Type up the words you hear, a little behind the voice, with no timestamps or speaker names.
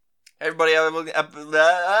Everybody have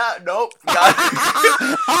nope.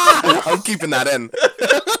 I'm keeping that in.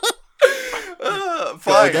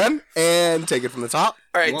 Fine. Again, and take it from the top.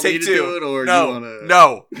 All right, take two. Do it, or no, you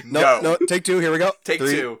wanna... No, take two. Here we go. Take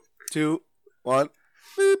 3, two. 2, 1.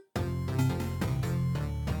 Boop.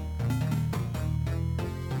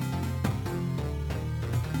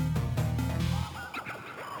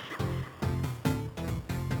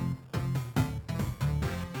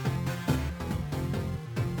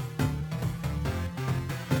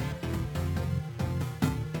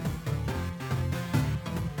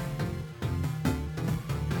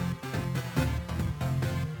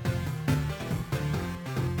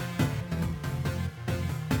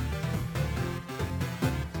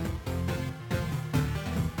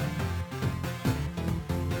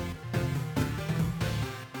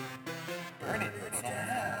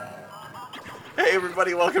 Hey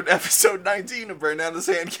everybody, welcome to episode 19 of Burn Down the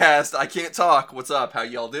Sandcast. I can't talk. What's up? How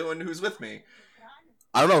y'all doing? Who's with me?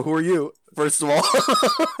 I don't know. Who are you? First of all.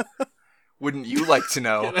 Wouldn't you like to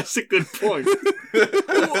know? Yeah, that's a good point.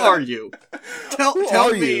 Who are you? Tell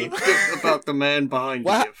me about the man behind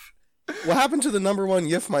What? you. What happened to the number one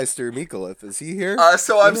Yiffmeister, Mikolith? Is he here? I'm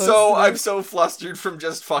so flustered from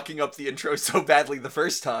just fucking up the intro so badly the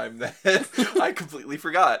first time that I completely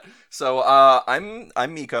forgot. So I'm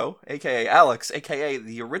Miko, aka Alex, aka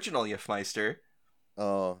the original Yiffmeister.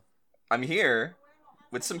 Oh. I'm here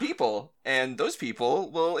with some people, and those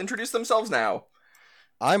people will introduce themselves now.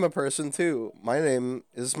 I'm a person too. My name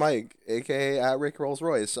is Mike, aka at Rick Rolls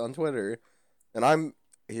Royce on Twitter, and I'm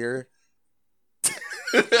here.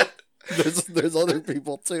 There's other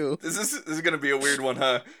people too. This is gonna be a weird one,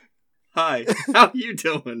 huh? Hi, how you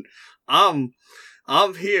doing? I'm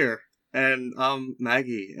here, and I'm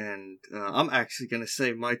Maggie, and I'm actually gonna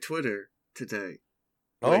say my Twitter today,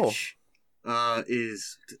 which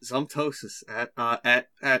is Zumptosis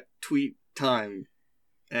at tweet time,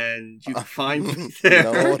 and you can find me there.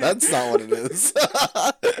 No, that's not what it is.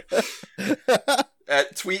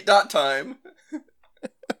 At tweet.time.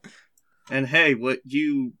 And hey, what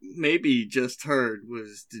you maybe just heard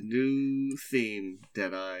was the new theme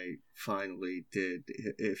that I finally did.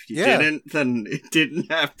 If you didn't, then it didn't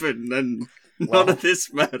happen, and none of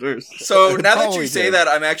this matters. So now that you Probably say did. that,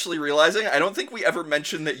 I'm actually realizing I don't think we ever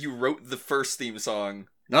mentioned that you wrote the first theme song.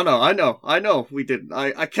 No, I know, we didn't.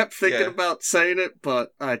 I kept thinking about saying it,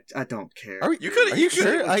 but I don't care. Are You you could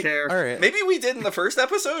sure? I care. All right. Maybe we did in the first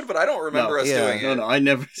episode, but I don't remember us doing it. No, I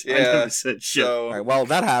never said shit. All right. Well,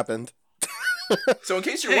 that happened. So in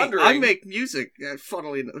case you're Hey, wondering, I make music.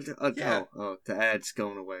 Funnily enough, Yeah. the ad's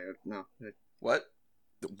going away. No, what?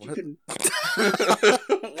 you can.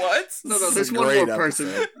 What? No, This is there's a one great more person.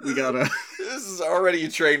 episode. We gotta. This is already a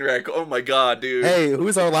train wreck. Oh my god, dude. Hey,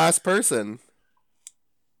 who's our last person?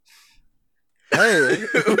 Hey,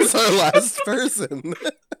 who's our last person?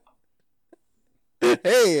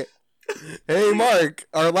 Hey, Mark,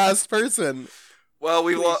 our last person. Well,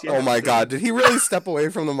 we lost. Yeah. Oh my god, did he really step away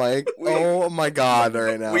from the mic? Oh my god,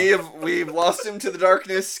 right now. We've lost him to the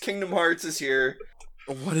darkness. Kingdom Hearts is here.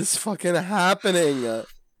 What is fucking happening?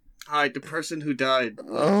 Hi, the person who died.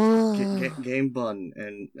 Oh. Game Bun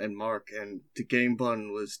and Mark, and the Game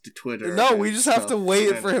Bun was the Twitter. No, and we just have to stuff, wait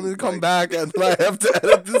and, for him to come like- back, and I have to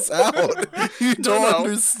edit this out. You don't No.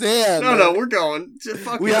 understand. No, we're going. Just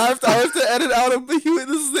fuck We it. I have to edit out of the.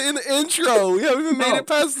 This is the intro. We haven't even made No. it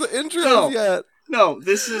past the intros No. yet. No,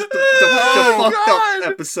 this is the Oh, fucked God. up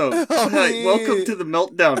episode. Oh, Hey, welcome yeah. to the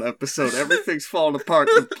meltdown episode. Everything's falling apart.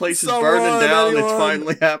 The place is Someone, burning down. anyone. It's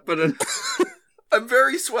finally happening. I'm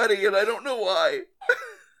very sweaty, and I don't know why.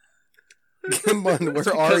 Come on, where are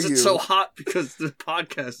Because you? it's so hot because the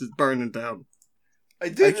podcast is burning down. I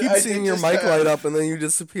keep seeing your mic light up and then you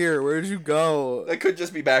disappear. Where did you go? That could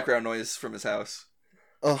just be background noise from his house.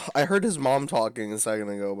 Oh, I heard his mom talking a second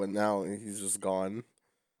ago, but now he's just gone.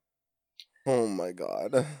 Oh my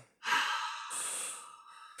god.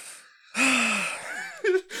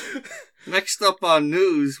 Next up on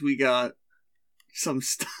news, we got some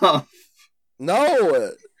stuff.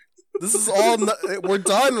 No! This is all. We're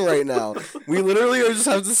done right now. We literally just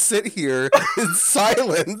have to sit here in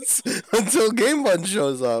silence until Game Bun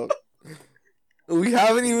shows up. We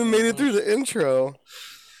haven't even made it through the intro.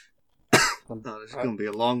 Oh, this is gonna be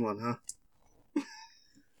a long one, huh?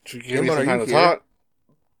 Should you give me Gamebun, some are time you to here? talk?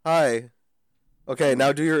 Hi. Okay,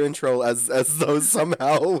 now do your intro as though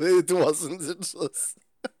somehow it wasn't just.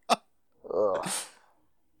 Ugh.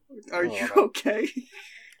 Are you okay?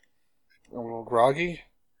 I'm a little groggy.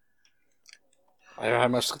 I haven't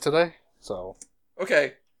had much today, so.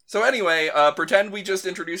 Okay. So anyway, pretend we just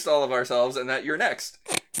introduced all of ourselves and that you're next.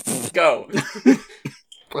 Go.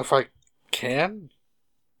 If I can?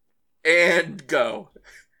 And go.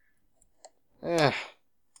 Eh.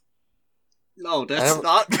 No, that's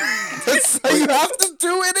not. That's how you have to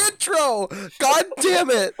do an intro. God damn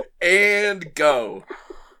it. And go.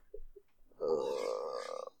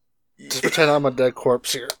 Just pretend I'm a dead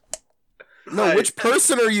corpse here. No, Hi. which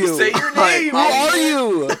person are you? Say your Hi, name. Who are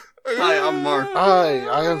you? Hi, I'm Mark. Hi,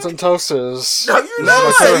 I am Santosis. No, you're No,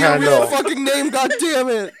 not. say Twitter your real handle. fucking name. God damn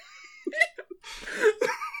it.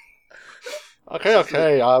 Okay.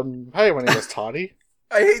 Hey, my name is Toddy.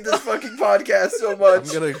 I hate this fucking podcast so I'm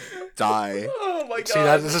much. gonna die. Oh my god.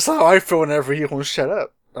 See, this is how I feel whenever you won't shut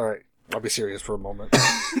up. Alright, I'll be serious for a moment.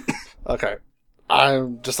 Okay.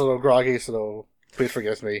 I'm just a little groggy, so please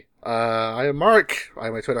forgive me. I am Mark. My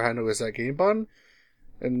Twitter handle is @GameBun.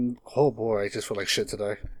 And, oh boy, I just feel like shit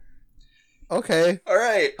today. Okay. All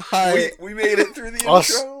right. Hi. We made it through the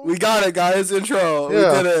Us. intro. We got it, guys. Intro.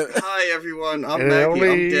 Yeah. We did it. Hi, everyone. I'm And Maggie. only-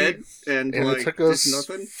 I'm dead. And, And like, it took there's us...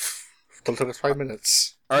 nothing. It took us 5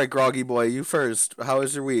 minutes. All right, Groggy Boy, you first. How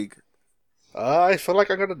was your week? I feel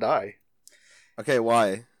like I'm gonna die. Okay,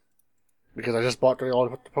 why? Because I just bought all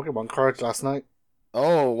the Pokemon cards last night.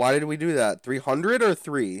 Oh, why did we do that? 300 or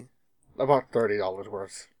 3? About $30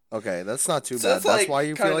 worth. Okay, that's not too So bad. it's That's like why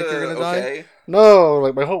you feel like you're kinda gonna die? okay. No,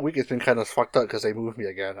 like my whole week has been kind of fucked up because they moved me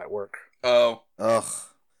again at work. Oh. Ugh.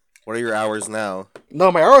 What are your hours now?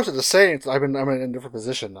 No, my hours are the same. I'm in a different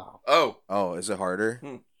position now. Oh. Oh, is it harder?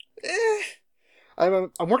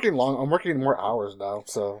 I'm working long. I'm working more hours now,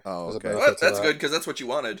 so. Oh, there's a okay. benefit Well, to that's that. good because that's what you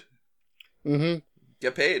wanted. Mm-hmm.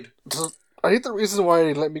 Get paid. So, I think the reason why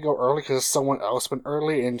they let me go early because someone else went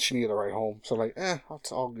early and she needed a ride home. So like,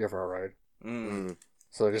 I'll give her a ride. Mm.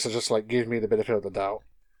 So I guess it just like gave me the benefit of the doubt.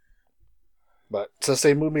 But since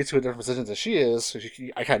they moved me to a different position than she is,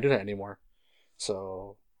 I can't do that anymore.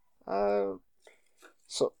 So,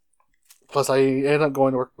 plus I ended up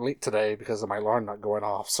going to work late today because of my alarm not going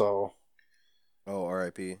off. So, Oh,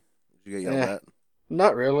 R.I.P. Did you get yelled Yeah. at?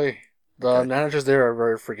 not really. The Okay. managers there are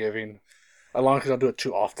very forgiving, as long as I don't do it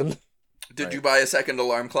too often. Did Right. you buy a second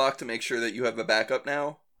alarm clock to make sure that you have a backup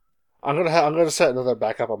now? I'm gonna set another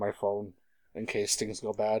backup on my phone in case things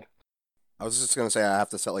go bad. I was just gonna say I have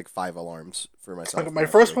to set like 5 alarms for myself. Like, my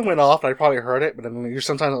first one went off, and I probably heard it, but then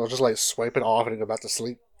sometimes I'll just like swipe it off and go back to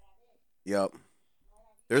sleep. Yep.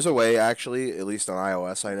 There's a way, actually, at least on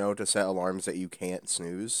iOS, I know, to set alarms that you can't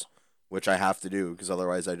snooze, which I have to do, because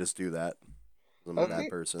otherwise I just do that. I'm a bad Okay.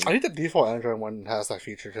 person. I think the default Android one has that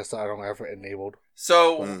feature, just that I don't have it enabled.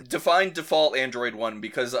 So, define default Android one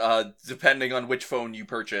because depending on which phone you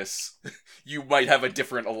purchase, you might have a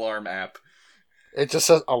different alarm app. It just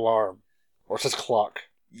says alarm, or it says clock.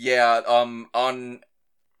 Yeah, on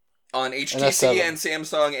HTC seven. and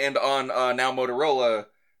Samsung and on now Motorola,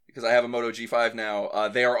 because I have a Moto G5 now,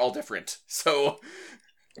 they are all different. So,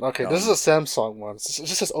 Okay, this is a Samsung one. It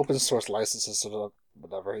just says open source licenses, so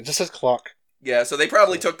whatever. It just says clock. yeah, so they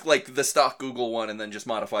probably took like the stock Google one and then just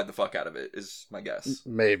modified the fuck out of it, is my guess.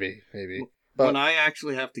 Maybe. But When I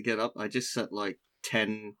actually have to get up, I just set, like,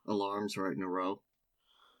 10 alarms right in a row.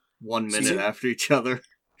 1 minute See? after each other.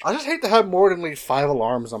 I just hate to have more than like 5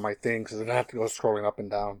 alarms on my thing, because then I have to go scrolling up and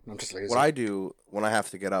down. I'm just lazy. What I do when I have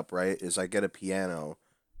to get up, right, is I get a piano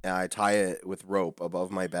and I tie it with rope above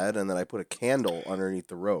my bed, and then I put a candle underneath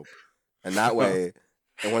the rope. And that way,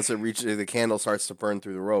 and once it reaches, the candle starts to burn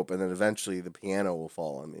through the rope, and then eventually the piano will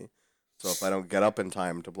fall on me. So if I don't get up in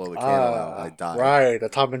time to blow the candle out, I die. Right, the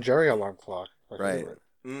Tom and Jerry alarm clock. My Right. favorite.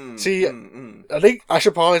 Mm, See, mm. I think I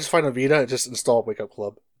should probably just find a Vita and just install Wake Up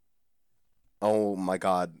Club. Oh my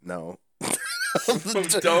god, no.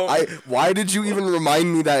 Don't. Why did you even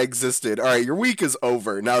remind me that existed? Alright, your week is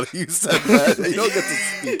over now that you said that. You don't get to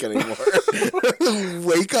speak anymore.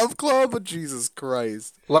 Wake up club? Jesus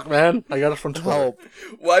Christ. Look, man, I got it from Twitter. Help.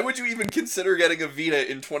 Why would you even consider getting a Vita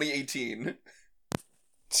in 2018?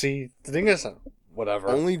 See, the thing is, whatever.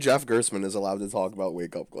 Only Jeff Gersman is allowed to talk about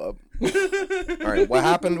Wake Up Club. Alright, what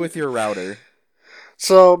happened with your router?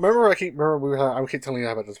 So remember, I keep telling you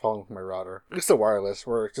about this problem with my router. It's the wireless,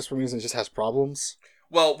 where just for some reason it just has problems.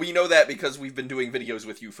 Well, we know that because we've been doing videos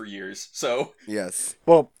with you for years, so... Yes.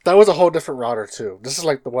 Well, that was a whole different router too. This is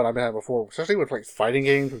like the one I've been at before, especially with like fighting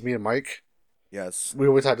games with me and Mike. Yes. We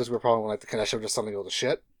always had this weird problem when like the connection would just suddenly go to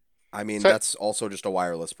shit. I mean, So- that's also just a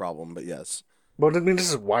wireless problem, but yes. But I mean, this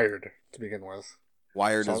is wired to begin with.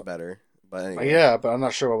 Wired So- is better. But anyway. Yeah, but I'm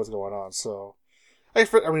not sure what was going on. So, I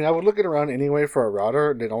was looking around anyway for a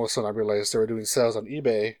router, and then all of a sudden I realized they were doing sales on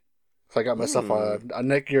eBay. So I got myself a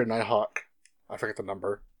Netgear Nighthawk. I forget the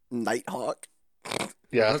number. Nighthawk?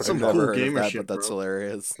 Yeah, That's I some forget. Never cool heard gamer of that, shit, but that's bro.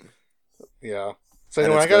 hilarious. Yeah. So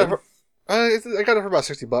And anyway, it's I got it. good? I got it for about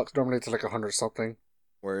 $60. Normally it's like $100 something.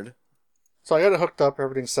 Word. So I got it hooked up,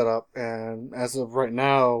 everything's set up, and as of right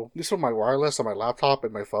now, at least with my wireless on my laptop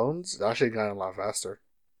and my phones, it's actually gotten a lot faster.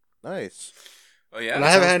 Nice. Oh yeah. And I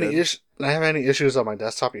haven't sounds had any good. I haven't had any issues on my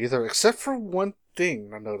desktop either, except for one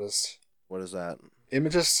thing I noticed. What is that?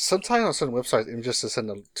 Images, sometimes on certain websites, images just tend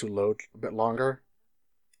to load a bit longer,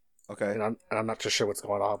 Okay. and I'm not too sure what's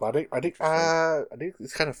going on. But I think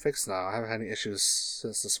it's kind of fixed now. I haven't had any issues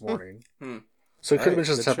since this morning, Hmm. so it could have been Alright,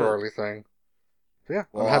 just a good shit. temporary thing. But yeah,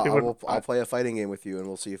 Well, I'm happy with. I'll play a fighting game with you, and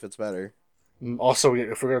we'll see if it's better. Also,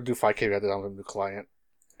 if we're gonna do 5K, we have to download a new client.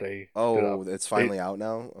 They Oh, it's finally out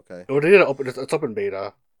now. Okay. Well, they did open. It's open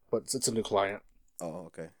beta, but it's a new client, Oh,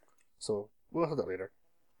 okay. so we'll have that later.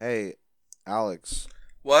 Hey, Alex,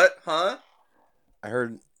 What? Huh? I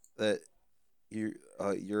heard that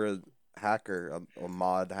you're a hacker, a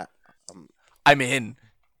mod. I'm in.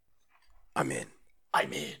 I'm in.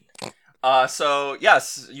 I'm in. So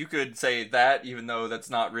yes, you could say that, even though that's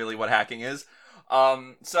not really what hacking is.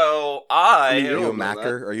 So Are I you a don't know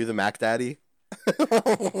Macker? Are you the Mac Daddy?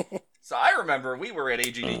 So I remember we were at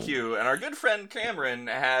AGDQ, and our good friend Cameron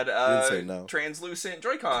had didn't say no. translucent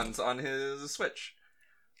Joy-Cons on his Switch.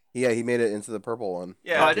 Yeah, he made it into the purple one.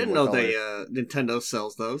 Yeah. Oh, I didn't know Color. they Nintendo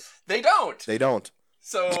sells those. They don't. They don't.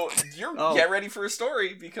 So you're Oh. get ready for a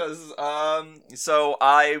story because so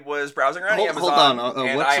I was browsing around Hold Amazon on,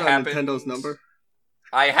 and what's I happened Nintendo's number?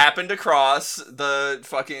 I happened across the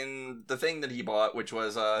thing that he bought, which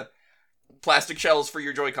was plastic shells for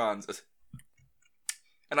your Joy-Cons.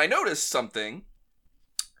 And I noticed something.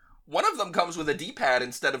 One of them comes with a D-pad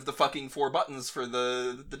instead of the fucking 4 buttons for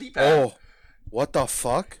the D-pad. Oh, what the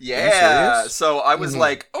fuck? Are you Yeah, serious? so I was Mhm.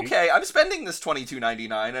 like, okay, I'm spending this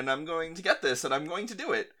 $22.99 and I'm going to get this and I'm going to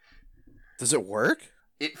do it. Does it work?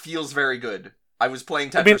 It feels very good. I was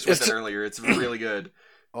playing I mean, Tetris with it's- it earlier. It's really good.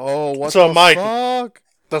 Oh, what So, the Mike- fuck?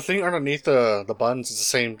 The thing underneath the buttons is the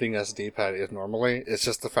same thing as the D-pad is normally. It's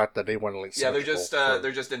just the fact that they want to like. Yeah, they're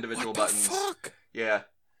symmetrical. just individual What buttons. the fuck? Yeah.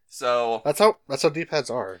 So That's how D-pads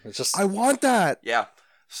are. It's just I want that. yeah.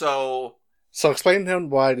 So so. Explain to him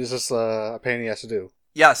why this is a pain he has to do.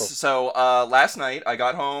 yes. Cool. So last night I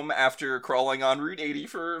got home after crawling on Route 80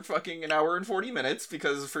 for fucking an hour and 40 minutes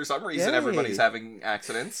because for some reason Yay. everybody's having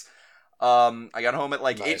accidents. I got home at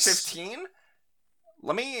like Nice. 8:15.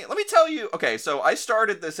 Let me tell you. Okay, so I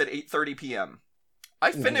started this at 8:30 p.m.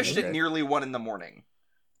 I finished okay. at nearly 1 in the morning.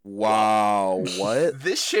 Wow, what?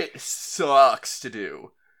 This shit sucks to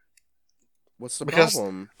do. What's the Because-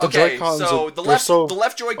 problem? The Okay, Joy-Cons so are- the they're left so- the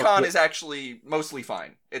left Joy-Con Oh, is actually mostly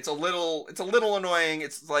fine. It's a little annoying.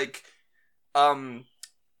 It's like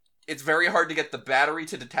it's very hard to get the battery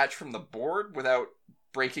to detach from the board without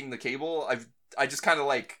breaking the cable. I just kind of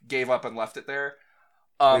like gave up and left it there.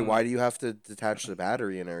 Wait, why do you have to detach the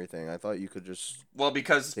battery and everything? I thought you could just... Well,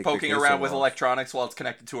 because Take the poking casing around with off. electronics while it's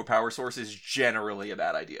connected to a power source is generally a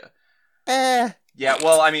bad idea. Eh. Yeah,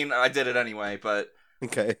 well, I mean, I did it anyway, but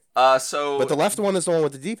Okay. so But the left one is the one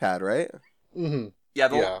with the D-pad, right? Mm-hmm.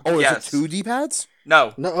 yeah, Yeah. Oh, is yes. it 2 D-pads?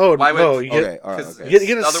 No, No, oh, Why would- no, you get Okay, alright, 'cause okay. you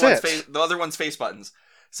get the a other one's set. the other one's face buttons.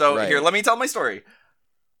 So Right. here, let me tell my story.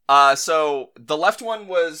 So the left one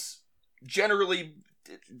was generally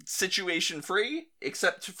situation free,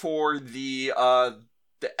 except for the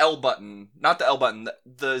L button, not the L button,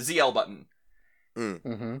 the ZL button.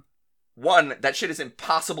 Mm-hmm. One, that shit is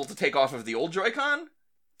impossible to take off of the old Joy-Con,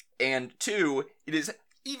 and two, it is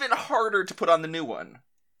even harder to put on the new one.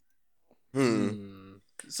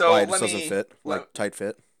 So Why? It let just doesn't me fit? let- Like, tight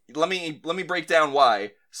fit? let me break down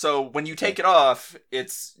why. So when you take it off, you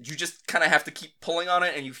just kind of have to keep pulling on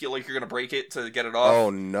it, and you feel like you're gonna break it to get it off. Oh,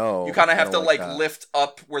 no. You kind of I have to don't like that. lift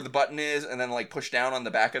up where the button is, and then like push down on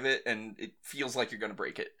the back of it, and it feels like you're gonna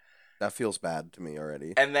break it. That feels bad to me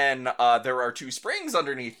already. And then there are 2 springs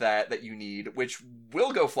underneath that you need, which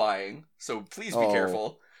will go flying. So please be Oh.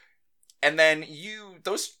 careful. And then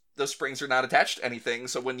those springs are not attached to anything.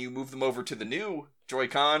 So when you move them over to the new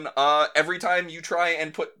Joy-Con, every time you try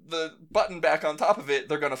and put the button back on top of it,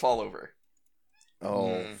 they're gonna fall over.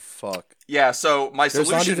 Oh, fuck. Yeah. So my There's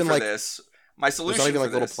not solution even, for like- this, my There's solution not even for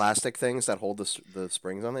like little this, plastic things that hold the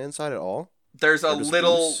springs on the inside at all? there's a or just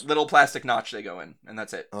little loose? plastic notch they go in, and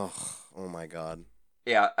that's it. Oh my god.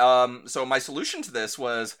 Yeah. So my solution to this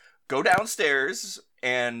was go downstairs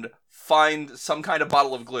and find some kind of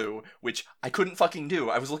bottle of glue, which I couldn't fucking do.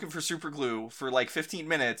 I was looking for super glue for like 15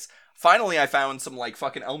 minutes. Finally, I found some like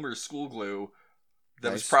fucking Elmer's school glue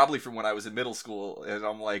that was Nice. probably from when I was in middle school, and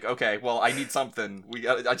I'm like, okay, well, I need something.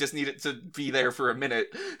 I just need it to be there for a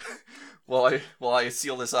minute while I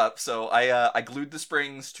seal this up. So I glued the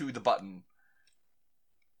springs to the button.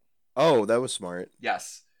 Oh, that was smart.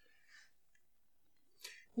 Yes.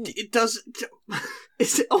 It doesn't.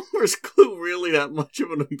 Is Elmer's glue really that much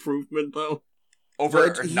of an improvement, though? Over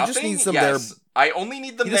But he nothing? just needs them Yes. I only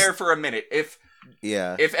need them He just- there for a minute. If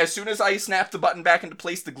as soon as I snapped the button back into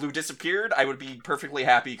place, the glue disappeared, I would be perfectly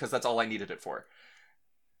happy because that's all I needed it for.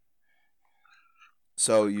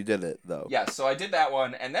 So you did it though. Yes, so I did that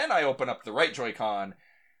one, and then I open up the right Joy-Con.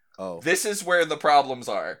 Oh. This is where the problems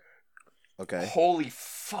are. Okay. Holy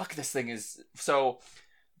fuck, this thing is... So,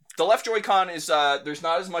 the left Joy-Con is, there's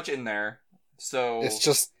not as much in there, so... It's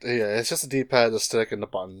just a D-pad, the stick, and the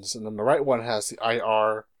buttons, and then the right one has the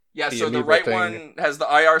IR. Yeah, the so the Amiibo right thing. one has the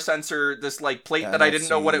IR sensor, this, like, plate Yeah, that I let's didn't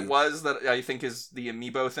know what see. it was, that I think is the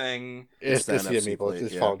Amiibo thing. It's the the NFC Amiibo. plate,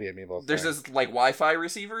 It's yeah. called the Amiibo. There's thing. this, like, Wi-Fi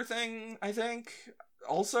receiver thing, I think,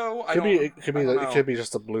 also. It could know. be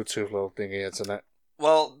just a Bluetooth little thingy that's in it.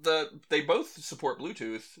 Well, they both support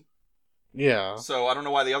Bluetooth, Yeah. so I don't know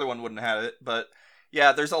why the other one wouldn't have it, but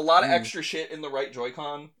yeah, there's a lot of Mm. extra shit in the right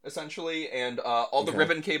Joy-Con, essentially, and all the Okay.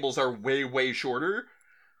 ribbon cables are way, way shorter,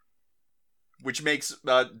 which makes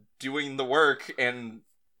doing the work and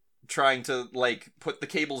trying to, like, put the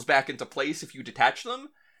cables back into place if you detach them,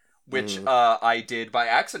 which I did by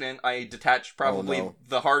accident. I detached probably no.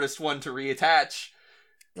 the hardest one to reattach,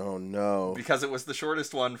 Oh no. because it was the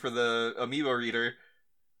shortest one for the Amiibo reader.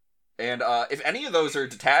 And if any of those are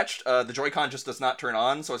detached, the Joy-Con just does not turn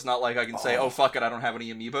on, so it's not like I can say, Oh. oh fuck it, I don't have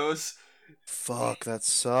any Amiibos. Fuck, that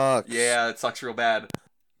sucks. Yeah, it sucks real bad.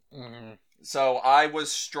 Mhm. So I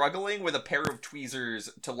was struggling with a pair of tweezers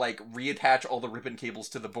to, like, reattach all the ribbon cables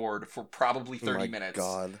to the board for probably 30 Oh my minutes.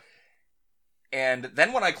 God. And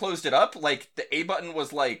then when I closed it up, like, the A button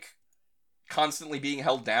was, like, constantly being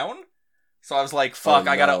held down. So I was like, fuck, Oh,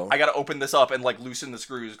 I no. gotta open this up and, like, loosen the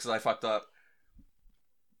screws because I fucked up.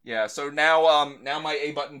 Yeah, so now my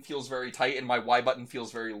A button feels very tight and my Y button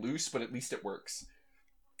feels very loose, but at least it works.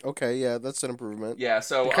 Okay, yeah, that's an improvement. Yeah,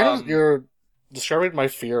 so You're describing my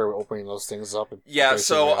fear of opening those things up. and yeah, placing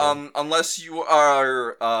so them. unless you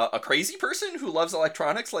are a crazy person who loves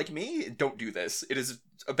electronics like me, don't do this. It is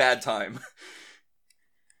a bad time.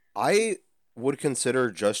 I would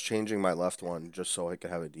consider just changing my left one just so I could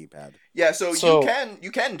have a D-pad. Yeah, so So-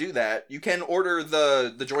 you can do that. You can order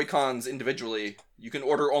the Joy-Cons individually. You can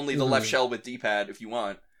order only the left Mhm. shell with D-pad if you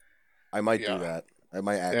want. I might Yeah. do that. I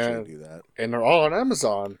might actually And- do that. And they're all on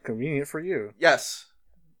Amazon. Convenient for you. Yes.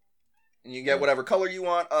 And you get whatever color you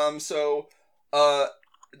want.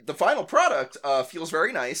 The final product feels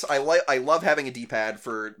very nice. I love having a D-pad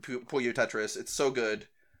for Puyo Tetris. It's so good.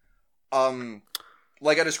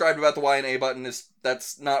 Like I described about the Y and A button,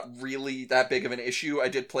 that's not really that big of an issue. I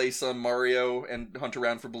did play some Mario and hunt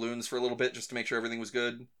around for balloons for a little bit just to make sure everything was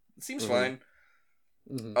good. It seems Mhm. fine.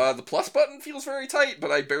 Mhm. The plus button feels very tight, but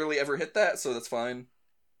I barely ever hit that, so that's fine.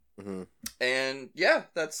 Hmm. And yeah,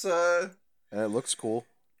 that's And it looks cool.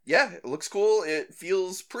 yeah, it looks cool. It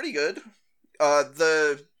feels pretty good.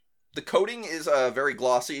 The coating is very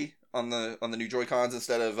glossy on the new Joy-Cons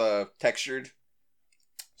instead of textured.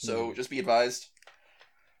 So just be advised.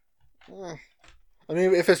 I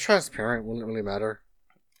mean, if it's transparent, wouldn't really matter.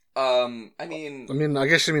 I mean, I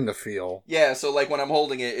guess you mean the feel. yeah. So like when I'm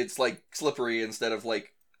holding it, it's like slippery instead of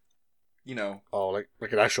like, you know. Oh, like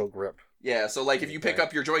an actual grip. Yeah. So like if you pick Okay.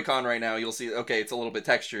 up your Joy-Con right now, you'll see. Okay, it's a little bit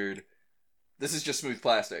textured. This is just smooth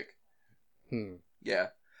plastic. Yeah.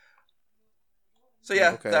 So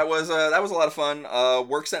yeah, Okay. that was a lot of fun.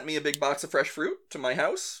 Work sent me a big box of fresh fruit to my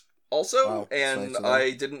house also, Wow, that's and nice of them.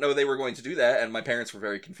 I didn't know they were going to do that, and my parents were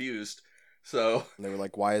very confused. So, And they were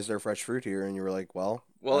like, "Why is there fresh fruit here?" And you were like, "Well,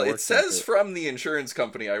 well, my it work sent says from the insurance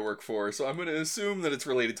company I work for, so I'm going to assume that it's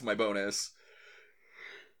related to my bonus.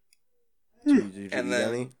 Did you And eat then-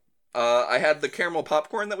 any? I had the caramel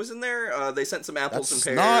popcorn that was in there. They sent some apples That's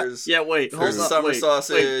and not- pears. Yeah, wait, hold There's on. summer wait,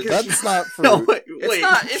 sausage. Wait, That's not fruit. no, wait, It's wait.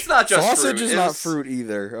 not just Sausage fruit. is It not was- fruit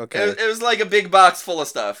either. Okay. It was like a big box full of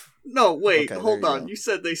stuff. No, wait, Okay, hold there you on. go. You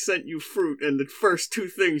said they sent you fruit, and the first two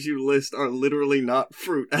things you list are literally not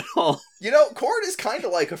fruit at all. You know, corn is kind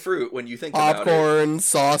of like a fruit when you think about it. Popcorn,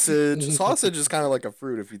 sausage. Sausage is kind of like a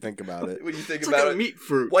fruit if you think about it. When you think It's about like a it. meat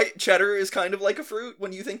fruit. White cheddar is kind of like a fruit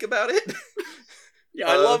when you think about it. Yeah,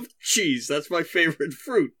 I Uh, love cheese. That's my favorite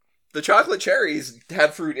fruit. The chocolate cherries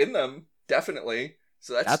have fruit in them, definitely.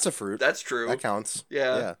 So That's a fruit. that's true. That counts.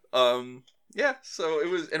 Yeah. Yeah. Yeah, so it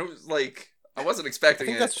was like I wasn't I expecting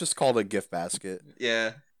think it. that's just called a gift basket.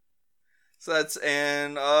 Yeah. So that's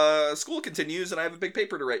and school continues and I have a big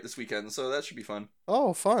paper to write this weekend, so that should be fun.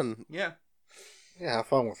 Oh, fun. Yeah. Yeah, have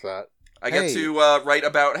fun with that. I get Hey. to write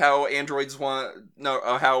about how androids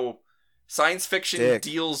how science fiction Dick.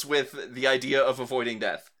 deals with the idea of avoiding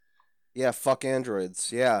death. Yeah, fuck androids.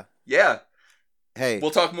 Yeah. Yeah. Hey,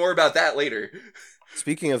 We'll talk more about that later.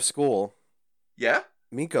 Speaking of school, Yeah?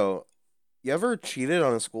 Miko, you ever cheated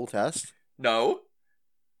on a school test? No?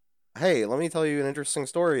 Hey, let me tell you an interesting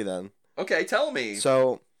story then. Okay, tell me.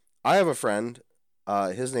 So, I have a friend,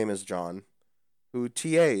 his name is John, who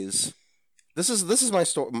TAs. This is my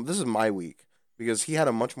story. This is my week because he had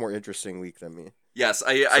a much more interesting week than me. Yes,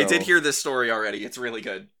 I did So- hear this story already. It's really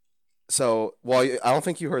good. So, well, I don't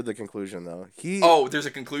think you heard the conclusion though. Oh, there's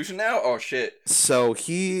a conclusion now? Oh, shit. So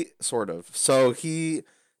he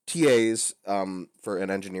TAs for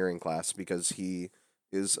an engineering class because he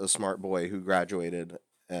is a smart boy who graduated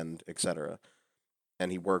and etc.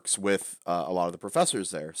 And he works with a lot of the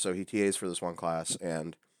professors there. So he TAs for this one class,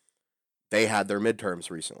 and they had their midterms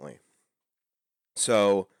recently.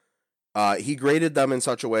 So he graded them in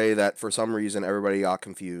such a way that for some reason everybody got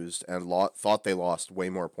confused and thought they lost way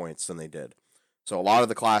more points than they did. So a lot of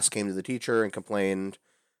the class came to the teacher and complained,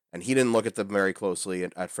 and he didn't look at them very closely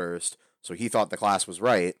at first. So he thought the class was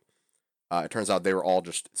right. It turns out they were all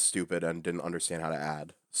just stupid and didn't understand how to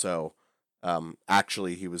add. So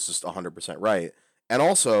actually, he was just 100% right. And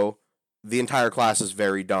also, the entire class is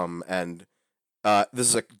very dumb. And this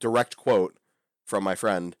is a direct quote from my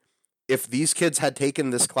friend. If these kids had taken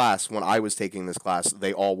this class when I was taking this class,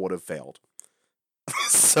 they all would have failed.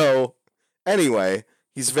 So, anyway,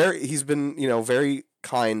 he's been, very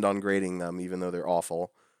kind on grading them, even though they're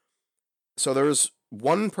awful. So there was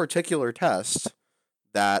one particular test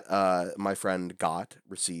that my friend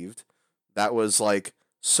received that was like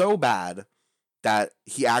so bad that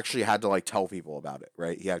he actually had to like tell people about it,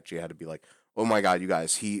 right? He actually had to be like, "Oh my god, you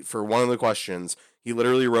guys, for one of the questions, he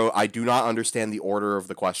literally wrote, I do not understand the order of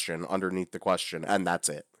the question underneath the question, and that's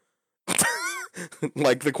it."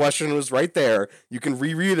 Like the question was right there. You can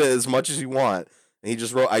reread it as much as you want. And he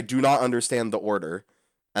just wrote, I do not understand the order.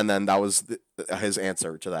 And then that was his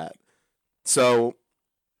answer to that. So,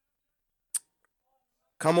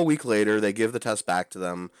 come a week later, they give the test back to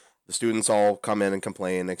them. The students all come in and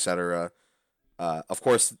complain, etc. Of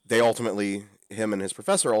course, him and his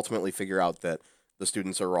professor ultimately figure out that the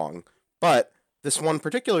students are wrong. But this one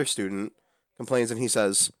particular student complains and he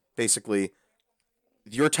says, basically,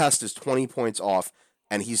 your test is 20 points off,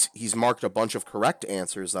 and he's marked a bunch of correct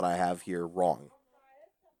answers that I have here wrong.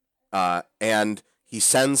 And he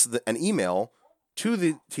sends an email to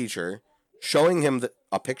the teacher showing him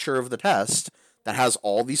a picture of the test that has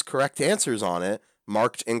all these correct answers on it,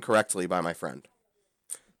 marked incorrectly by my friend.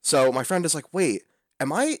 So my friend is like, wait,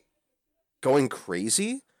 am I going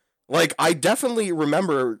crazy? Like, I definitely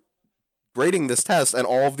remember grading this test and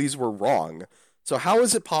all of these were wrong. So how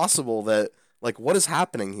is it possible that, like, what is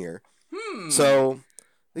happening here? So,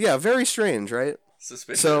 yeah, very strange, right?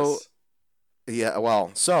 Suspicious. So, yeah, well,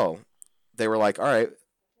 so they were like, all right,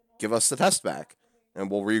 give us the test back and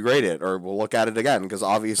we'll regrade it or we'll look at it again because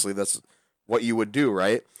obviously that's what you would do,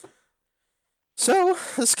 right? So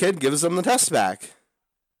this kid gives them the test back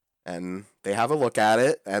and they have a look at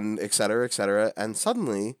it and et cetera, and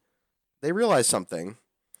suddenly they realize something.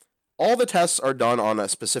 All the tests are done on a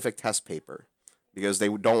specific test paper because they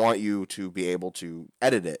don't want you to be able to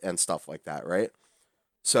edit it and stuff like that, right?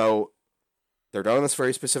 So they're done on this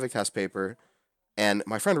very specific test paper, and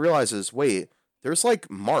my friend realizes, wait, there's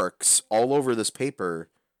like marks all over this paper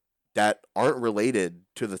that aren't related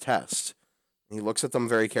to the test. And he looks at them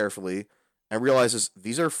very carefully and realizes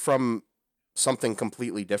these are from something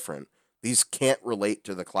completely different. These can't relate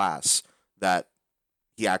to the class that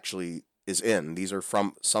he actually is in. These are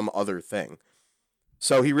from some other thing.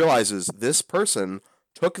 So he realizes this person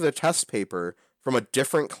took the test paper from a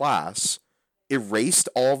different class, erased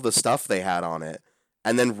all of the stuff they had on it,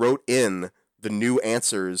 and then wrote in the new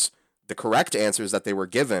answers, the correct answers that they were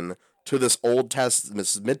given to this old test,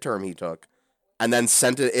 this midterm he took, and then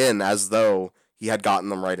sent it in as though he had gotten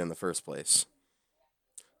them right in the first place.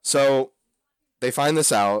 So they find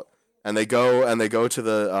this out, and they go to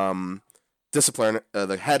the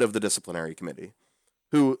the head of the disciplinary committee,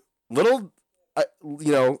 who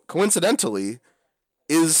coincidentally,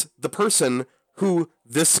 is the person who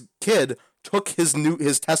this kid took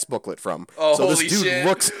his test booklet from. Oh, so this holy dude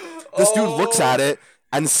shit. dude looks at it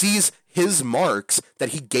and sees his marks that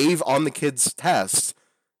he gave on the kid's test,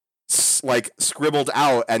 like scribbled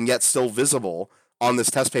out and yet still visible on this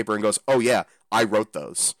test paper, and goes, "Oh yeah, I wrote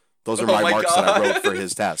those. Those are my marks God. that I wrote for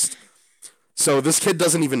his test." So this kid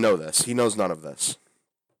doesn't even know this. He knows none of this.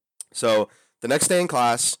 So the next day in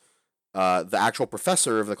class, the actual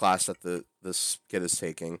professor of the class that this kid is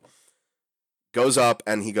taking goes up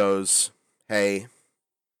and he goes, "Hey,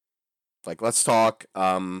 like, let's talk.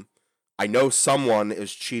 I know someone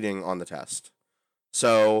is cheating on the test.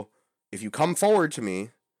 So if you come forward to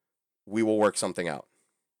me, we will work something out."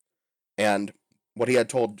 And what he had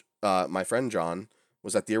told my friend John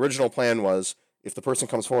was that the original plan was if the person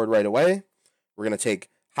comes forward right away, we're going to take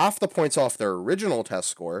half the points off their original test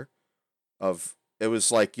score of, it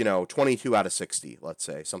was like, 22 out of 60, let's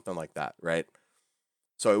say, something like that, right?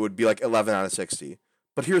 So it would be like 11 out of 60.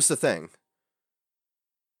 But here's the thing.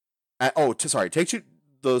 Take you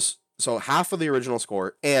those, so half of the original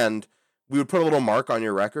score, and we would put a little mark on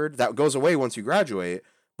your record that goes away once you graduate,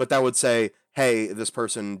 but that would say, hey, this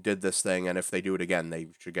person did this thing, and if they do it again, they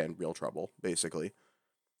should get in real trouble, basically.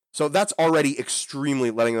 So that's already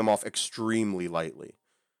letting them off extremely lightly.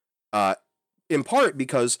 In part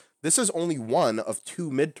because this is only one of 2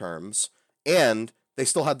 midterms, and they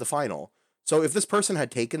still had the final. So if this person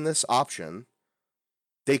had taken this option,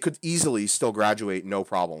 they could easily still graduate no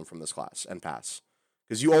problem from this class and pass.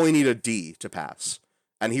 Because you only need a D to pass.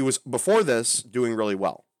 And he was, before this, doing really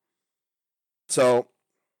well. So,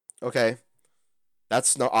 okay.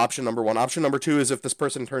 That's no option number 1. Option number 2 is if this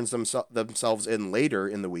person turns themselves in later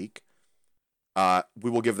in the week, we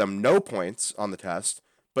will give them no points on the test,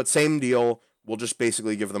 but same deal, we'll just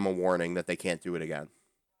basically give them a warning that they can't do it again.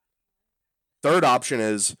 Third option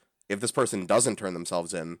is if this person doesn't turn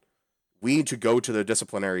themselves in, we need to go to the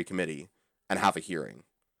disciplinary committee and have a hearing.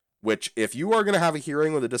 Which, if you are going to have a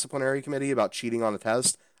hearing with the disciplinary committee about cheating on a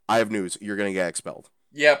test, I have news. You're going to get expelled.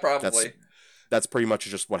 Yeah, probably. That's pretty much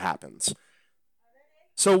just what happens.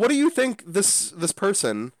 So what do you think this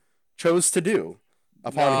person chose to do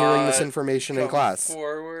upon hearing this information in class?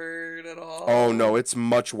 Forward at all? Oh, no, it's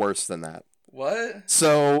much worse than that. What?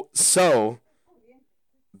 So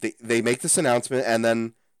they make this announcement, and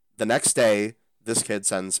then the next day, this kid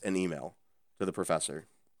sends an email to the professor.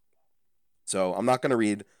 So I'm not going to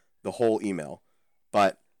read the whole email,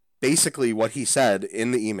 but basically what he said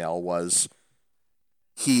in the email was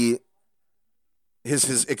his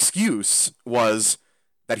excuse was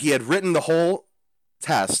that he had written the whole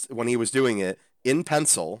test when he was doing it in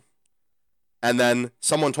pencil, and then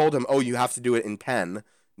someone told him, oh, you have to do it in pen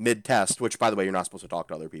mid-test, which, by the way, you're not supposed to talk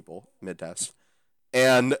to other people mid-test.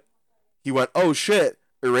 And he went, oh, shit,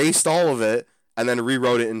 erased all of it, and then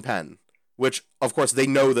rewrote it in pen, which, of course, they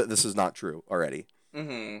know that this is not true already.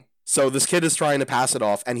 Mm-hmm. So this kid is trying to pass it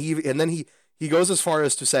off, and then he goes as far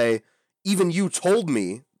as to say, even you told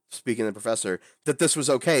me, speaking to the professor, that this was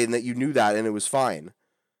okay and that you knew that and it was fine.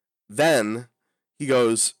 Then he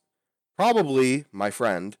goes, probably, my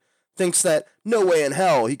friend, thinks that no way in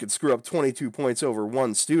hell he could screw up 22 points over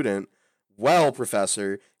one student. Well,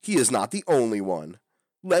 professor, he is not the only one.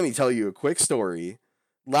 Let me tell you a quick story.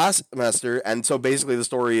 Last semester, and so basically the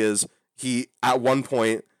story is he, at one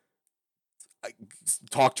point,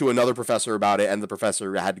 talked to another professor about it, and the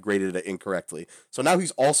professor had graded it incorrectly. So now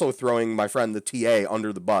he's also throwing my friend, the TA,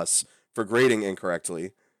 under the bus for grading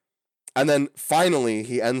incorrectly. And then finally,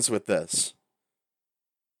 he ends with this.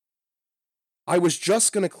 I was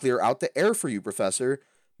just going to clear out the air for you, Professor.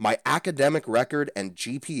 My academic record and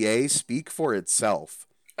GPA speak for itself.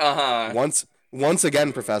 Uh-huh. Once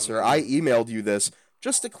again, Professor, I emailed you this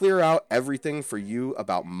just to clear out everything for you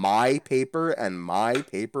about my paper and my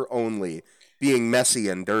paper only being messy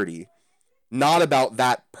and dirty. Not about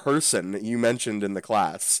that person you mentioned in the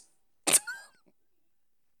class.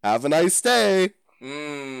 Have a nice day.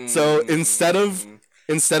 So instead of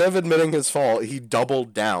admitting his fault, he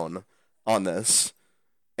doubled down on this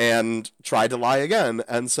and tried to lie again.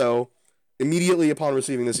 And so immediately upon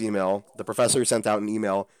receiving this email, the professor sent out an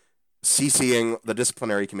email CCing the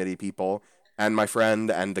disciplinary committee people and my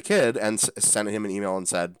friend and the kid, and sent him an email and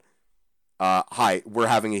said, hi, we're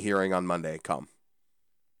having a hearing on Monday, come.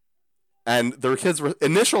 And the kid's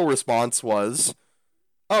initial response was,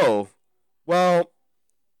 oh, well,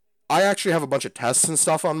 I actually have a bunch of tests and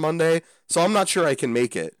stuff on Monday, so I'm not sure I can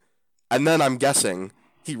make it. And then I'm guessing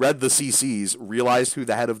he read the CCs, realized who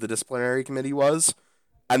the head of the disciplinary committee was,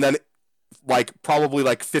 and then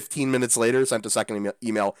probably 15 minutes later sent a second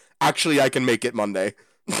email, actually I can make it Monday.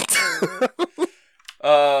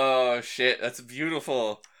 Oh, shit, that's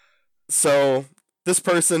beautiful. So this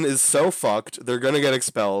person is so fucked, they're going to get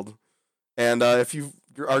expelled. And if you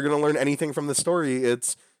are going to learn anything from the story,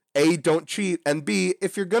 it's A, don't cheat, and B,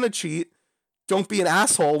 if you're going to cheat, don't be an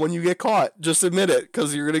asshole when you get caught. Just admit it,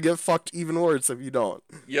 because you're going to get fucked even worse if you don't.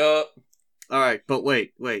 Yup. Alright, but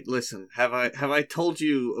wait, listen. Have I told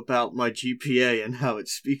you about my GPA and how it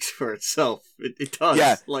speaks for itself? It does.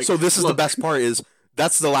 Yeah, so this is the best part is,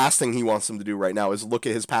 that's the last thing he wants them to do right now is look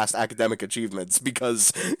at his past academic achievements,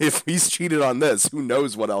 because if he's cheated on this, who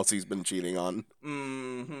knows what else he's been cheating on.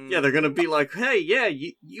 Mm-hmm. Yeah, they're gonna be like, hey, yeah,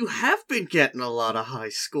 you have been getting a lot of high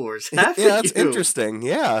scores, haven't Yeah, that's you? interesting,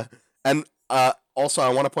 yeah. And also, I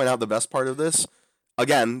want to point out the best part of this.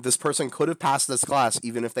 again, this person could have passed this class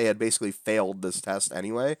even if they had basically failed this test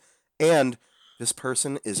anyway. And this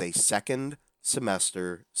person is a second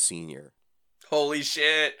semester senior. Holy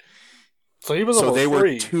shit. So he was So almost they were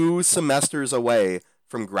free. 2 semesters away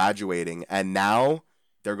from graduating, and now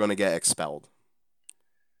they're going to get expelled.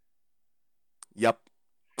 Yep.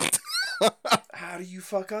 How do you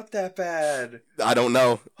fuck up that bad? I don't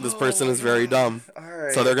know. This Oh person my is very God. dumb.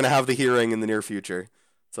 Alright. So they're going to have the hearing in the near future.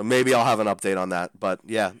 So maybe I'll have an update on that. But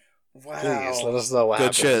yeah, Wow. Please let us know what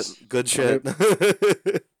good happens. shit. Good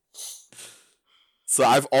shit. So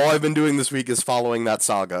all I've been doing this week is following that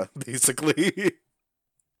saga, basically.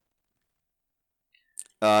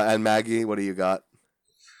 And Maggie, what do you got?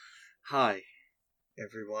 Hi,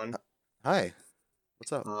 everyone. Hi.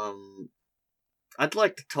 What's up? I'd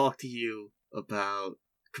like to talk to you about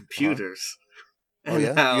computers. Oh And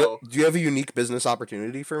yeah. how Do you have a unique business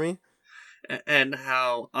opportunity for me? and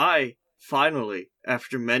how I finally,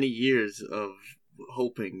 after many years of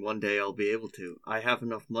hoping one day I'll be able to, I have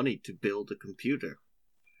enough money to build a computer.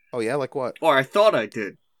 Oh yeah, like what? Or I thought I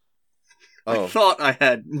did. Oh. I thought I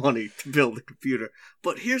had money to build a computer.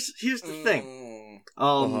 But here's the thing.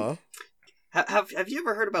 Uh-huh. Have you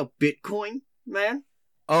ever heard about Bitcoin, man?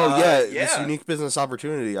 Oh yeah, this yeah. unique business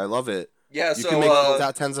opportunity. I love it. Yeah, You so can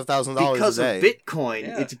make tens of thousands of dollars Because a of day. Bitcoin,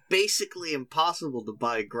 Yeah. it's basically impossible to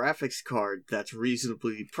buy a graphics card that's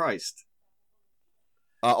reasonably priced.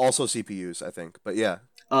 Also CPUs, I think. But yeah.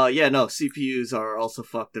 Yeah, no, CPUs are also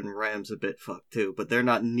fucked and RAM's a bit fucked too, but they're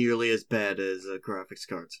not nearly as bad as graphics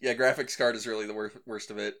cards. yeah, graphics card is really the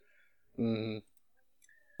worst of it. Mhm.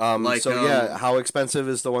 Yeah, how expensive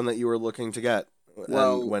is the one that you were looking to get?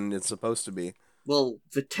 Well- And when it's supposed to be? Well,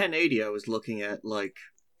 the 1080 I was looking at like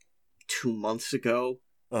 2 months ago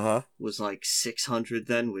Uh-huh. was like 600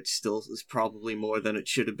 then, which still is probably more than it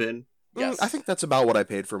should have been. Yes. I think that's about what I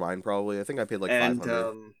paid for mine, probably. I think I paid like and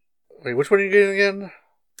 500. Wait, which one are you getting again?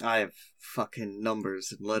 I have fucking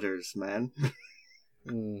numbers and letters, man.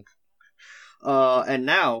 Mm. And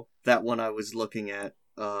now that one I was looking at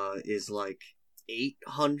is like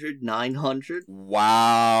 800, 900.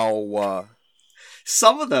 Wow.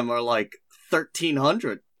 Some of them are like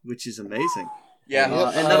 1300, which is amazing. Yeah.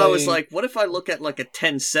 And then I was like, what if I look at like a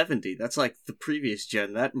 1070? That's like the previous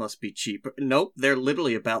gen. That must be cheaper. Nope, they're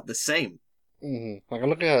literally about the same. Like I'm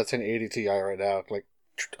looking at a 1080 Ti right now, like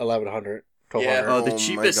 1100, 1200. Yeah. The Oh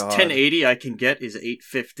cheapest my God. 1080 I can get is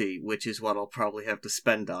 850, which is what I'll probably have to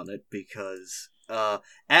spend on it because,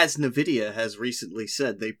 as Nvidia has recently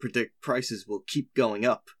said, they predict prices will keep going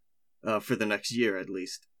up for the next year at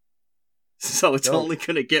least. So it's Dope. only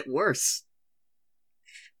going to get worse.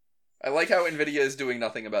 I like how Nvidia is doing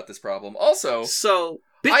nothing about this problem. Also, So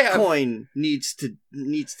I have- Bitcoin needs to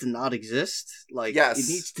not exist. Like Yes.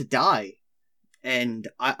 it needs to die. And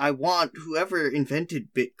I want whoever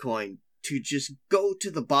invented Bitcoin to just go to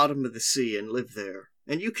the bottom of the sea and live there.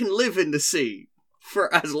 And you can live in the sea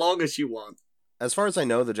for as long as you want. As far as I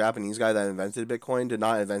know, the Japanese guy that invented Bitcoin did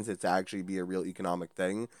not invent it to actually be a real economic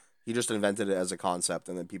thing. He just invented it as a concept,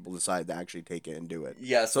 and then people decided to actually take it and do it.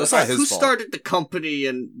 yes, So it's that's- not his Who fault. started the company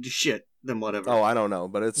and shit? Then whatever. Oh, I don't know,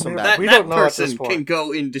 but it's some Yeah, bad. we that don't know at this person point. can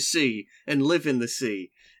go in the sea and live in the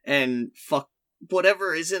sea and fuck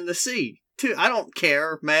whatever is in the sea. Too. I don't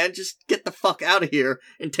care, man. Just get the fuck out of here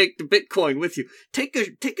and take the Bitcoin with you. Take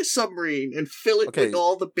a submarine and fill it Okay. with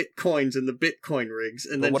all the Bitcoins and the Bitcoin rigs,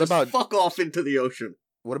 and But then what just about- fuck off into the ocean.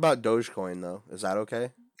 What about Dogecoin though? Is that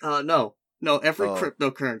okay? No, every Oh.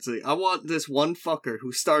 cryptocurrency. I want this one fucker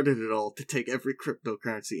who started it all to take every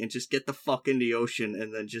cryptocurrency and just get the fuck in the ocean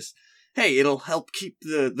and then just, hey, it'll help keep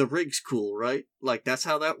the rigs cool, right? Like, that's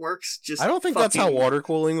how that works? Just I don't think that's how fucking- water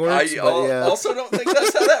cooling works. I but yeah. also don't think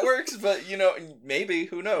that's how that works, but maybe,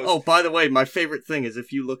 who knows? Oh, by the way, my favorite thing is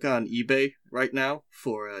if you look on eBay right now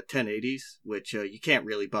for 1080s, which you can't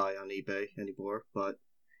really buy on eBay anymore, but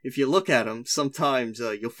if you look at them, sometimes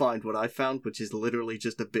you'll find what I found, which is literally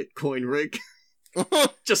just a Bitcoin rig.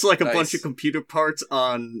 Just like a Nice. bunch of computer parts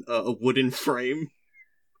on a wooden frame.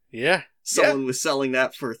 Yeah. Someone was selling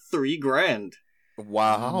that for $3,000.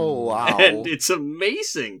 Wow. And it's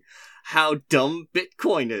amazing how dumb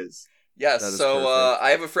Bitcoin is. Yes, That is so perfect. I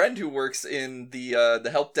have a friend who works in the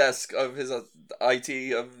help desk of his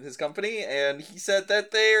IT of his company, and he said that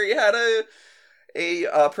they had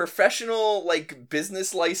a professional like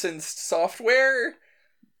business licensed software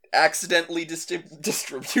accidentally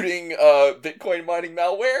distributing Bitcoin mining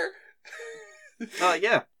malware.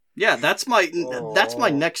 Yeah, that's my Oh.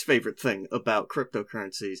 next favorite thing about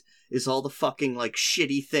cryptocurrencies is all the fucking like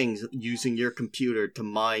shitty things using your computer to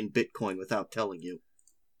mine Bitcoin without telling you.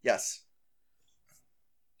 Yes.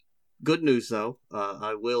 Good news though.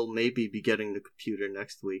 I will maybe be getting the computer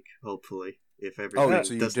next week. Hopefully, if everything Oh,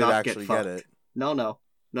 so you does did not actually get fucked. get it. No.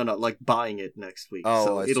 Like buying it next week. Oh,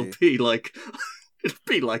 so I it'll see. be like it'll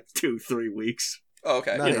be like 2-3 weeks. Oh,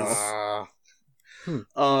 okay. Nice.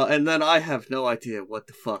 And then I have no idea what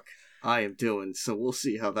the fuck I am doing. So we'll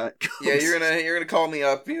see how that goes. Yeah, you're gonna call me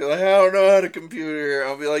up. You're like, I don't know how to computer.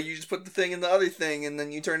 I'll be like, you just put the thing in the other thing, and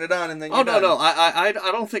then you turn it on, and then you're done. No. I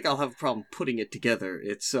don't think I'll have a problem putting it together.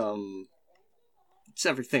 It's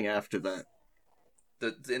everything after that.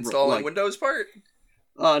 The installing like- Windows part.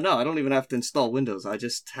 No, I don't even have to install Windows. I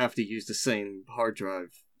just have to use the same hard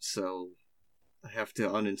drive. So I have to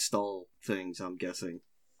uninstall things, I'm guessing.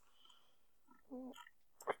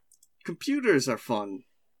 Computers are fun.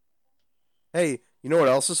 Hey, you know what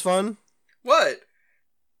else is fun? What?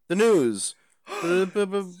 The news. Is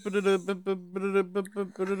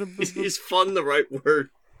fun the right word?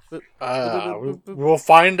 We'll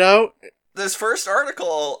find out. This first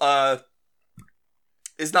article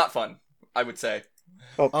is not fun, I would say.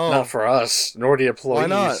 Well, Oh. not for us, nor the employees. Why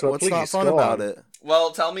not? So What's please, not fun go about on. it?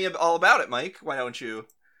 Well, tell me all about it, Mike. Why don't you?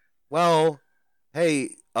 Well,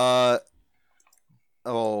 hey,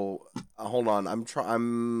 hold on.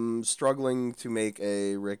 I'm struggling to make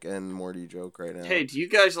a Rick and Morty joke right now. Hey, do you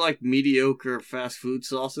guys like mediocre fast food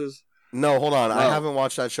sauces? No, hold on. I No. haven't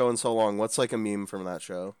watched that show in so long. What's like a meme from that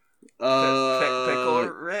show? Pickle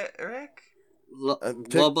Rick?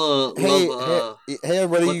 Lubba, Hey, lubba. hey,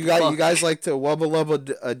 everybody! what You the got fuck? you guys like to wubba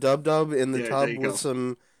lubba a dub dub in the Yeah, tub there you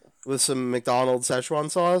go. with some McDonald's Szechuan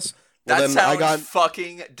sauce? Well, That then sounds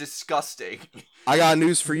fucking disgusting. I got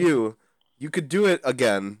news for you. You could do it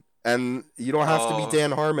again, and you don't have to Oh. be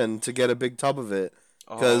Dan Harmon to get a big tub of it.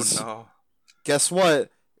 Oh 'Cause- no. Guess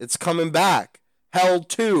what? It's coming back. Hell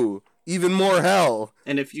 2. Even more hell.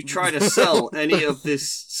 And if you try to sell any of this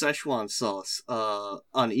Szechuan sauce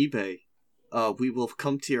on eBay, we will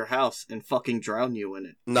come to your house and fucking drown you in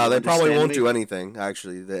it. No, You they probably understand won't me? do anything,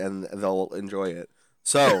 actually, and they'll enjoy it.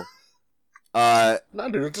 So, uh, No,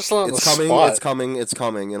 dude, just on it's the coming, spot. it's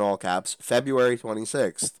coming in all caps, February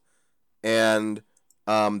 26th. And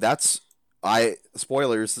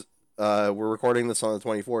spoilers, we're recording this on the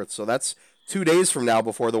 24th, so that's 2 days from now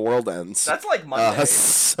before the world ends. That's like Monday.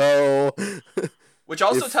 So, Which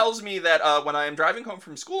also if- tells me that when I am driving home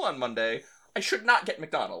from school on Monday, I should not get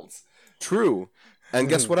McDonald's. true. And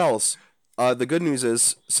guess what else? The good news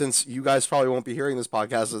is, since you guys probably won't be hearing this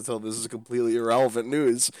podcast until this is completely irrelevant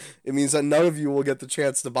news, it means that none of you will get the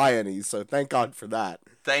chance to buy any. So thank God for that.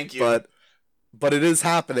 Thank you. But it is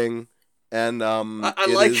happening, and I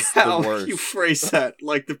it like is the how worst. you phrase that.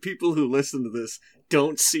 Like the people who listen to this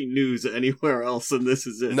don't see news anywhere else, and this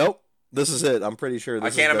is it. Nope, this is it. I'm pretty sure. I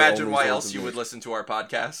This can't is their imagine only why source else of you news. would listen to our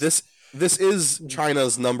podcast. This is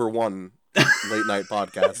China's #1 late night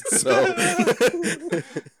podcast. So,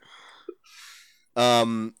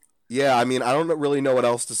 yeah. I mean, I don't really know what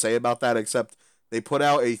else to say about that except they put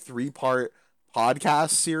out a 3-part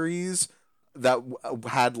podcast series that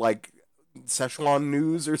had like Szechuan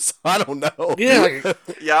news or so. I don't know. Yeah, like,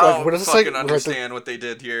 yeah, I Like, don't what is this, fucking like, understand what they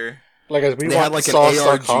did here. like as we They want had like an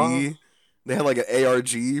sauce.com. ARG. They had like an ARG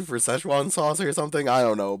for Szechuan sauce or something. I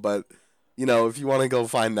don't know, but if you want to go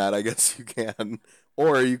find that, I guess you can.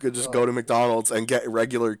 Or you could just go to McDonald's and get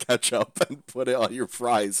regular ketchup and put it on your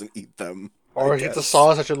fries and eat them. Or I get the guess.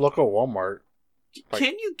 sauce at your local Walmart. Like,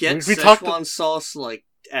 Can you get we talked Szechuan sauce like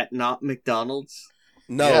at not McDonald's?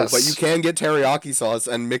 No, Yes. but you can get teriyaki sauce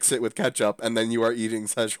and mix it with ketchup, and then you are eating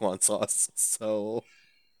Szechuan sauce. So,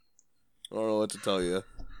 I don't know what to tell you.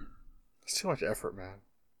 It's too much effort, man.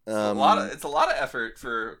 It's a lot of effort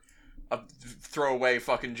for a throwaway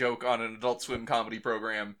fucking joke on an Adult Swim comedy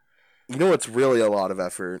program. You know what's really a lot of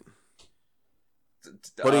effort?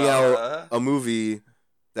 Putting out a movie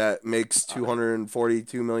that makes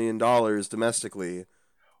 $242 million domestically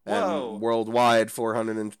Whoa. and worldwide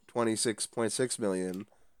 $426.6 million.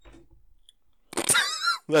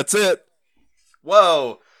 That's it.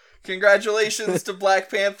 Whoa! Congratulations to Black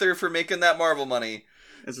Panther for making that Marvel money.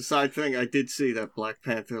 As a side thing, I did see that Black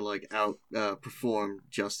Panther performed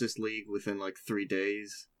Justice League within like 3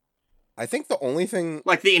 days. I think the only thing...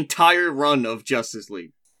 Like the entire run of Justice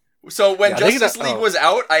League. So when Yeah, I think Justice that- League oh. was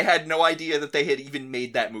out, I had no idea that they had even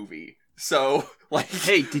made that movie. So, like...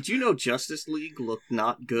 Hey, did you know Justice League looked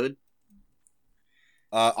not good?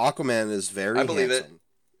 Aquaman is very I believe it. handsome.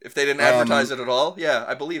 If they didn't advertise it at all, yeah,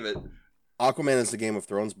 I believe it. Aquaman is the Game of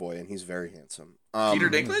Thrones boy, and he's very handsome. Peter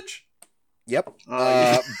Dinklage? Yep.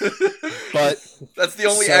 Yeah. But That's the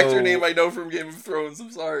only So- actor name I know from Game of Thrones,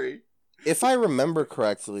 I'm sorry. if I remember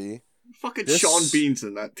correctly, Fucking this- Sean Bean's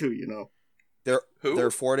in that too, you know. their Who? their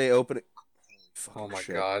 4-day opening... Oh my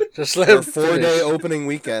Shit. god! Just let Their him 4-day finish. opening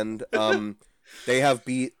weekend. They have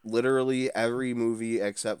beat literally every movie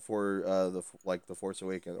except for the Force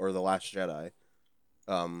Awakens or the Last Jedi.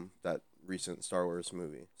 That recent Star Wars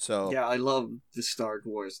movie. So Yeah, I love the Star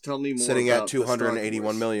Wars. Tell me more. sitting about at 281 the Star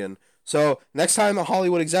Wars. million. So next time a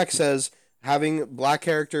Hollywood exec says having black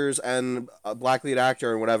characters and a black lead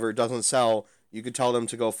actor and whatever doesn't sell, you could tell them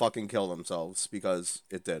to go fucking kill themselves because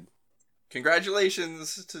it did.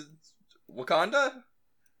 Congratulations to Wakanda.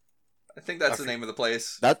 I think that's the name of the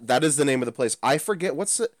place. That is the name of the place. I forget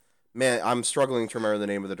what's the man. I'm struggling to remember the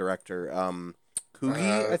name of the director.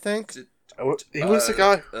 Coogie, I think. He was the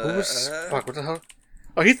guy who was fuck. What the hell?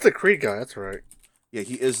 Oh, he's the Creed guy. That's right. Yeah,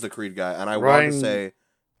 he is the Creed guy, and I want to say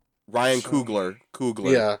Ryan Coogler.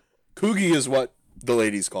 Yeah. Coogie is what the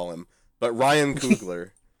ladies call him, but Ryan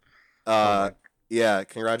Coogler. Yeah,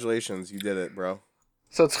 congratulations, you did it, bro.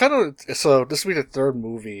 So it's kind of so. This will be the third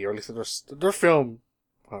movie, or at least their film.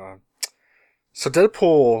 So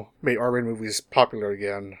Deadpool made R-rated movies popular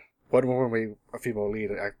again. Wonder Woman made a female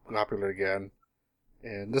lead popular again,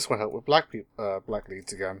 and this one helped with black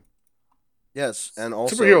leads again. Yes, and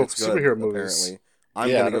also it's good, superhero movies. Apparently,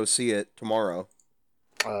 I'm gonna go see it tomorrow.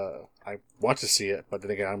 I want to see it, but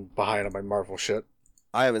then again, I'm behind on my Marvel shit.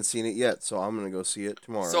 I haven't seen it yet, so I'm gonna go see it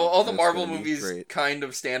tomorrow. So all the and it's Marvel gonna be movies great. kind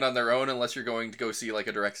of stand on their own unless you're going to go see like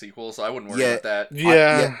a direct sequel, so I wouldn't worry about that.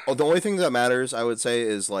 Yeah. Oh, the only thing that matters, I would say,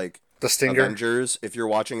 is like The Stinger. Avengers. If you're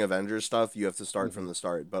watching Avengers stuff, you have to start from the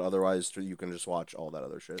start, but otherwise you can just watch all that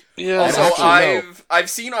other shit. Yeah. Also, actually, I've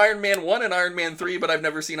seen Iron Man 1 and Iron Man 3, but I've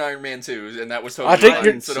never seen Iron Man 2, and that was I totally think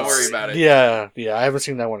fine, so don't worry about it. Yeah, I haven't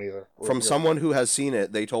seen that one either. From someone who has seen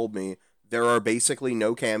it, they told me there are basically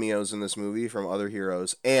no cameos in this movie from other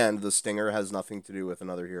heroes, and the Stinger has nothing to do with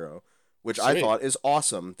another hero, which I Sweet. thought is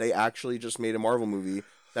awesome. They actually just made a Marvel movie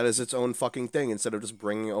that is its own fucking thing instead of just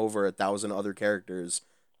bringing over 1,000 other characters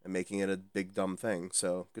and making it a big dumb thing.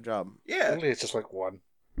 So, good job. Yeah. Really, it's just like one.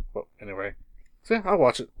 But anyway, so yeah, I'll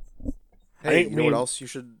watch it. Hey, you know what else you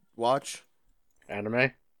should watch?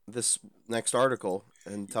 Anime. This next article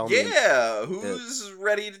and tell me. Yeah, who's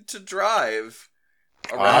ready to drive?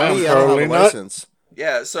 I'm Me, I don't have totally a not. license.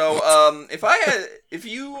 Yeah, so if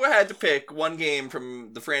you had to pick one game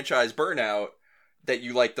from the franchise Burnout that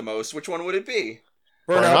you like the most, which one would it be?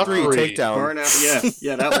 Burnout Burnout 3 3. Takedown. Burnout,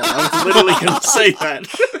 yeah, that one. I was literally gonna say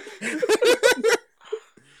that.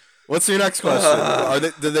 What's your next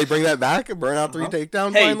question? Did they bring that back? Burnout 3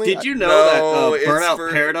 Takedown Hey, finally? did you know No, that it's Burnout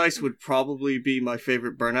for- Paradise would probably be my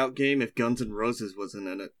favorite Burnout game if Guns N' Roses wasn't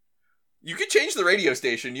in it? You could change the radio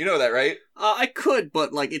station, you know that, right? I could,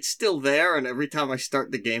 but like it's still there, and every time I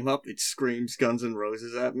start the game up, it screams Guns N'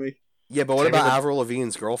 Roses at me. Yeah, but what Can't about even- Avril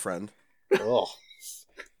Lavigne's girlfriend? Oh,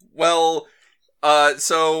 Well,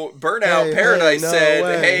 so Burnout Hey, Paradise hey, no said,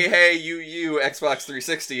 way. hey, you, Xbox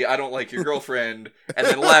 360, I don't like your girlfriend, and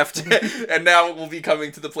then left, and now it will be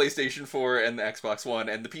coming to the PlayStation 4 and the Xbox One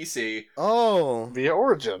and the PC. Oh. via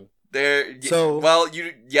Origin.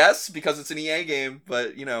 Yes, because it's an EA game,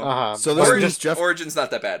 but, you know, So this means Origin's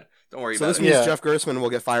not that bad. Don't worry So about this it. means Yeah. Jeff Gerstmann will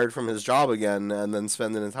get fired from his job again and then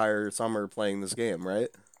spend an entire summer playing this game, right?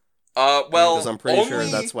 Well, Because I'm pretty sure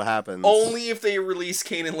only- that's what happens. Only if they release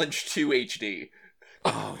Kane and Lynch 2 HD.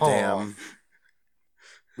 Oh, damn.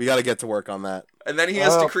 We got to get to work on that. And then he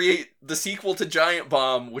has to Oh. create the sequel to Giant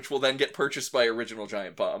Bomb, which will then get purchased by original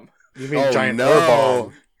Giant Bomb. You mean Oh, giant no. air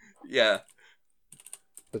bomb? Yeah,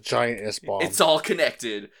 The giant S bomb. it's all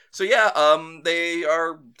connected. So yeah,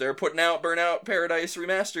 they're putting out Burnout Paradise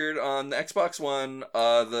Remastered on the Xbox One,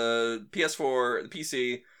 the PS4, the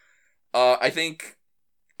PC. I think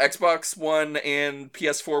Xbox One and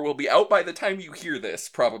PS4 will be out by the time you hear this,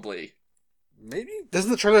 probably. Maybe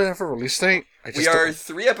doesn't the trailer have a release date? We are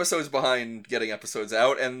 3 episodes behind getting episodes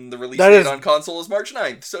out, and the release That date is- on console is March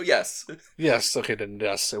 9th, so yes. Yes. Okay, then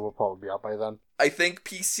yes, it will probably be out by then. I think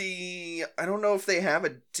PC, I don't know if they have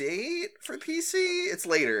a date for PC. It's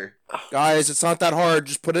later. Guys, it's not that hard.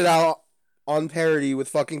 Just put it out on parity with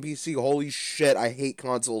fucking PC. Holy shit, I hate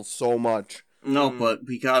consoles so much. No, Mm. but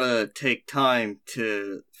we gotta take time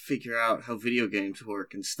to figure out how video games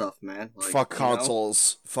work and stuff, man. Like, Fuck you know?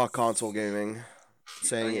 consoles. Fuck console gaming.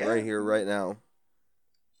 Saying Yeah. it right here, right now.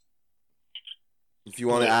 If you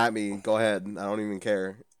want to at me, go ahead. I don't even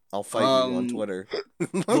care. I'll fight you on Twitter.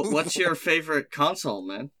 What's your favorite console,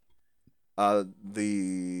 man?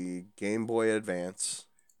 The Game Boy Advance.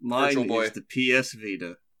 Mine Virtual Boy. is the PS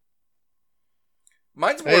Vita.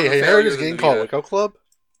 Mine's more Hey, of a have you heard failure this than game the called Vita. Waco Club?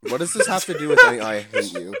 What does this have to do with anything? I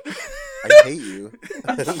hate you. I hate you.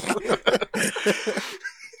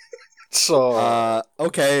 So,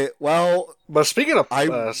 Okay, well, but speaking of,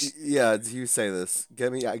 yeah, you say this.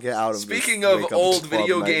 Get out of this. Speaking of Wake Up old Club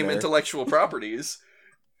video game nightmare. intellectual properties,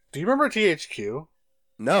 do you remember THQ?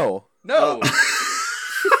 No. no.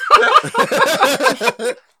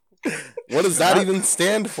 What does that even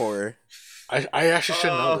stand for? I actually should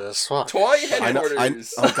know this. Fuck. Toy I know.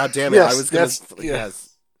 headquarters. Oh god damn it! Yes, I was gonna. yes,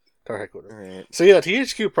 Yes. Toy headquarters. All right. So yeah,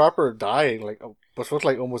 THQ proper died was supposed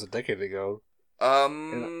like almost a decade ago.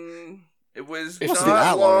 It was It not wasn't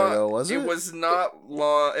that long long ago, was it? It was not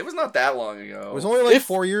long. It was not that long ago. It was only like If-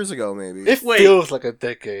 4 years ago, maybe. It Wait. feels like a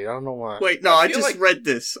decade. I don't know why. Wait, no, I I feel just like- read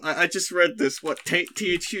this. I just read this. What,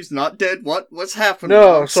 THQ's not dead? What's happening?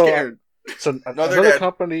 No, I'm so- scared. So they're another dead.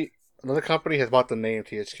 company has bought the name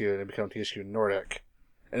THQ and it become THQ Nordic,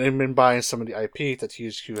 and they've been buying some of the IP that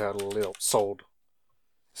THQ had sold.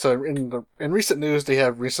 So in recent news, they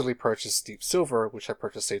have recently purchased Deep Silver, which had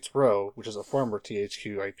purchased Saints Row, which is a former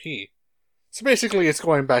THQ IP. So basically, it's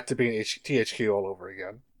going back to being THQ all over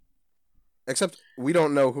again. Except we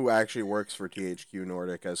don't know who actually works for THQ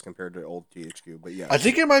Nordic as compared to old THQ. But yeah, I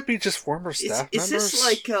think it might be just former staff Is members.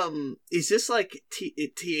 this like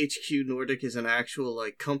THQ Nordic is an actual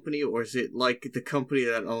like company, or is it like the company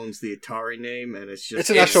that owns the Atari name and it's just It's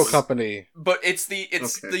an It's- actual company. But it's the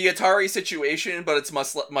Okay. the Atari situation, but it's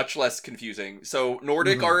much less confusing. So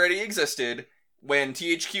Nordic Mhm. already existed. When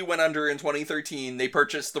THQ went under in 2013, they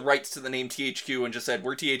purchased the rights to the name THQ and just said,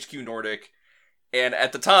 we're THQ Nordic. And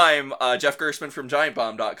at the time, Jeff Gerstmann from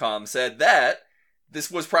GiantBomb.com said that this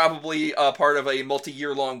was probably part of a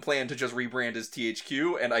multi-year long plan to just rebrand as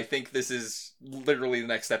THQ, and I think this is literally the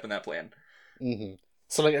next step in that plan. Mm-hmm.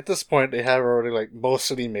 So like at this point, they have already like most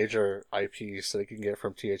of the major IPs that they can get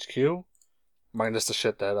from THQ, minus the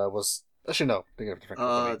shit that was actually no, they get a different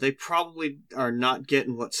company. they probably are not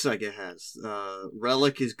getting what Sega has.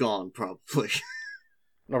 Relic is gone, probably.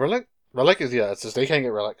 No, Relic is it's just they can't get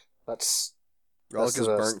Relic. That's Relic that's is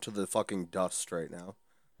the- burnt to the fucking dust right now.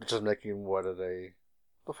 just making what are they?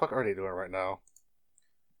 What the fuck are they doing right now?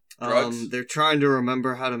 Drugs? They're trying to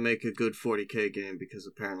remember how to make a good 40K game because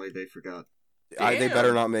apparently they forgot. They Damn.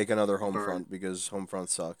 better not make another Homefront Burn. because Homefront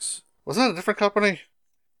sucks. Wasn't that a different company?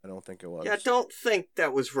 I don't think it was. Yeah, I don't think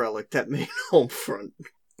that was Relic that made Homefront.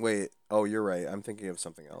 Wait. Oh, you're right. I'm thinking of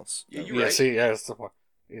something else. Yeah, Never you're Yeah, right. see, that's the point.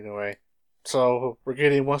 Either way, so we're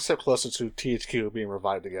getting one step closer to THQ being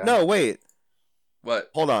revived again. No, wait. What?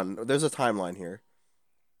 Hold on. There's a timeline here.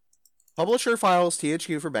 Publisher files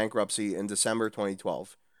THQ for bankruptcy in December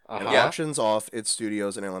 2012 and Uh-huh. Yeah. auctions off its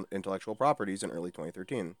studios and intellectual properties in early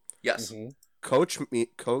 2013. Yes. Mhm.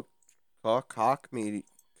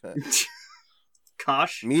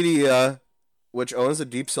 Kosh? Media, which owns the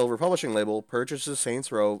Deep Silver publishing label, purchases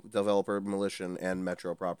Saints Row developer Militia and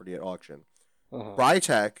Metro property at auction. Uh-huh.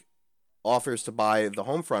 Crytek offers to buy the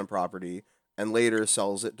Homefront property and later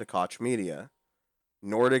sells it to Koch Media.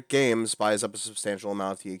 Nordic Games buys up a substantial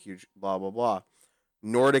amount of THQ, blah, blah, blah.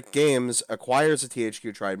 Nordic Games acquires the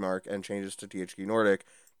THQ trademark and changes to THQ Nordic.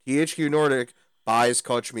 THQ Nordic buys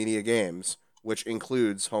Koch Media Games, which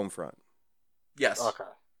includes Homefront. Yes. Okay.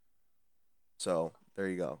 So, there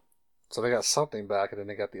you go. So they got something back, and then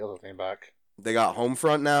they got the other thing back. They got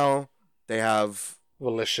Homefront now. They have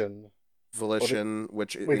Volition. Volition,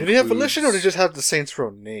 which Wait, did they have Volition, or did they just have the Saints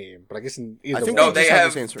Row name? But I guess in either think No, one. they they just have the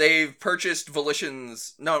have. Saints Row. They've purchased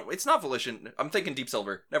Volition's. No, it's not Volition. I'm thinking Deep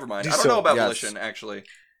Silver. Never mind. Deep I don't know Silver, about yes. Volition actually.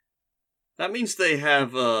 That means they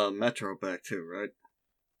have Metro back too, right?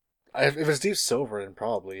 If it's Deep Silver, then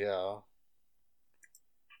probably, yeah.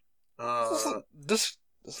 There's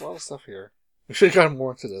a lot of stuff here. We should have gotten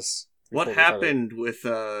more into this. What before we started. happened with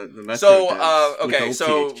the Metro? So, devs? With okay, old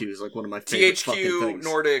so THQ is like one of my favorite fucking THQ things.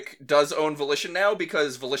 Nordic does own Volition now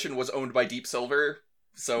because Volition was owned by Deep Silver,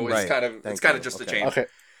 so it's Right. kind of Thank it's kind you. of just a Okay. change. Okay.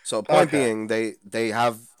 So, point Okay. being, they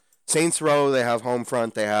have Saints Row, they have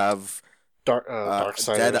Homefront, they have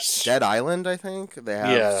Darksiders. Dead Island, I think. They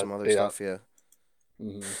have Yeah, some other yeah. stuff, yeah.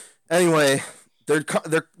 Mhm. Anyway, they're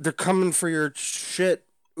coming for your shit,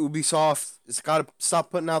 Ubisoft. It's got to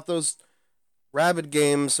stop putting out those rabid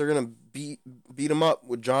games. They're gonna beat them up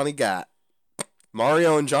with Johnny Gat,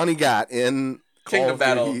 Mario and Johnny Gat in Call Kingdom of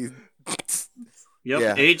Battle. Duty. Yep,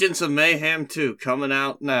 Yeah. Agents of Mayhem 2 coming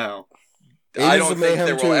out now. I Agents don't of think Mayhem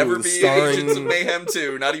there 2, will ever be starring- Agents of Mayhem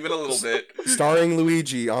 2, not even a little bit. starring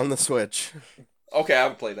Luigi on the Switch. Okay, I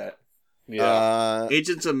would play that. Yeah.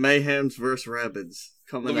 Agents of Mayhem's vs. Rabbids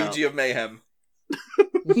coming Luigi out. of Mayhem.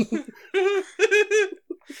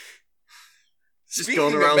 Just Speaking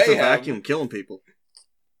going of around with a mayhem, vacuum killing people.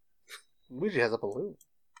 Luigi has a balloon.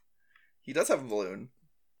 He does have a balloon.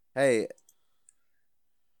 Hey,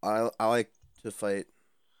 I like to fight.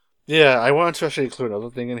 Yeah, I wanted to actually include another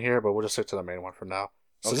thing in here, but we'll just stick to the main one for now.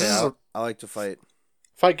 So Okay, this is a I like to fight.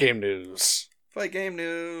 fight game news. Fight game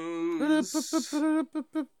news.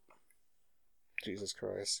 Jesus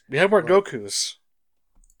Christ. We have more What? Gokus.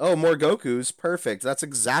 Oh, more Gokus. Perfect. That's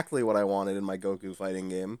exactly what I wanted in my Goku fighting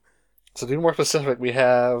game. So to be more specific, we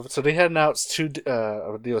have... So they had announced 2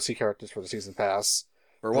 DLC characters for the Season Pass.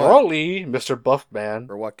 For what? Broly, Mr. Buffman.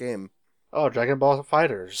 For what game? Oh, Dragon Ball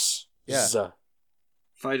Fighters. Yeah.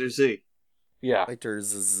 Fighter Z. Yeah.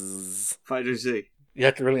 Fighters. Fighter Z. You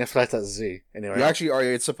have to really emphasize that Z. Anyway. You actually are.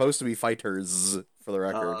 It's supposed to be fighters, for the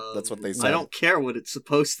record. That's what they said. I don't care what it's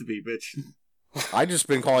supposed to be, bitch. I just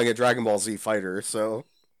been calling it Dragon Ball Z Fighter, so.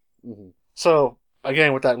 Mm-hmm. So,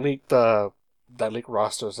 again, with that leaked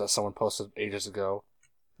rosters that someone posted ages ago,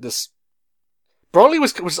 this Broly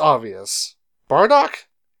was obvious. Bardock?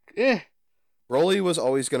 Broly was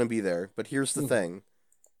always going to be there, but here's the thing.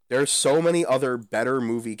 There's so many other better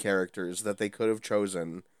movie characters that they could have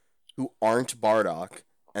chosen who aren't Bardock,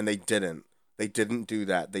 and they didn't. They didn't do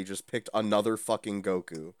that. They just picked another fucking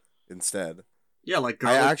Goku instead. Yeah, like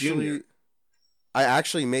Garlic Jr. I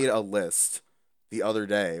actually made a list the other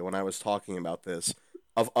day when I was talking about this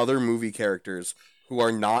of other movie characters who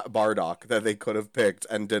are not Bardock that they could have picked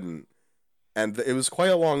and didn't. And it was quite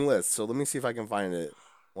a long list, so let me see if I can find it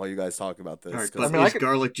while you guys talk about this. Alright, 'cause- but is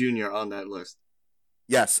Garlic Jr. on that list?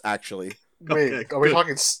 yes, actually. Wait, Okay, are we good.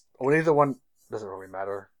 talking... Are we the one... Doesn't really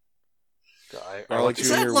matter. Garlic Is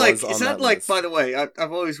Jr. that like, was on is that that like, list. by the way,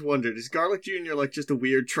 I've always wondered, is Garlic Jr. like just a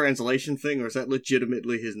weird translation thing, or is that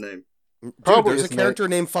legitimately his name? Dude, Probably there's a isn't character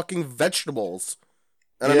named fucking Vegetables.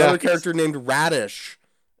 And Yeah. another character named Radish.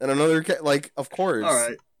 And another, of course.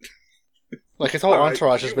 Alright. Like, his whole Alright,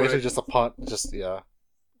 entourage is you basically were- just a punt. Just, yeah.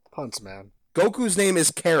 Punts, man. Goku's name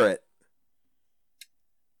is Carrot.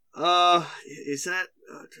 Is that,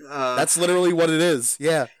 That's literally what it is.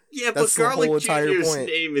 Yeah. yeah, that's but the whole Garlic entire Jr.'s point.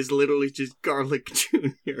 name is literally just Garlic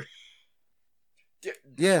Jr.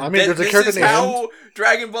 Yeah. I mean, there's a This character is named... how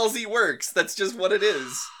Dragon Ball Z works. That's just what it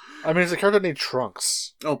is. I mean, there's a character named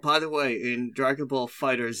Trunks. Oh, by the way, in Dragon Ball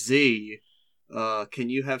Fighter Z, can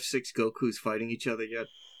you have 6 Gokus fighting each other yet?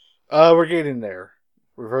 We're getting there.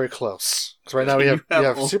 We're very close. Because right now we Can have, you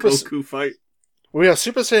have all Super... Goku fight? We have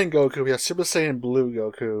Super Saiyan Goku, we have Super Saiyan Blue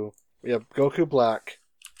Goku, we have Goku Black,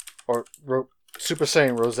 or Super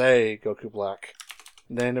Saiyan Rose Goku Black.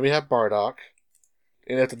 And then we have Bardock.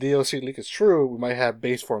 And if the DLC leak is true, we might have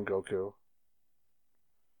base form Goku.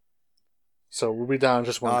 So we'll be down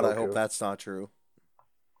just one God, Goku. I hope that's not true.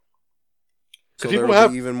 So people there will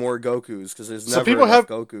have- be even more Gokus, because there's So never people enough have-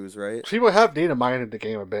 Gokus, right? People have data mined the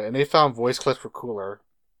game a bit, and they found voice clips for Cooler.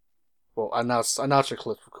 Well, announcer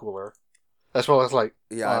clips for Cooler. As well as, like,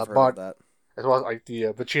 Yeah, I've heard Bart- of that. as well as, like, the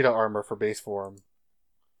Vegeta armor for base form.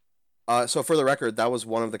 So for the record, that was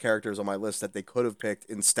one of the characters on my list that they could have picked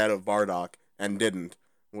instead of Bardock and didn't.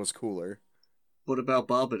 Was Cooler. What about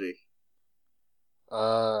Bobbity?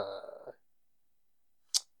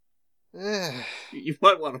 You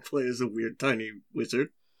might want to play as a weird tiny wizard.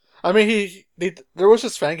 I mean, there was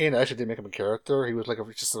this fan game that actually did make him a character. He was like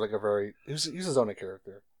a very he's his own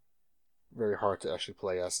character. Very hard to actually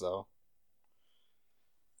play as though.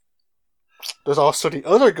 There's also the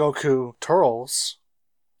other Goku, Turles.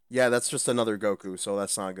 Yeah, that's just another Goku, so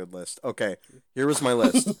that's not a good list. Okay, here was my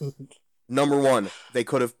list. Number 1, they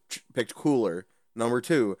could have picked Cooler. Number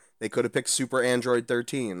 2, they could have picked Super Android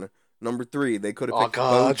 13. Number 3, they could have Oh picked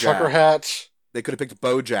god, Bojack. Trucker Hatch. They could have picked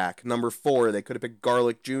Bojack. Number 4, they could have picked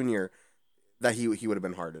Garlic Jr. That he would have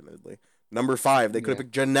been hard, admittedly. Number 5, they could have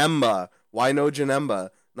picked Janemba. Why no Janemba?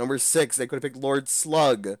 Number 6, they could have picked Lord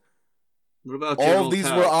Slug. What about All General of these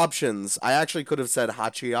Tao? were options. I actually could have said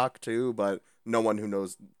Hachiyak too, but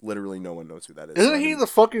literally no one knows who that is. Isn't so I he didn't- the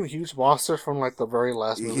fucking huge monster from like the very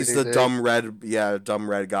last movie? He's they the did? dumb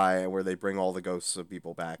red guy where they bring all the ghosts of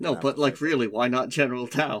people back. No, and have but to like fight. really, why not General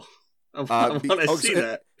Tao? I want to oh, see so-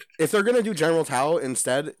 that. If they're gonna do General Tao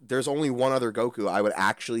instead, there's only one other Goku I would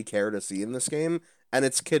actually care to see in this game, and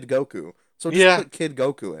it's Kid Goku. So just Yeah. put Kid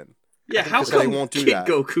Goku in. Yeah, how because they come won't do Kid that.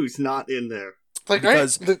 Goku's not in there? Like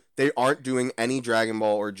because they aren't doing any Dragon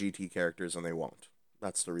Ball or GT characters, and they won't.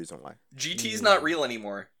 That's the reason why. GT's not real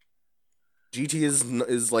anymore. GT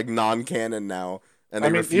is like non-canon now, and I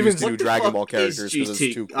they mean, refuse even- to do What the Dragon fuck Ball is characters because GT?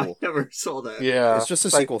 it's too I cool. never saw that. yeah, It's just a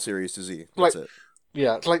like, sequel series to Z. like- That's it.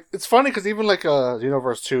 Yeah, it's like it's funny because even like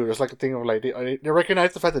Universe 2, there's like a thing of like they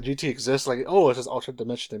recognize the fact that GT exists. Like, oh, it's this alternate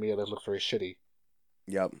dimension to me, and it looks very shitty.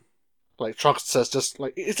 Yep. Like Trunks says, just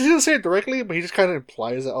like he doesn't say it directly, but he just kind of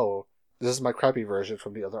implies that, oh, this is my crappy version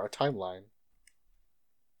from the other timeline.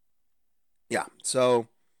 Yeah. So,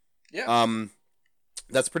 Yeah.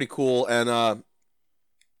 that's pretty cool. And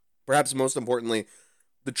perhaps most importantly,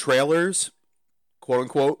 the trailers, quote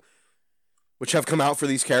unquote, which have come out for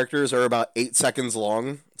these characters are about 8 seconds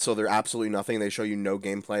long, so they're absolutely nothing. They show you no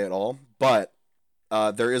gameplay at all. But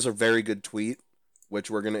there is a very good tweet, which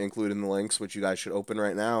we're going to include in the links, which you guys should open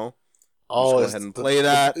right now. Oh, go ahead and play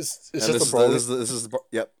that. It's And just this a is Broly. this is the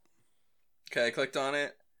yep. Okay, I clicked on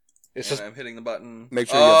it. It's And just I'm hitting the button. Make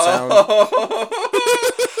sure you have sound.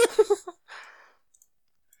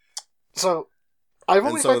 so. I've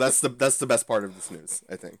only And so played that's the best part of this news,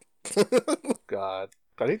 I think. God.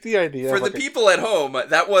 I think the idea For of, the like, people at home,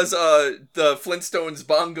 that was the Flintstones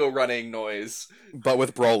bongo running noise, But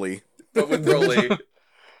with Broly. but with Broly.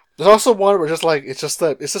 there's also one where just like it's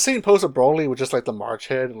the same pose of Broly with just like the March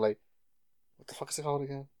head and like what the fuck is it called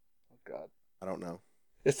again? Oh God, I don't know.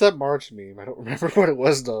 it's that March meme. I don't remember what it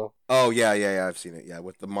was though. Oh yeah, I've seen it. Yeah,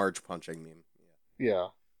 with the Marge punching meme. Yeah.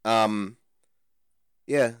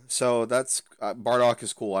 Yeah. So that's Bardock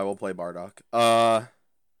is cool. I will play Bardock. Are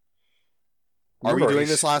we doing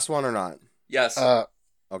this last one or not? Yes.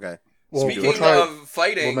 Okay. Speaking we'll try, of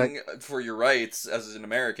fighting we'll for your rights as an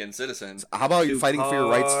American citizen, How about you To fighting for your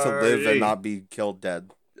rights to live party. and not be killed dead?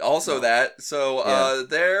 also that. So Yeah.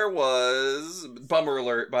 there was bummer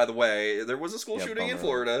alert. By the way, there was a school Yeah, shooting in bummer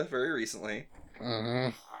Florida very recently.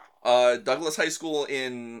 Mhm. Douglas High School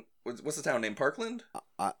in what's the town name? Parkland.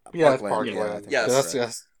 Yeah, Parkland, it's yeah, I Parkland. think Yes. that's right.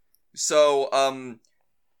 Yes. So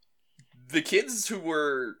the kids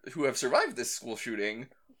who have survived this school shooting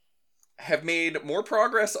have made more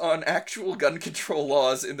progress on actual gun control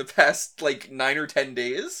laws in the past like 9 or 10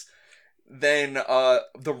 days than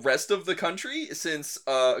the rest of the country since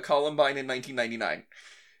Columbine in 1999.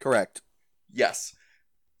 Correct. Yes.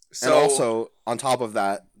 So And also, on top of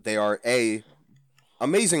that, they are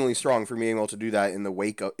amazingly strong for being able to do that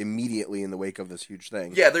immediately in the wake of this huge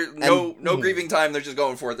thing. yeah, there's no grieving time. They're just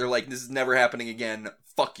going for it. They're like, this is never happening again.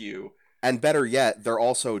 Fuck you. And better yet, they're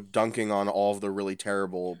also dunking on all of the really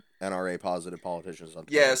terrible NRA positive politicians on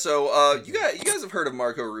Twitter. Yeah. So you guys have heard of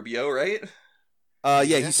Marco Rubio, right? Yeah,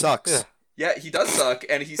 he sucks. Yeah. Yeah, he does suck,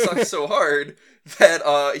 and he sucks so hard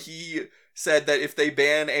that he said that if they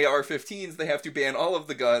ban AR-15s, they have to ban all of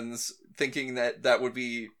the guns, thinking that that would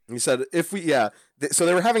be... He said, so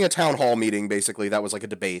they were having a town hall meeting, basically, that was like a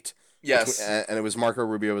debate. Yes. And it was Marco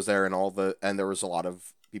Rubio was there, and there was a lot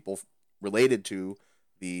of people related to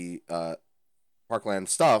the Parkland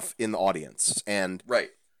stuff in the audience. And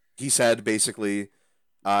Right. he said, basically,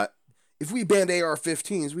 if we banned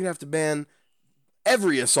AR-15s, we'd have to ban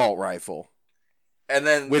every assault rifle. And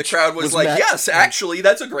then Which the crowd was was like, met- yes, actually,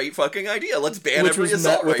 that's a great fucking idea. Let's ban Which every was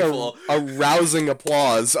assault met with rifle. a rousing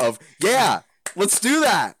applause of, yeah, let's do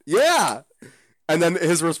that. Yeah. And then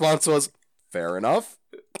his response was, fair enough.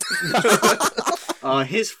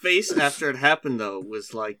 His face after it happened though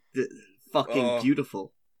was like fucking Oh.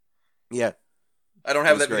 beautiful. Yeah. I don't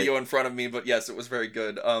have It was that video in front of me, but yes, it was very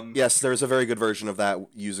good. Yes, there's a very good version of that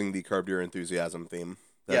using the Curb Your Enthusiasm theme.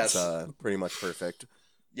 That's Yes. pretty much perfect.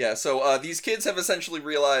 Yeah, so these kids have essentially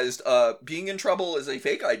realized being in trouble is a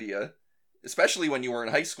fake idea, especially when you were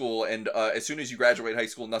in high school, and as soon as you graduate high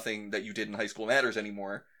school, nothing that you did in high school matters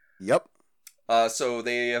anymore. Yep. So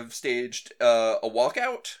they have staged a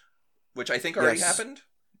walkout, which I think already Yes. happened.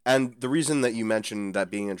 And the reason that you mentioned that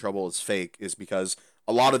being in trouble is fake is because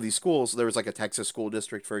a lot of these schools, there was like a Texas school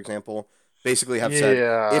district, for example, basically have said,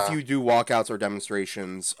 if you do walkouts or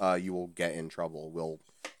demonstrations, you will get in trouble. We'll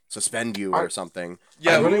suspend you or something.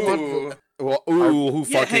 Yeah, I really ooh. want Well, who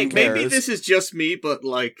Yeah, fucking hey, cares? maybe this is just me, but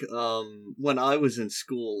like, when I was in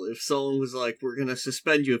school, if someone was like, "We're gonna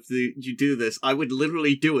suspend you if you do this," I would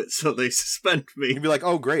literally do it, so they suspend me. You'd be like,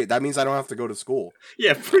 oh, great, that means I don't have to go to school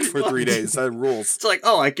Yeah, pretty for much. 3 days. That rules. It's like,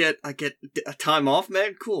 oh, I get a time off,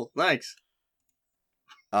 man. Cool, thanks.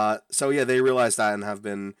 So yeah, they realized that and have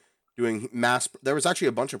been doing there was actually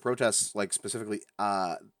a bunch of protests, like specifically,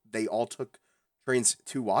 they all took trains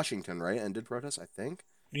to Washington, right? And did protests, I think.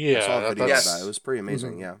 I saw a video Yes. of that. It was pretty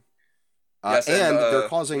amazing, yeah. Yes, and and, they're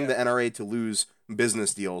causing yeah. the NRA to lose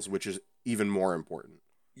business deals, which is even more important.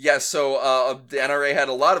 Yes, so the NRA had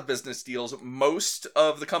a lot of business deals. Most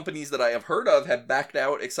of the companies that I have heard of have backed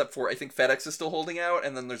out, except for I think FedEx is still holding out,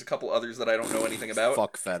 and then there's a couple others that I don't know anything about.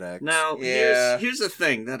 Fuck FedEx. Now, Yeah. here's the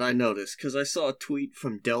thing that I noticed because I saw a tweet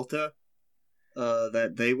from Delta,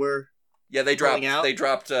 that they were. Yeah, they dropped Pulling out?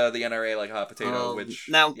 the NRA like a hot potato. Which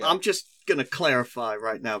now yeah. I'm just gonna clarify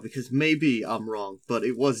right now because maybe I'm wrong, but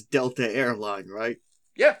it was Delta Airline, right?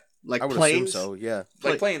 Yeah, Like I would planes. assume so, yeah.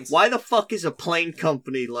 like planes. Why the fuck is a plane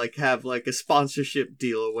company like have like a sponsorship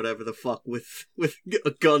deal or whatever the fuck with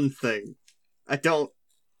a gun thing? I don't.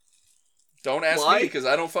 Don't ask Why? me because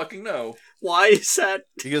I don't fucking know. Why is that?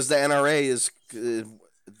 Because the NRA is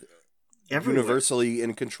Everywhere. universally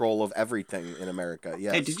in control of everything in America.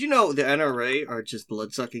 Yes. Hey, did you know the NRA are just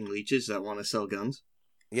blood-sucking leeches that want to sell guns?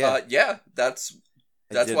 Yeah. That's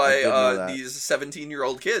I did why know that. these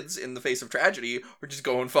 17-year-old kids, in the face of tragedy, are just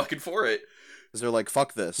going fucking for it. 'Cause they're like,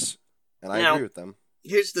 fuck this. And I Now- agree with them.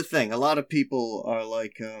 Here's the thing: a lot of people are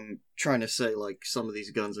like trying to say like some of these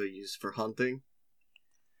guns are used for hunting,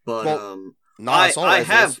 but Well, Not assault I rifles.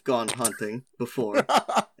 have gone hunting before,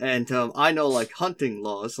 and I know like hunting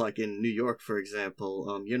laws, like in New York, for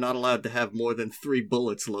example, you're not allowed to have more than 3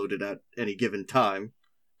 bullets loaded at any given time,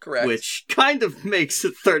 Correct. which kind of makes a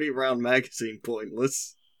 30-round magazine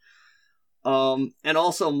pointless. And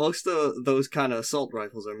also, most of those kind of assault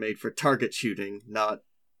rifles are made for target shooting, not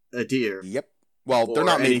a deer. Yep. Well, they're Or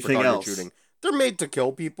not made for anything target else. shooting. They're made to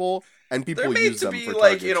kill people, and people They're made use to them be, for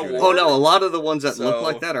like, target in a shooting. war. Oh no, a lot of the ones that look So-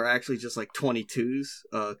 like that are actually just like 22s,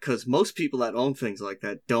 because most people that own things like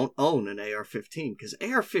that don't own an AR-15, because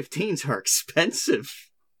AR-15s are expensive.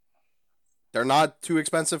 They're not too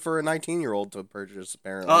expensive for a 19-year-old to purchase,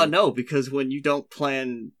 apparently. No, because when you don't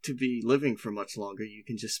plan to be living for much longer, you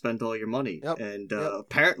can just spend all your money. Yep, And yep.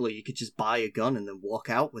 apparently you could just buy a gun and then walk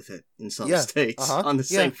out with it in some Yeah, states uh-huh, on the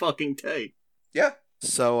yeah. same fucking day. Yeah.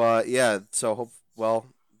 So,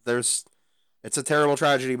 it's a terrible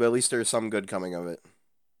tragedy, but at least there's some good coming of it.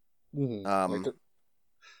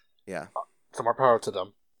 Yeah. Some more power to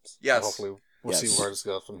them. Yes. Hopefully, we'll Yes. see where this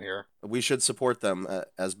goes from here. We should support them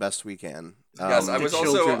as best we can. Yes, I the was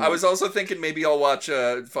children- also thinking maybe I'll watch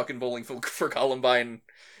fucking Bowling for Columbine,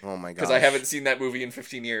 Oh my god. because I haven't seen that movie in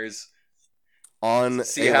 15 years. On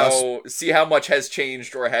See a how much has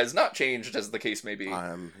changed or has not changed, as the case may be.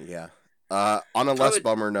 yeah. On a less would-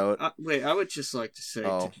 bummer note, Wait, I would just like to say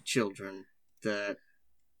Oh. to the children that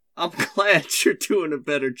I'm glad you're doing a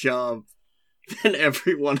better job than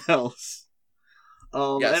everyone else.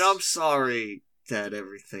 Yes. And I'm sorry that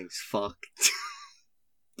everything's fucked.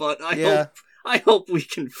 But Yeah. I hope we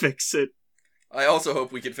can fix it. I also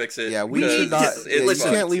hope we can fix it. yeah, we need should not. because Yeah, it's you listen,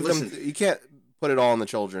 fucked. can't leave them. listen. You can't put it all on the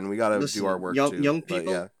children. We gotta Listen, do our work young- too. young But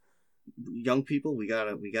people, yeah. Young people, we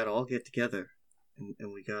gotta all get together.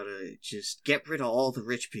 And we gotta just get rid of all the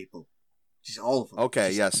rich people. Just all of them.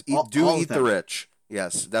 Okay. Just Yes. all Eat of the them. rich.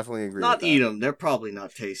 Yes. Definitely agree. Not with eat that. them. They're probably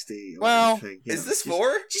not tasty. Or Well, anything, you Is know. this Just-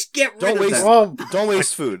 for? Just get rid Don't of waste- them. Well, Don't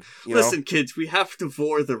waste food. You know. Listen, kids, we have to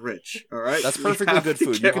vor the rich. All right, That's We perfectly have good to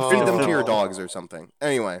food. You get can rid feed of them to your Oh. dogs or something.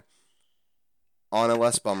 Anyway, on a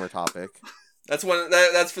less bummer topic, That's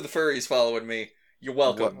that's for the furries following me. You're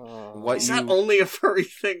welcome. What Is you- that only a furry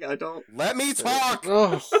thing? I don't. let me talk.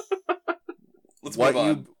 Oh, Let's What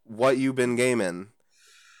move on. you been gaming?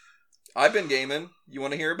 I've been gaming. You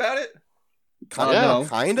want to hear about it? Kind Yeah. of,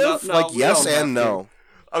 kind of. No, like we yes don't have and to. no.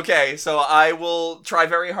 Okay, so I will try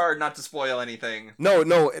very hard not to spoil anything.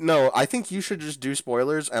 No. I think you should just do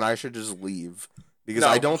spoilers, and I should just leave because No.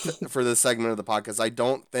 I don't for this segment of the podcast. I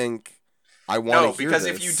don't think I want No, to hear because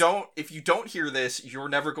this. if you don't hear this, you're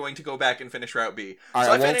never going to go back and finish Route B. All So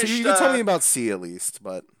right, I well, finished, you can tell me about C at least,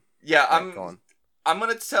 but Yeah, all right, go on. I'm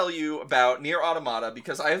gonna tell you about Nier Automata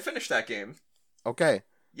because I have finished that game. Okay,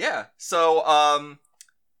 Yeah, so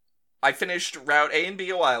I finished Route A and B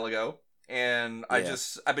a while ago, and Yeah.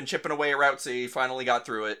 I've been chipping away at Route C. Finally got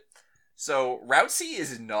through it. So Route C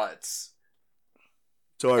is nuts.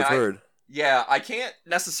 so I've I- heard. Yeah, I can't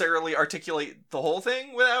necessarily articulate the whole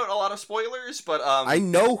thing without a lot of spoilers, but I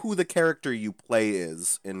know who the character you play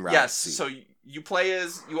is in Route yes. C. So you play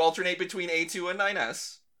as you alternate between A2 and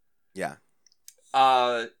 9S. Yeah,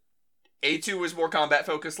 A2 is more combat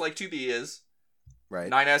focused, like 2B is. right.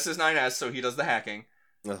 9S is 9S, so he does the hacking.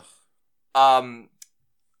 Ugh.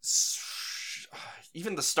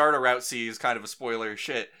 Even the start of Route C is kind of a spoiler.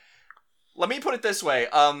 Shit. Let me put it this way.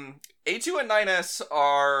 A2 and 9S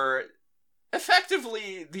are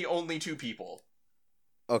effectively the only two people.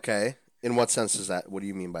 Okay. In what sense is that? What do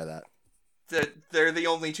you mean by that? They're the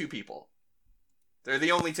only two people. They're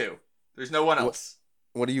the only two. There's no one else.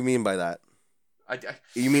 What do you mean by that? I,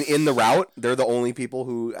 You mean in the route, they're the only people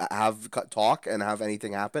who have talk and have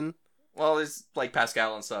anything happen? well, there's like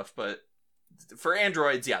Pascal and stuff, but for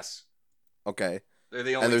androids, yes. Okay. They're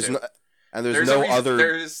the only And there's two. no there's There's no a reason, other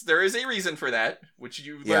there is a reason for that, which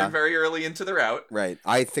you learn Yeah. very early into the route. right.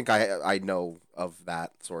 I think I know of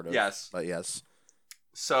that sort of. Yes. But yes.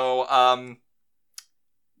 So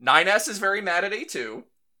 9S is very mad at A2,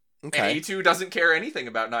 Okay. and A2 doesn't care anything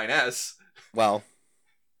about 9S. Well,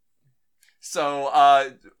 So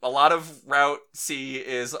a lot of Route C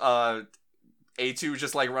is A2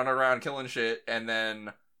 just like running around killing shit, and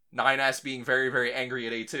then 9S being very, very angry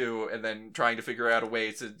at A2, and then trying to figure out a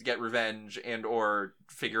way to get revenge and or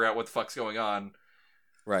figure out what the fuck's going on.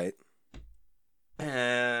 right.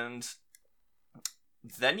 And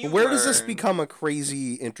Then you Where does this learn- become a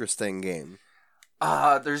crazy, interesting game?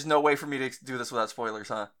 There's no way for me to do this without spoilers,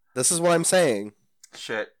 huh? This is what I'm saying.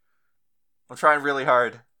 Shit. I'm trying really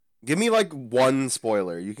hard. Give me like one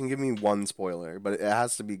spoiler. You can give me one spoiler, but it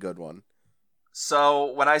has to be a good one.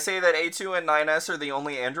 So, when I say that A2 and 9S are the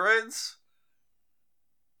only androids,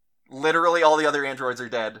 literally all the other androids are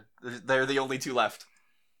dead. They're the only two left.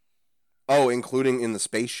 Oh, including in the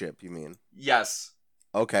spaceship, you mean? Yes.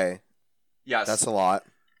 Okay, Yes. that's a lot.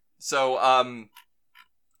 So,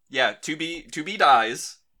 yeah, 2B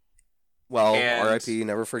dies. Well, And- R.I.P.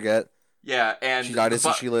 Never forget. Yeah, and She died the as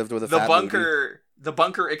bu- she lived with a the fat bunker the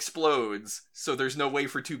bunker explodes, so there's no way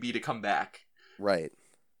for 2B to come back. baby. Right.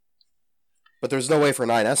 But there's no way for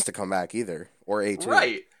 9S to come back either, or A2.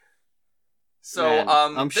 Right. So, Man,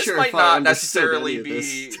 I'm this sure might if I not understood necessarily any of be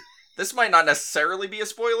this- this might not necessarily be a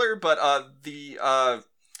spoiler, but at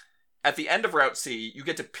the end of Route C, you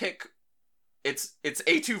get to pick it's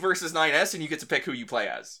A2 versus 9S, and you get to pick who you play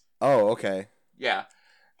as. Oh, okay. Yeah.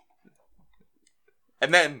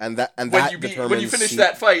 And then And when that you determines when you finish C-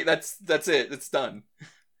 that fight, that's it. It's done.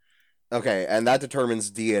 Okay, and that determines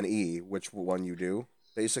D and E, which one you do,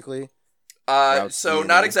 basically. Route So C,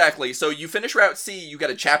 not yeah. exactly. So you finish Route C, you get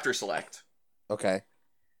a chapter select. Okay.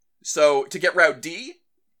 So to get Route D,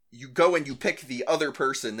 you go and you pick the other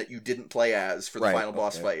person that you didn't play as for the Right, final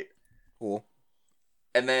boss okay. fight. Cool.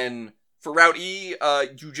 And then for Route E,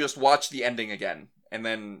 you just watch the ending again. And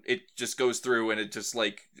then it just goes through and it just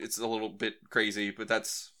like it's a little bit crazy, but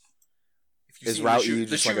that's if Is see Route the shoot- E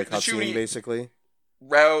the just shoot- like a the cutscene, shooting- basically?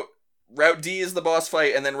 Route D is the boss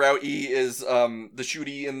fight, and then Route E is the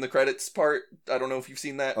shooty in the credits part. I don't know if you've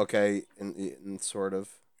seen that. Okay, in sort of.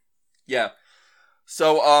 Yeah.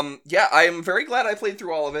 So yeah, I am very glad I played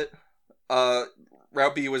through all of it.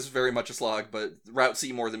 Route B was very much a slog, but Route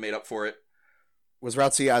C more than made up for it. Was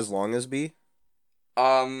Route C as long as B?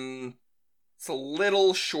 It's a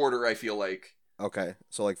little shorter, I feel like. Okay,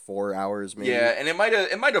 so like 4 hours maybe? Yeah, and it might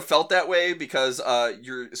have felt that way because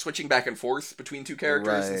you're switching back and forth between two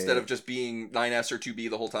characters Right. instead of just being 9S or 2B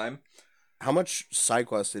the whole time. How much side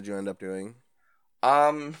quests did you end up doing?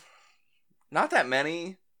 Not that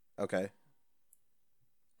many. Okay.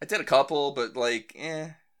 I did a couple, but like,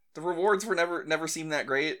 the rewards were never seemed that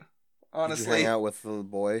great. Did Honestly, you hang out with the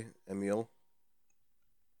boy, Emil?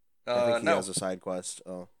 I think he no. has a side quest.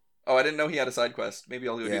 Oh. Oh, I didn't know he had a side quest. Maybe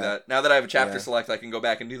I'll go do Yeah. that. Now that I have a chapter Yeah. select, I can go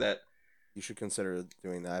back and do that. You should consider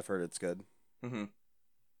doing that. I've heard it's good. hmm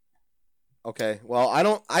Okay. Well,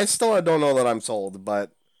 I still don't know that I'm sold,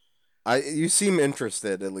 but you seem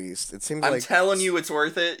interested at least. It seems I'm like telling you, it's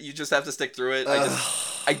worth it. You just have to stick through it.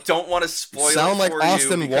 I don't want to spoil sound it like for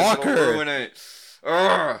Austin you because it'll Walker. ruin it.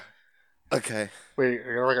 Ugh. Okay. Wait,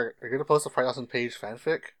 are you gonna post a 5,000 page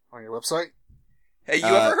fanfic on your website? Hey, you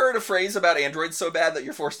ever heard a phrase about androids so bad that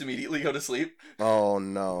you're forced to immediately go to sleep? Oh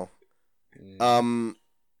no. Mm.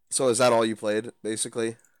 So is that all you played,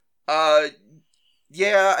 basically?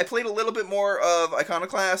 Yeah, I played a little bit more of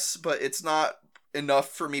Iconoclast, but it's not enough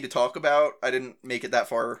for me to talk about. I didn't make it that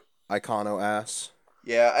far. Icono ass.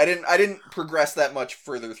 Yeah, I didn't progress that much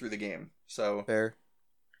further through the game, so Fair.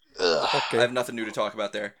 Ugh. I Okay. have nothing new to talk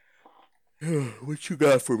about there. What you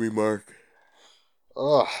got for me, Mark?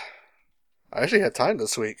 Ugh. I actually had time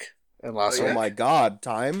this week and last Oh, week. Oh my god,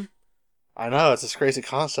 time? I know, it's this crazy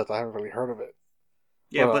concept. I haven't really heard of it.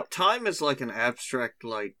 Yeah, Well- but time is like an abstract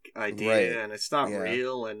like idea, Right. and it's not Yeah.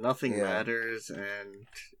 real, and nothing Yeah. matters, and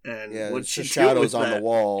Yeah, what it's the you do shadows with on that? the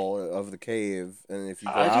wall of the cave, and if you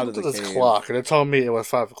go I out of looked the at this cave, clock and it told me it was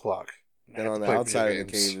 5 o'clock. I then had on to the play outside video of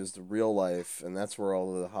the games. cave is the real life, and that's where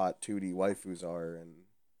all the hot 2D waifus are. And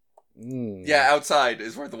Mm. Yeah, outside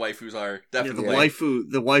is where the waifus are. Yeah, Definitely.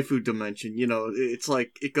 the waifu dimension. You know, it's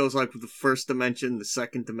like it goes like with the first dimension, the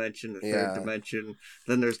second dimension, the third Yeah. dimension.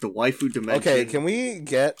 Then there's the waifu dimension. okay, can we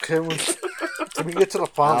get? Can we get to the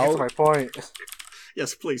fun? Get Ow. to my point.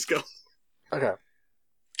 Yes, please go. Okay.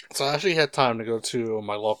 So I actually had time to go to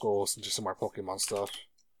my locals and do some more Pokemon stuff.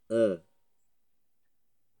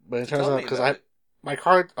 But it turns Tell out me because about it. my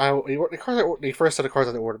card, the first set of cards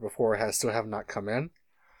that I ordered before has still have not come in,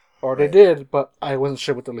 or they Right. did, but I wasn't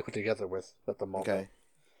sure what to put together with at the moment. Okay,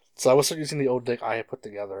 So I was still using the old deck I had put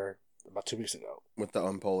together about 2 weeks ago. with the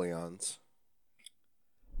Empoleons.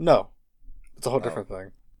 No, it's a whole Oh. different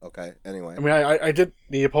thing. Okay. Anyway. I mean, I did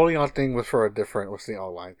the Apollyon thing was for a different, was the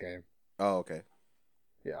online game. Oh, okay.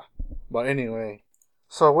 But anyway,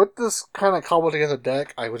 so with this kind of cobbled together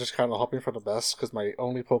deck, I was just kind of hoping for the best because my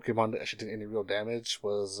only Pokemon that actually did any real damage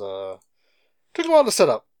was took a while to set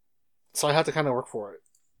up, so I had to kind of work for it.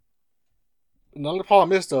 Another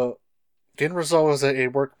problem is though, The end result was that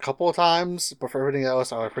it worked a couple of times, but for everything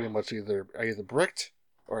else, I pretty much I either bricked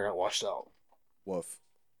or I got washed out. Woof.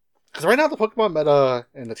 Because right now the Pokemon meta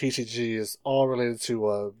and the TCG is all related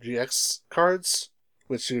to GX cards,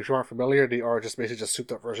 which if you aren't familiar, they are just basically just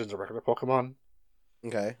souped up versions of regular Pokemon.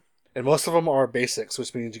 Okay. And most of them are basics,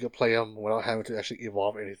 which means you can play them without having to actually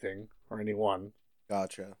evolve anything or anyone.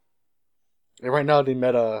 Gotcha. And right now the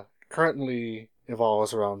meta currently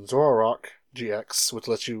evolves around Zoroark GX, which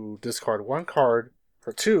lets you discard one card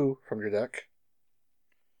for 2 from your deck.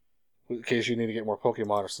 In case you need to get more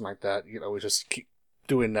Pokemon or something like that, you can always just keep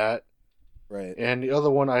doing that. Right. And the other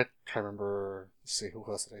one, I can't remember. Let's see, who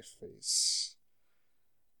else did I face?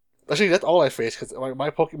 Actually, that's all I faced, because my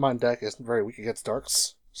Pokemon deck is very weak against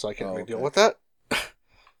Darks, so I can't really deal with that.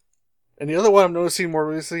 And the other one I'm noticing more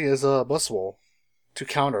recently is Buzzwole, to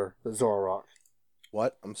counter the Zoroark.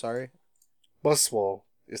 What? I'm sorry? Buzzwole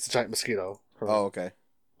is the giant mosquito from, okay.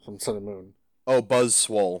 from Sun and Moon. Oh,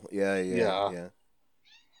 Buzzwole. Yeah.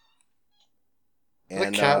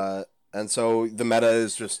 And so the meta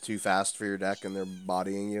is just too fast for your deck and they're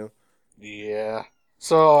bodying you? Yeah.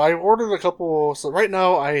 So I ordered a couple. So right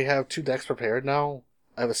now I have 2 decks prepared now.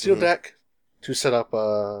 I have a Steel deck to set up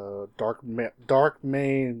a Dark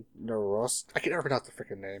Mane Neuros. I can never pronounce the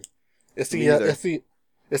freaking name. It's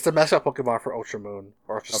the mascot Pokemon for Ultra Moon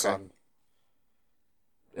or Ultra Sun.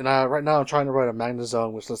 And right now I'm trying to write a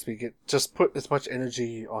Magnezone, which lets me put as much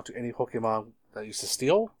energy onto any Pokemon that uses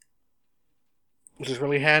Steel, which is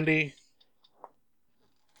really handy.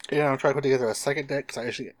 And I'm trying to put together a second deck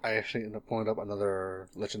because I actually ended up pulling up another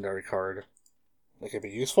legendary card that could be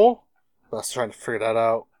useful. But I was trying to figure that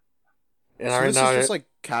out. And so this is just like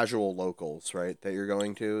casual locals, right? That you're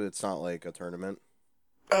going to. It's not like a tournament.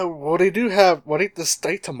 Well, they do have. This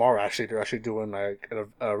day tomorrow actually they're actually doing like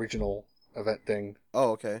a regional event thing.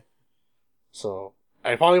 Oh, okay. So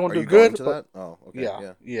I probably want to do good. Going to that? Oh,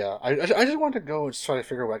 okay. Yeah. I just want to go and try to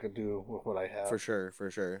figure out what I can do with what I have. For sure.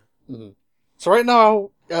 Mm-hmm. So right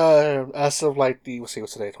now, as of like what's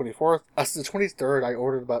today, 24th? As of the 23rd, I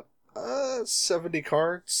ordered about 70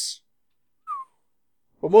 cards.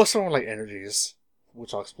 Well, most of them are like energies,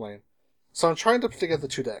 which I'll explain. So I'm trying to put together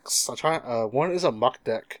 2 decks. One is a muck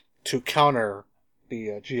deck to counter the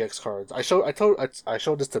GX cards. I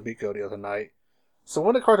showed this to Miko the other night. So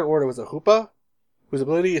one of the cards I ordered was a Hoopa, whose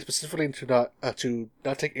ability is specifically to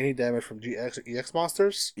not take any damage from GX or EX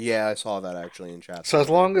monsters. Yeah, I saw that actually in chat. So as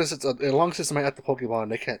long as it's my active Pokemon,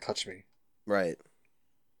 they can't touch me. Right.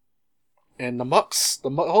 And the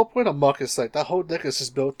whole point of Muck is like that whole deck is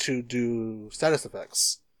just built to do status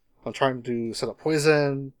effects. I'm trying to set up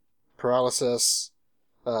Poison, Paralysis,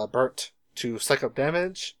 Burnt to stack up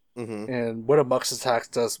damage. Mm-hmm. And one of Muck's attacks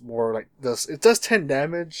does 10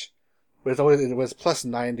 damage, but it was plus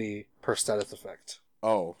 90 per status effect.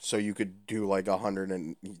 Oh, so you could do like 100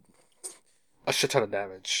 and a shit ton of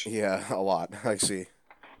damage. Yeah, a lot. I see.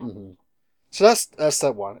 Mm-hmm. So that's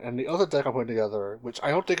that one. And the other deck I'm putting together, which I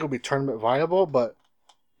don't think will be tournament viable, but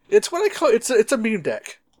it's what I call it's a meme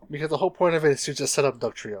deck because the whole point of it is to just set up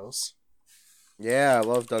Dugtrios. Yeah, I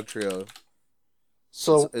love Dugtrio.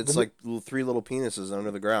 So it's like 3 little penises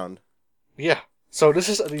under the ground. Yeah. So this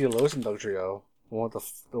is the Elosion Dugtrio, the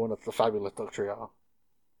one that's the fabulous Dugtrio.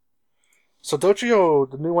 So Dugtrio,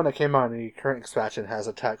 the new one that came out in the current expansion, has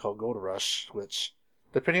an attack called Gold Rush, which,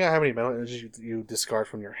 depending on how many metal energy you discard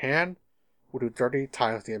from your hand, will do 30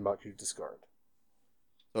 times the amount you discard.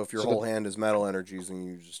 So if your whole hand is metal energies, then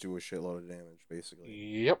you just do a shitload of damage, basically.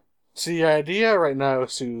 Yep. So the idea right now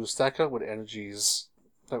is to stack up with energies.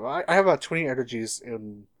 I have about 20 energies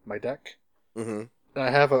in my deck. Mm-hmm. And I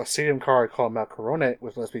have a stadium card called Malcoronate,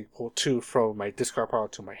 which lets me pull 2 from my discard pile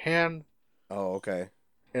to my hand. Oh, okay.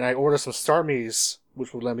 And I order some Starmies,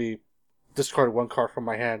 which will let me discard 1 card from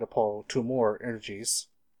my hand to pull 2 more energies.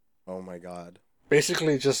 Oh my god.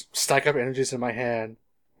 Basically, just stack up energies in my hand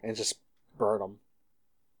and just burn them.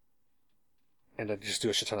 And then just do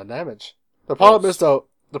a shit ton of damage. The problem is though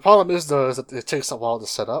is that it takes a while to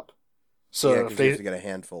set up. So yeah, because you have to get a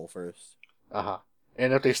handful first. Uh-huh.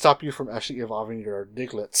 And if they stop you from actually evolving your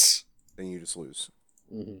Diglets, then you just lose.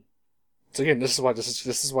 Mm-hmm. So again, this is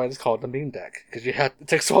why it's called the meme deck, because it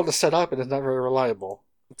takes a while to set up and it's not very reliable.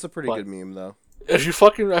 It's a pretty good meme though. If you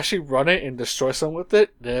fucking actually run it and destroy someone with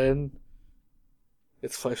it, then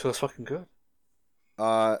it feels fucking good.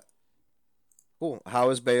 Cool. How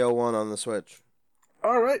is Bayo 1 on the Switch?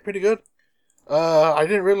 Alright, pretty good. I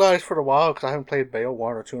didn't realize for a while, because I haven't played Bayo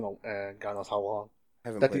 1 or 2 in God knows how long. I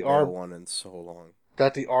haven't played Bayo 1 in so long.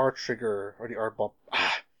 That the R trigger, or the R bump,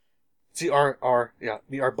 the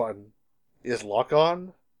R button is lock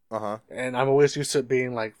on. Uh-huh. And I'm always used to it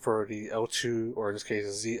being like for the L2, or in this case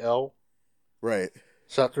ZL. Right.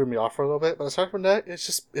 So that threw me off for a little bit. But aside from that,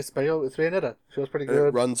 it's Bayonetta. Feels pretty It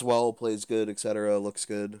good. runs well, plays good, etc. Looks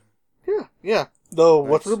good. Yeah. Though what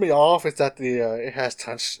Nice. threw me off is that it has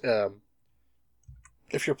touch.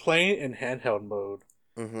 If you're playing in handheld mode,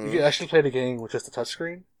 Mm-hmm. you can actually play the game with just a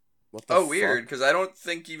touchscreen. What the Oh, fuck? weird, because I don't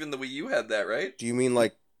think even the Wii U had that, right? Do you mean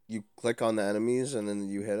like you click on the enemies and then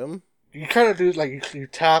you hit them? You kind of do like you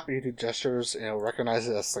tap, you do gestures, and it'll recognize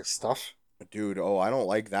it as like stuff. Dude, I don't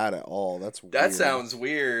like that at all. That's That weird. sounds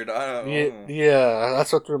weird. I don't Yeah, know. yeah,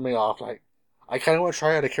 that's what threw me off. Like, I kind of want to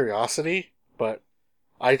try out of curiosity, but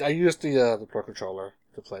I used the Pro Controller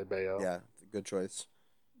to play Bayo. Yeah, good choice.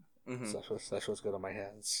 Mhm. So that's what's good on my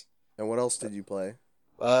hands. And what else did you play?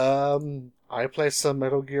 I played some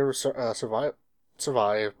Metal Gear Survive,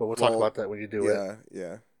 but we'll talk Well, about that when you do it.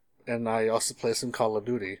 Yeah. And I also played some Call of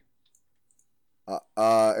Duty.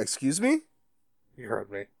 Excuse me? You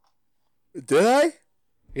heard me. Did I?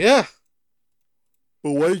 Yeah,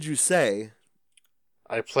 But what did you say?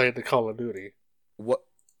 I played the Call of Duty.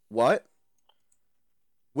 What?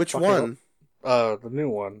 Which Fucking one? The new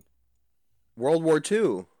one. World War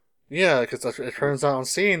II. Yeah, because it turns out on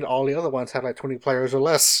Steam, all the other ones had like 20 players or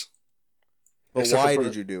less. But Except why for-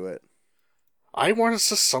 did you do it? I wanted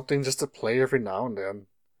just something just to play every now and then.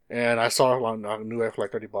 And I saw it on new for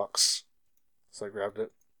like $30. So I grabbed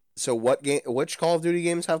it. So which Call of Duty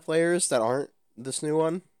games have players that aren't this new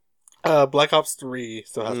one? Black Ops 3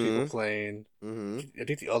 still has people Mhm. playing. Mm-hmm. I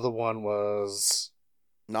think the other one was...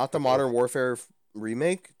 Not the Modern Warfare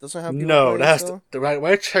remake? Doesn't have people No, playing that's still? when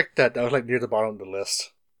I checked that was like near the bottom of the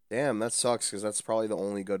list. Damn, that sucks because that's probably the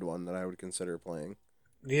only good one that I would consider playing.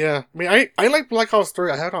 Yeah, I mean, I like Black Ops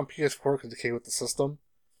 3. I had it on PS4 because it came with the system.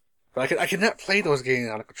 But I cannot play those games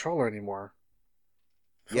on a controller anymore.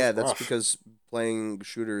 Feels Yeah, that's rough. because playing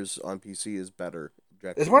shooters on PC is better.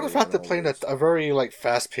 It's more the fact than that playing a very like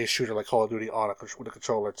fast-paced shooter like Call of Duty with a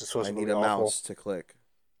controller just feels I really need a awful. mouse to click.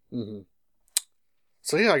 Mm-hmm.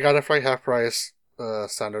 So yeah, I got it for like half price,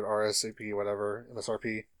 standard RSAP, whatever,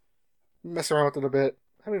 MSRP. Messing around with it a bit,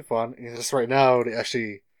 having fun. And just right now,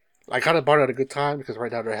 I kind of bought it at a good time because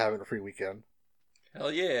right now they're having a free weekend.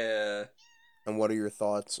 Hell yeah. And what are your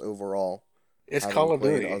thoughts overall? It's Having Call of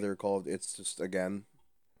played Duty. It's just again.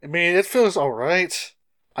 I mean, it feels alright.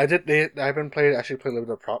 I've been playing, actually played a little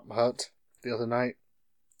bit of Prop Hunt the other night.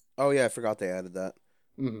 Oh yeah, I forgot they added that.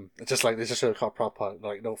 Mm-hmm. It's just called Prop Hunt,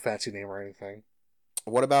 like no fancy name or anything.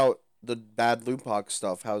 What about the bad loot box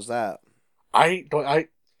stuff? How's that?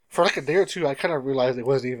 For like a day or two, I kind of realized it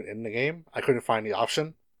wasn't even in the game. I couldn't find the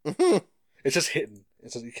option. It's just hidden.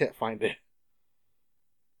 It's just, you can't find it.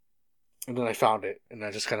 And then I found it, and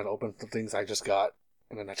I just kind of opened the things I just got,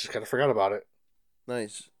 and then I just kind of forgot about it.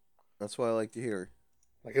 Nice. That's what I like to hear.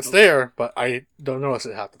 Like, it's there, but I don't notice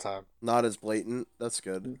it half the time. Not as blatant. That's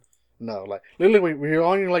good. No, like, literally, when you're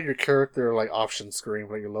on like your character, like, option screen,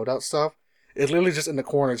 when you load out stuff, it literally just in the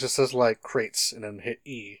corner, it just says, like, crates, and then hit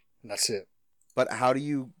E, and that's it. But how do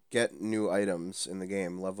you get new items in the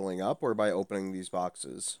game? Leveling up or by opening these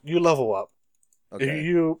boxes? You level up.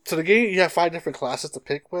 Okay. So the game, you have 5 different classes to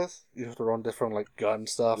pick with. You have to run different, like, gun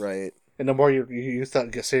stuff. Right. And the more you use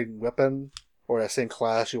that same weapon, or that same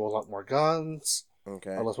class, you will unlock more guns.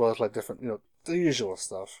 Okay. As well as, like, different, the usual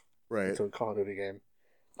stuff. Right. Into a Call of Duty game.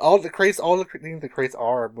 All the things the crates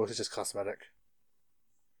are mostly just cosmetic.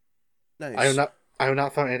 Nice. I have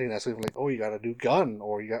not found anything that's even like, oh, you got a new gun,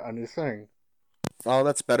 or you got a new thing. Oh,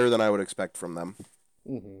 that's better than I would expect from them.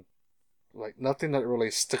 Mm-hmm. Like, nothing that really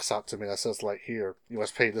sticks out to me that says, like, here, you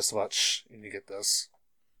must pay this much, and you get this.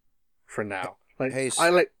 For now. Like, Hey,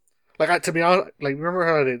 to be honest, like, remember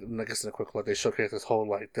how I guess in a quick look, they showcased this whole,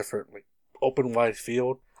 like, different, like, open wide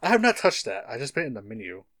field? I have not touched that. I just been in the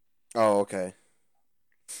menu. Oh, okay.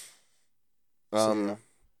 So, yeah.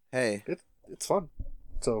 Hey. It's fun.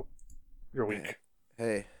 So, you're weak.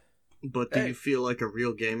 Hey. But do Hey. you feel like a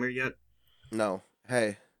real gamer yet? No.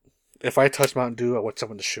 Hey. If I touch Mountain Dew, I want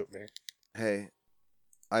someone to shoot me. Hey.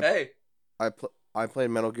 Hey. I played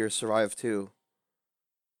Metal Gear Survive too.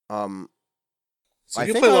 So I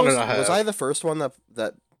you think play I longer was, than I have. was I the first one that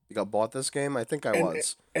got bought this game? I think I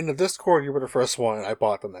was. In the Discord, you were the first one, and I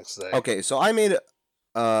bought it the next day. Okay, so I made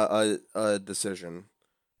a decision,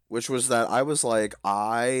 which was that I was like,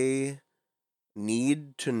 I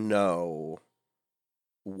need to know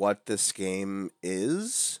what this game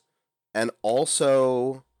is, and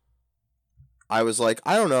also I was like,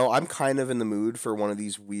 I don't know, I'm kind of in the mood for one of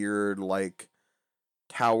these weird like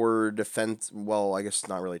tower defense. Well, I guess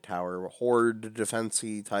not really tower, horde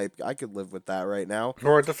defensey type. I could live with that right now.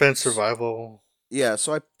 Or defense survival. Yeah,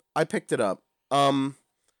 so I picked it up.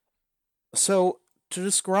 So to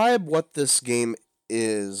describe what this game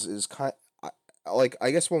is like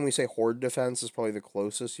I guess when we say horde defense is probably the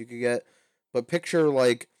closest you could get, but picture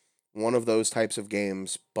like one of those types of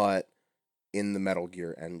games, but in the Metal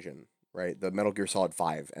Gear engine, right? The Metal Gear Solid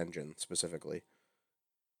 5 engine specifically.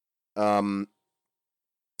 Um,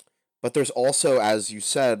 but there's also, as you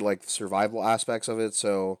said, like survival aspects of it.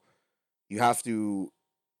 So you have to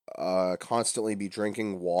constantly be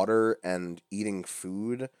drinking water and eating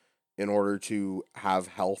food in order to have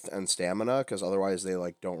health and stamina, because otherwise they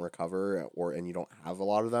like don't recover, or and you don't have a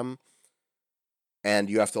lot of them. And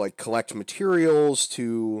you have to like collect materials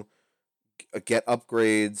to get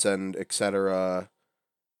upgrades and etc.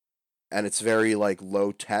 And it's very like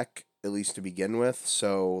low tech, at least to begin with.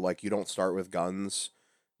 So like you don't start with guns.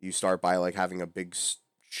 You start by like having a big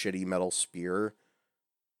shitty metal spear.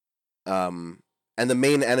 And the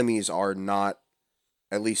main enemies are not,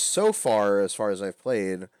 at least so far as I've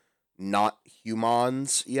played, not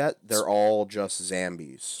humans yet. They're all just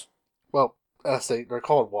zombies. Well, they're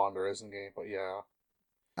called Wanderers in game, but yeah.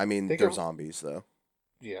 I mean, Think they're of- zombies though.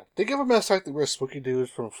 Yeah. Think of them as like the weird spooky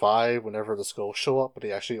dudes from 5 whenever the skulls show up, but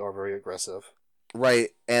they actually are very aggressive. Right,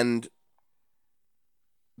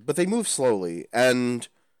 but they move slowly, and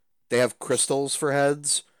they have crystals for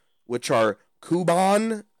heads, which are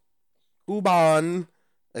Kuban.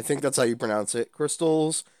 I think that's how you pronounce it.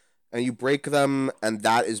 Crystals, and you break them, and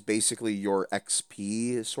that is basically your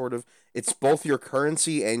XP. Sort of, it's both your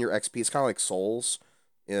currency and your XP. It's kind of like Souls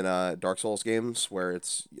in Dark Souls games, where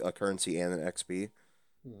it's a currency and an XP.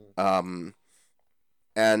 Hmm.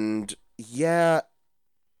 And yeah,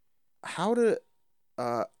 how to,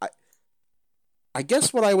 I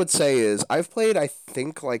guess what I would say is I've played, I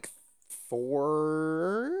think, like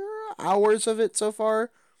 4 hours of it so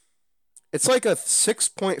far. It's like a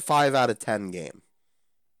 6.5 out of 10 game.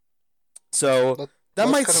 So that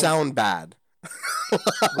that's might kinda- sound bad.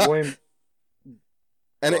 Going,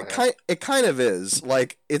 And Go it kind of is.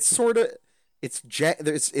 Like it's sort of it's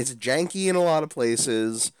janky in a lot of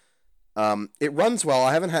places. It runs well.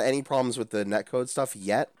 I haven't had any problems with the netcode stuff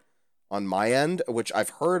yet on my end, which I've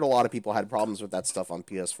heard a lot of people had problems with that stuff on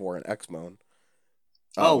PS4 and Xbone.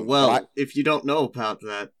 If you don't know about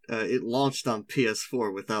that, it launched on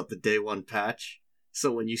PS4 without the day one patch.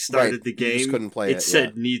 So when you started the you just game, couldn't play it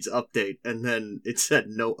said needs update, and then it said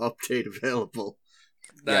no update available,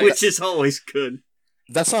 Nice. which is always good.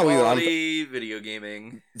 That's not what Quality video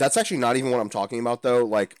gaming. That's actually not even what I'm talking about, though.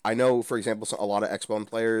 Like, I know, for example, a lot of Xbone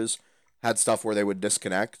players had stuff where they would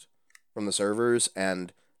disconnect from the servers,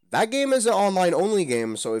 and that game is an online-only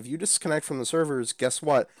game, so if you disconnect from the servers, guess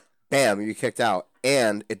what? Bam, you get kicked out.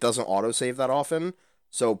 And it doesn't autosave that often,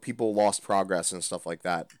 so people lost progress and stuff like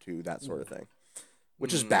that to that sort of thing.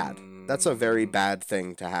 Which is bad. That's a very bad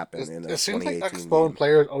thing to happen in a it seems like 2018 Xbone game.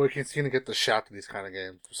 players always seem to get the shot to these kind of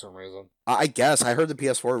games for some reason. I guess. I heard the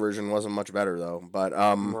PS4 version wasn't much better, though. But,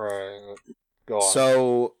 Right. Go on.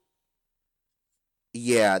 So,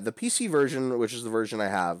 yeah, the PC version, which is the version I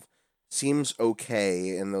have, seems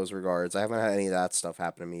okay in those regards. I haven't had any of that stuff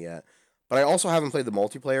happen to me yet. But I also haven't played the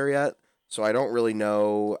multiplayer yet, so I don't really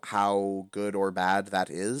know how good or bad that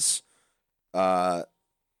is.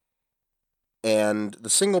 And the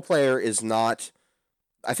single player is not...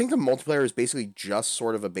 I think the multiplayer is basically just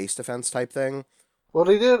sort of a base defense type thing. Well,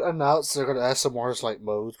 they did announce they're going to add some more like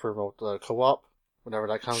modes for co-op whenever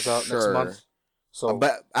that comes out next Sure. month. So,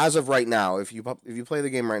 But as of right now, if you play the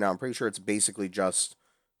game right now, I'm pretty sure it's basically just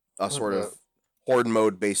a sort of horde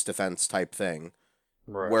mode based defense type thing.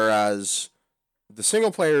 right. Whereas the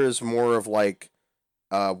single player is more of like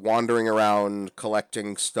wandering around,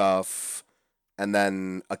 collecting stuff, and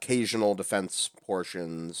then occasional defense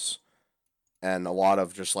portions, and a lot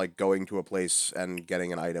of just like going to a place and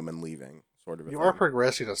getting an item and leaving, sort of. You are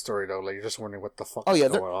progressing the story though. Like you're just wondering what the fuck is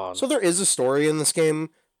going on. So there is a story in this game,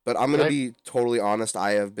 but I'm gonna Right. be totally honest.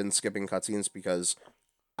 I have been skipping cutscenes because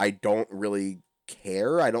I don't really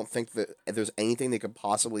care. I don't think that there's anything they could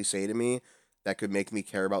possibly say to me that could make me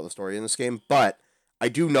care about the story in this game. But I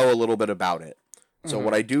do know a little bit about it. So Mhm.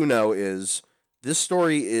 what I do know is this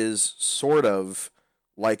story is sort of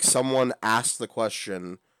like someone asked the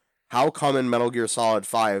question, how come in Metal Gear Solid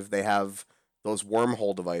 5 they have those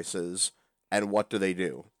wormhole devices, and what do they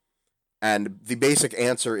do? And the basic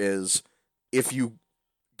answer is, if you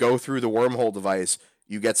go through the wormhole device,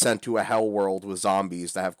 you get sent to a hell world with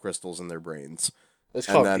zombies that have crystals in their brains. It's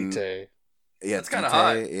and called then- Detail. Yeah, That's kinda Dite,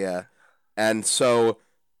 hot. Yeah. And so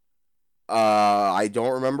I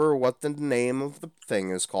don't remember what the name of the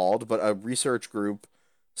thing is called, but a research group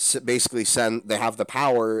basically they have the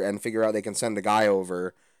power and figure out they can send a guy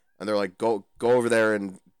over, and they're like, go over there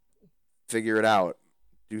and figure it out,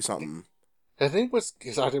 do something. I think was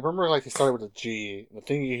because I remember like he started with a G. And the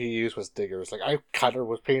thing he used was diggers. Like I kind of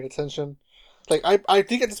was paying attention. Like I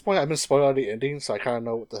think at this point I've been spoiled on the ending, so I kind of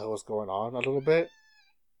know what the hell was going on a little bit.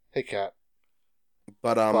 Hey, cat.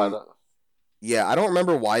 But yeah, I don't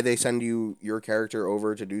remember why they send you your character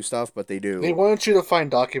over to do stuff, but they do. They wanted you to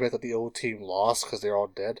find document that the old team lost because they're all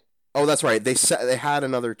dead. Oh, that's right. They had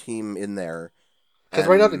another team in there. Because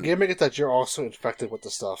right now the gimmick is that you're also infected with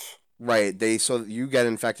the stuff. Right. So you get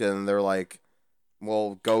infected, and they're like,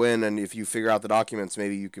 "Well, go in, and if you figure out the documents,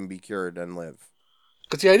 maybe you can be cured and live."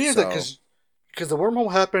 Because the idea is that because the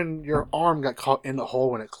wormhole happened, your arm got caught in the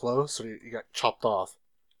hole when it closed, so you got chopped off,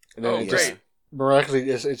 and then just miraculously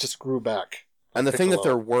it just grew back. And the thing that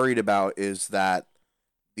they're worried about is that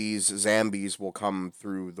these zombies will come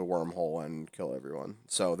through the wormhole and kill everyone.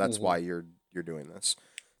 So that's why you're doing this.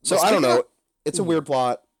 So I don't know. It's a weird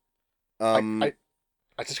plot. I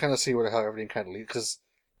just kind of see where the hell everything kind of leads, because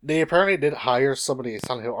they apparently did hire some of the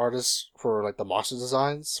Silent Hill artists for like the monster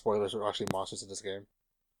designs. Spoilers, are actually monsters in this game.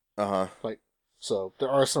 So there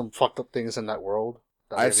are some fucked up things in that world.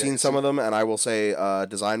 I've seen some of them, and I will say,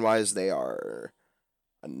 design wise, they are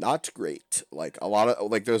not great. Like a lot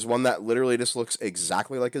of there's one that literally just looks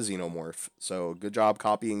exactly like a xenomorph. So good job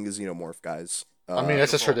copying the xenomorph, guys. I mean,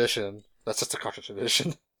 that's a tradition. That's just a culture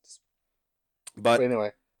tradition. But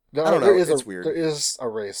anyway, I don't know. It's weird. There is a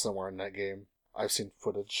race somewhere in that game. I've seen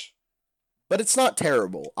footage, but it's not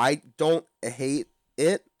terrible. I don't hate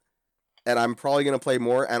it, and I'm probably gonna play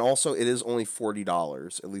more. And also, it is only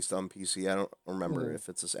 $40, at least on PC. I don't remember if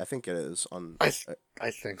it's. I think it is on. I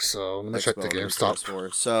think so. Let me check the GameStop store.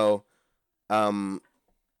 So,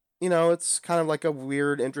 it's kind of like a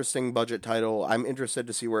weird, interesting budget title. I'm interested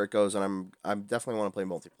to see where it goes, and I'm definitely want to play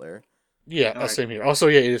multiplayer. Yeah, same here. Also,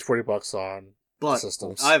 yeah, it is $40 on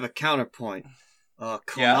systems. I have a counterpoint.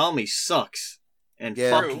 Konami sucks, and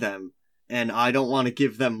fuck them, and I don't want to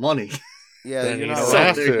give them money. Yeah, then you're you not don't right.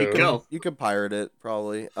 have there to. you go. You could pirate it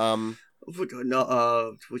probably. Don't.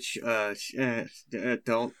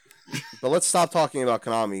 But let's stop talking about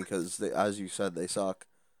Konami because, as you said, they suck.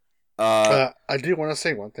 I do want to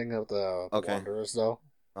say one thing about the Wanderers, though.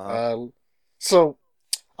 So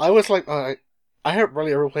I was like, I haven't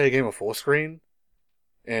really ever played a game of full screen,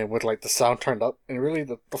 and with like the sound turned up, and really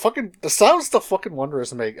the sounds the fucking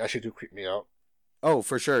Wanderers make actually do creep me out. Oh,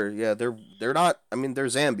 for sure. Yeah, they're not. I mean, they're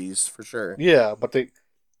zombies for sure. Yeah, but the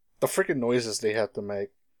freaking noises they have to make,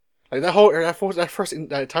 like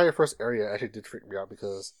that entire first area actually did freak me out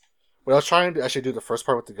because when I was trying to actually do the first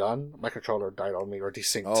part with the gun, my controller died on me or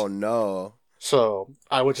desynced. Oh no! So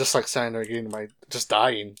I was just like standing there getting just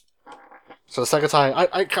dying. So the second time,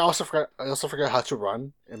 I also forgot how to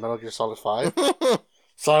run in Metal Gear Solid 5.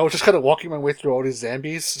 So I was just kind of walking my way through all these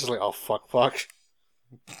zombies, just like, oh fuck.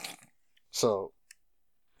 So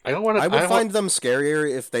I don't want to. I would find them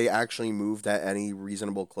scarier if they actually moved at any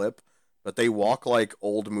reasonable clip, but they walk like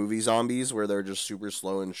old movie zombies where they're just super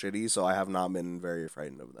slow and shitty. So I have not been very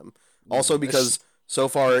frightened of them. Also, because so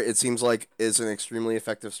far it seems like it's an extremely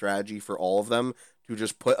effective strategy for all of them to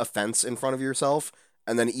just put a fence in front of yourself,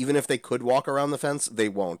 and then even if they could walk around the fence, they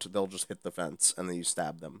won't. They'll just hit the fence, and then you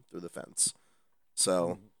stab them through the fence.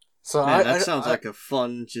 So man, that sounds like a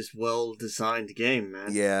fun, just well-designed game, man.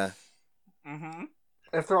 Yeah. Mm-hmm.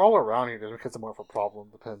 If they're all around you, then it becomes more of a problem.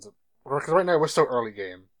 Depends. Because right now we're still early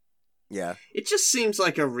game. Yeah. It just seems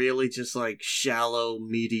like a really just like shallow,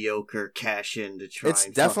 mediocre cash in to try and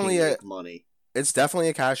fucking make money. It's definitely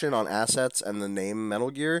a cash in on assets and the name Metal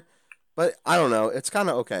Gear, but I don't know. It's kind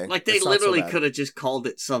of okay. Like they literally could have just called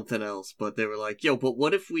it something else, but they were like, "Yo, but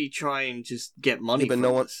what if we try and just get money?" But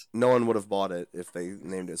from this? no one would have bought it if they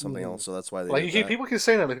named it something else. So that's why they people keep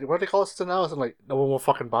saying that. Like, what do they call it something else? And like, no one will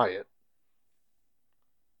fucking buy it.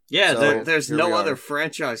 Yeah, so, there's no other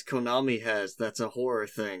franchise Konami has that's a horror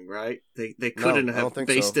thing, right? They couldn't have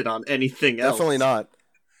based it on anything else. Definitely not.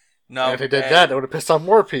 No. And if they did that, it would have pissed off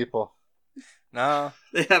more people. No.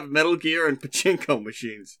 They have Metal Gear and pachinko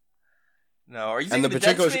machines. No, are you thinking of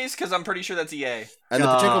Dead Space? Because I'm pretty sure that's EA. And the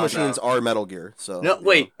pachinko machines are Metal Gear, so... No,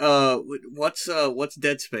 wait, what's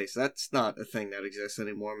Dead Space? That's not a thing that exists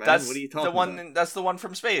anymore, man. What are you talking about? That's the one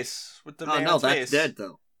from space, with the man no, in space. that's dead,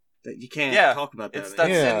 though. You can't talk about that.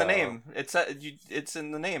 That's in the name. It's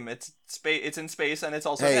in the name. It's in space, and it's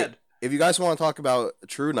also dead. If you guys want to talk about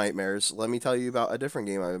true nightmares, let me tell you about a different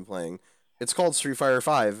game I've been playing. It's called Street Fighter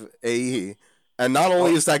V AE, and not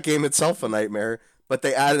only is that game itself a nightmare, but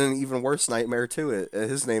they added an even worse nightmare to it.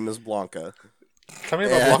 His name is Blanca. Tell me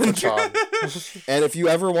about Blanca. And if you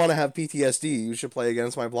ever want to have PTSD, you should play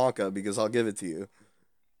against my Blanca because I'll give it to you.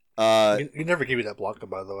 You never give me that Blanca,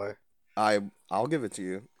 by the way. I'll give it to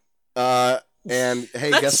you. And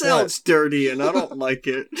hey, That guess sounds dirty, and I don't like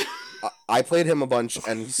it. what? I played him a bunch,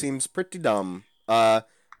 and he seems pretty dumb. I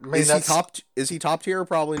mean, Is he top? Is he top tier?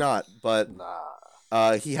 Probably not. But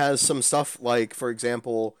Nah. he has some stuff like, for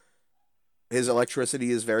example, his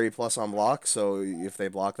electricity is very plus on block. So if they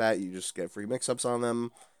block that, you just get free mix-ups on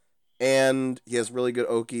them. And he has really good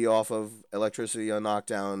Oki off of electricity on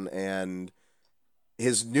knockdown, and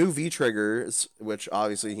his new V triggers, which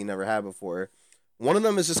obviously he never had before. One of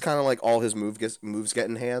them is just kind of like all his moves get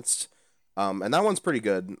enhanced, and that one's pretty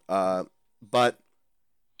good. But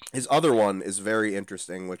his other one is very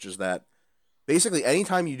interesting, which is that basically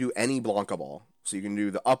anytime you do any Blanca ball, so you can do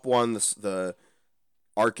the up one, the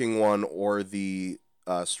arcing one, or the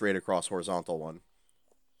straight across horizontal one.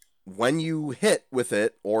 When you hit with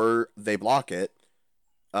it or they block it,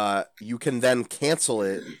 you can then cancel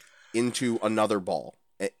it into another ball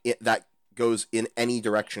that goes in any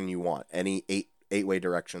direction you want, any eight-way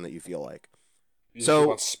direction that you feel like. You just keep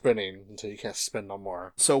on spinning until you can't spin no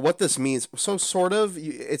more. So what this means, so sort of,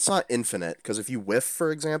 it's not infinite, because if you whiff,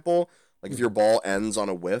 for example, like if your ball ends on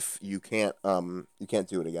a whiff, you can't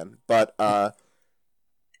do it again. But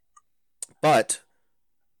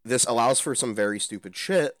this allows for some very stupid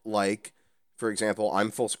shit, like, for example,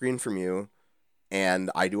 I'm full screen from you, and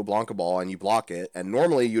I do a Blanca ball, and you block it, and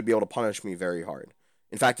normally you'd be able to punish me very hard.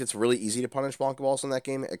 In fact, it's really easy to punish Blanca balls in that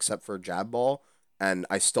game, except for jab ball, and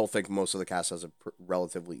I still think most of the cast has a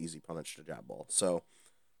relatively easy punish to jab ball. So,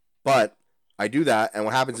 but I do that, and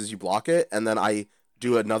what happens is you block it, and then I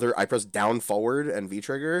press down forward and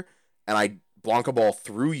V-trigger, and I Blanca ball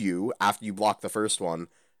through you after you block the first one,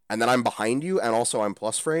 and then I'm behind you, and also I'm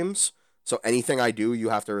plus frames, so anything I do, you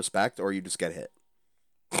have to respect, or you just get hit.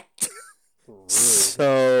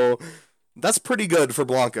 So, that's pretty good for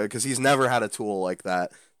Blanca, because he's never had a tool like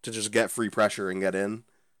that to just get free pressure and get in.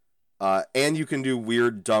 And you can do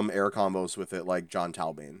weird, dumb air combos with it, like John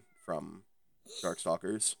Talbane from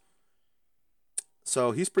Darkstalkers.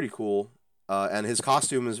 So, he's pretty cool, and his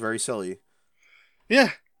costume is very silly. Yeah.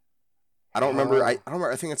 I don't remember. I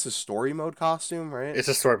think it's a story mode costume, right? It's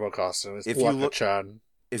a story mode costume. It's Blanca-chan.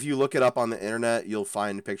 If you look it up on the internet, you'll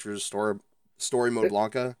find pictures of story mode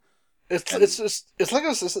Blanca. It's like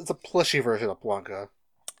it's a plushy version of Blanca.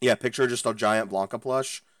 Yeah, picture just a giant Blanca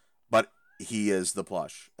plush, but he is the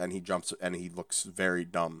plush, and he jumps, and he looks very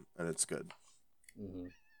dumb, and it's good.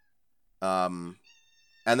 Mm-hmm.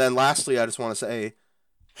 And then lastly, I just want to say,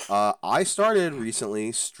 I started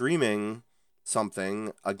recently streaming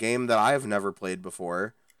a game that I have never played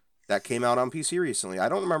before, that came out on PC recently. I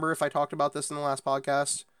don't remember if I talked about this in the last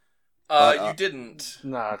podcast. You didn't.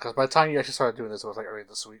 Nah, because by the time you actually started doing this, it was like early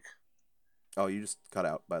this week. Oh, you just cut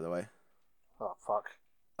out, by the way. Oh, fuck.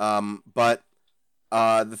 But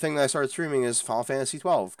the thing that I started streaming is Final Fantasy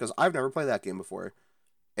XII, because I've never played that game before.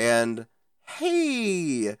 And,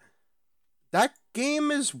 hey, that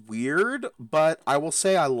game is weird, but I will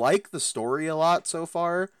say I like the story a lot so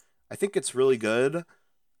far. I think it's really good.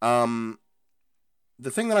 The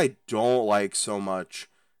thing that I don't like so much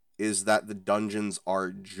is that the dungeons are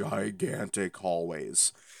gigantic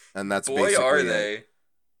hallways. And that's basically are they.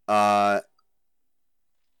 A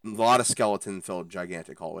lot of skeleton-filled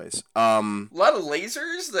gigantic hallways. A lot of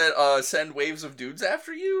lasers that send waves of dudes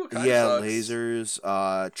after you? Sucks.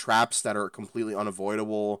 Lasers, traps that are completely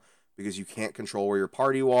unavoidable because you can't control where your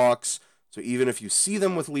party walks. So even if you see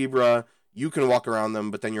them with Libra, you can walk around them,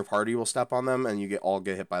 but then your party will step on them, and you get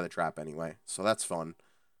hit by the trap anyway. So that's fun.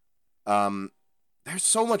 There's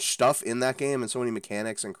so much stuff in that game, and so many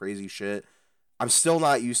mechanics and crazy shit. I'm still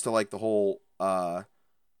not used to like the whole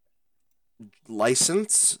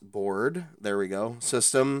license board, there we go,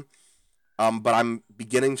 system. But I'm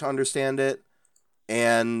beginning to understand it,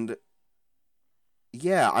 and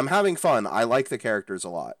yeah, I'm having fun. I like the characters a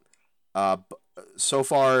lot. So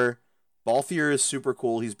far, Balthier is super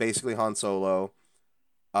cool. He's basically Han Solo.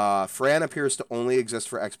 Fran appears to only exist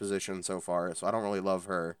for exposition so far, so I don't really love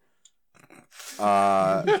her.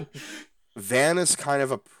 Van is kind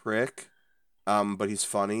of a prick, but he's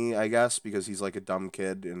funny, I guess, because he's like a dumb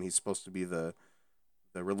kid, and he's supposed to be the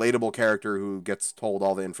relatable character who gets told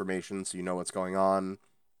all the information, so you know what's going on.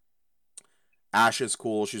 Ash is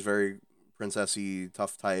cool. She's very princessy,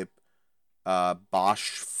 tough type.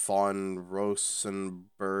 Bosch von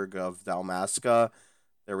Rosenberg of Dalmasca.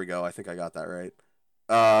 There we go. I think I got that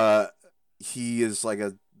right. He is like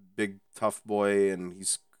a big tough boy, and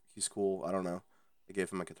he's cool. I don't know. I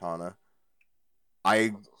gave him a katana.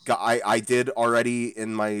 I did already,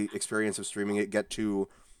 in my experience of streaming it, get to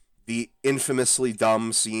the infamously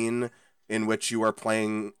dumb scene in which you are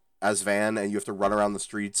playing as Van and you have to run around the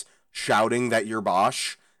streets shouting that you're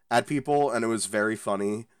Bosch at people, and it was very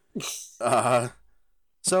funny.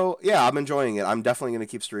 So yeah, I'm enjoying it. I'm definitely gonna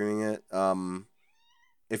keep streaming it.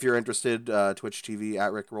 If you're interested, Twitch TV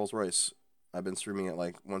at Rick Rolls Royce. I've been streaming it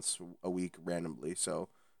like once a week randomly, so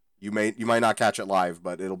you might not catch it live,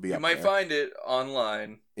 but it'll be You up might there. find it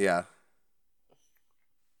online. Yeah,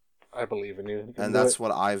 I believe in you. You can and do that's it.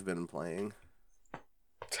 what I've been playing.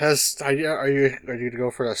 Test. Are you to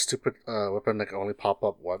go for that stupid weapon that can only pop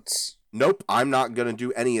up once? Nope, I'm not gonna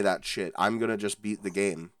do any of that shit. I'm gonna just beat the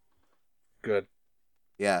game. Good.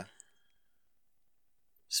 Yeah.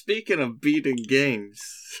 Speaking of beating games,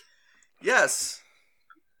 Yes.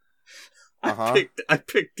 Uh-huh. I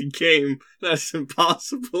picked a game that's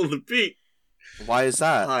impossible to beat. Why is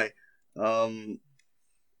that? Hi.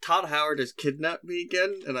 Todd Howard has kidnapped me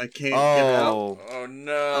again, and I can't get out. Oh, Oh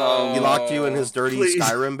no. he locked you in his dirty Please.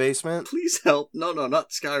 Skyrim basement? Please help. No, not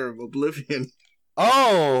Skyrim, Oblivion.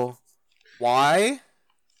 Oh, why?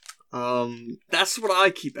 That's what I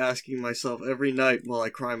keep asking myself every night while I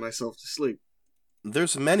cry myself to sleep.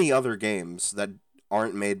 There's many other games that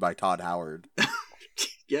aren't made by Todd Howard.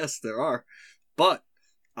 Yes, there are. But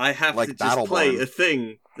I have Like to just play Battleborn. a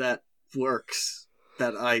thing that works.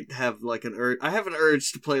 That I have like an urge. I have an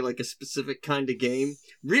urge to play like a specific kind of game.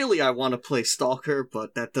 Really, I want to play Stalker,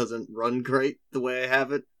 but that doesn't run great the way I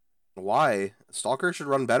have it. Why? Stalker should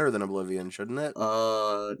run better than Oblivion, shouldn't it?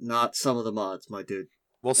 Not some of the mods, my dude.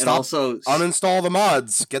 Well, And stop. also, Uninstall the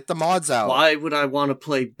mods. Get the mods out. why would I want to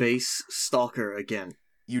play base Stalker again?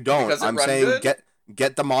 You don't. Because it I'm run saying good?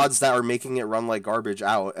 get the mods that are making it run like garbage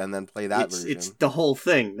out, and then play that version. It's the whole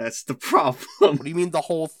thing. That's the problem. What do you mean the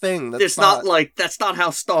whole thing? That's It's not like that's not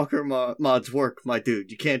how Stalker mods work, my dude.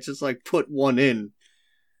 You can't just like put one in.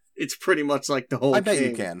 It's pretty much like the whole. I bet you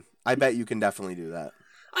game. can. I bet you can definitely do that.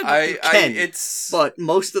 I bet you can. It's But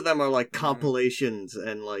most of them are like Mhm. compilations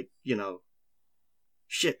and like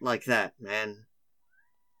shit like that, man.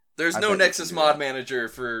 there's I no bet you Nexus can do mod that. manager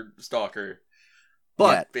for Stalker,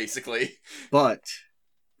 But Yet. basically. But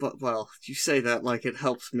well, you say that like it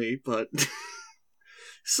helps me, but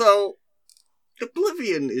so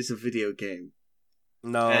Oblivion is a video game,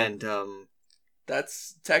 No. and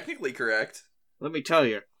That's technically correct. let me tell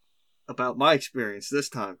you about my experience this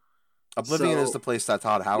time. Oblivion so- is the place that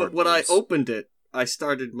Todd Howard When I lives. opened it, I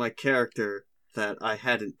started my character that I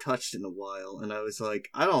hadn't touched in a while, and I was like,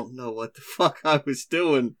 I don't know what the fuck I was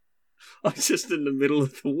doing. I was just in the middle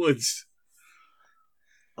of the woods.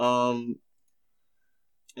 And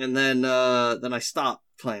then I stopped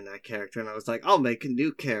playing that character, and I was like, I'll make a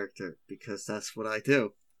new character because that's what I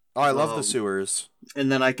do. Oh, I love the um, sewers.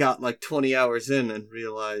 And then I got like 20 hours in and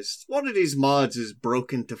realized one of these mods is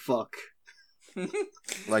broken to fuck.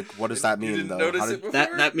 Like, what does that You mean, didn't though? notice How it did...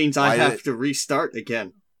 before? That means Why I did have it- to restart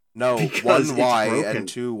again. No, Because one, it's why, broken. and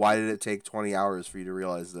two, why did it take 20 hours for you to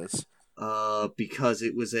realize this? Because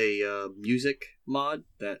it was a music mod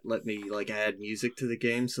that let me like add music to the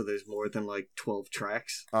game, so there's more than like 12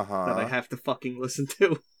 tracks that I Uh-huh. have to fucking listen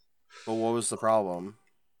to. But what was the problem?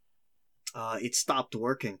 It stopped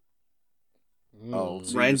working Oh,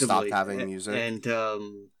 so you randomly. just stopped having music? and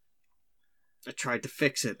I tried to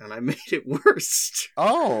fix it, and I made it worse.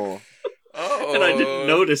 Oh, Oh. And I didn't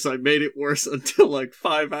notice I made it worse until like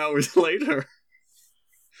 5 hours later.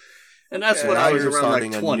 And that's Okay. when now I was you're around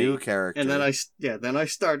starting like a 20. new character. And then I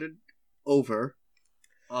started over.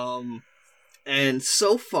 And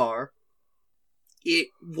so far it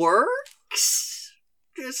works.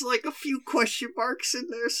 There's like a few question marks in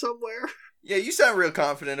there somewhere. Yeah, you sound real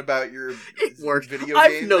confident about your It works. video I've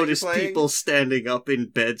game that you're noticed playing. people standing up in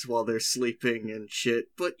beds while they're sleeping and shit,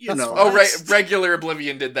 but you That's know. fine. Oh, that's- regular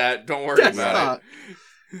Oblivion did that. Don't worry That's about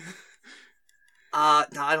it.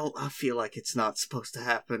 No, I feel like it's not supposed to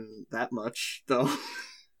happen that much, though.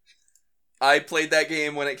 I played that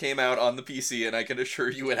game when it came out on the PC, and I can assure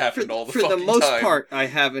you it happened all the For fucking the most time. part, I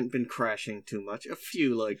haven't been crashing too much. A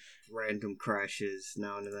few, like, random crashes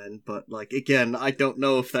now and then, but, like, again, I don't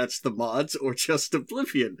know if that's the mods or just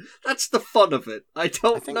Oblivion. That's the fun of it. I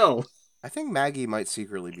don't think- know. I think Maggie might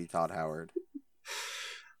secretly be Todd Howard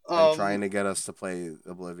and trying Um, to get us to play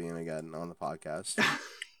Oblivion again on the podcast.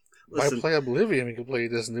 Why listen, play Oblivion? We could play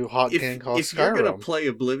this new hot game called if you're Skyrim. gonna play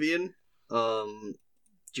Oblivion,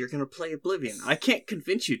 you're gonna play Oblivion. I can't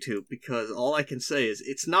convince you to, because all I can say is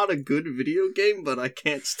it's not a good video game, but I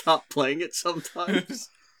can't stop playing it sometimes.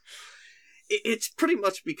 It's pretty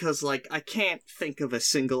much because, like, I can't think of a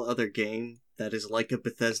single other game that is like a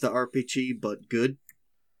Bethesda RPG, but good.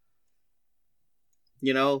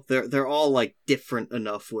 You know, they're all, like, different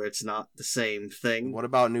enough where it's not the same thing. What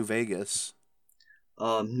about New Vegas?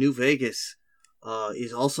 New Vegas,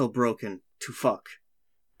 is also broken to fuck.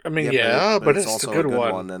 I mean, Yeah, but it's it's also a good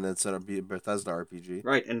one. and it's a Bethesda RPG.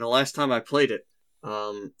 Right, and the last time I played it,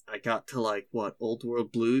 I got to Old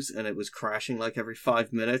World Blues, and it was crashing every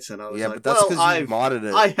 5 minutes, and I was But that's because you modded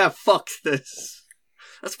it. I have fucked this.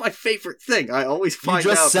 That's my favorite thing. I always find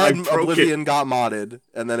you just out said I broke Oblivion it. got modded,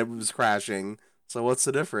 and then it was crashing. So what's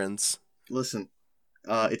the difference? Listen,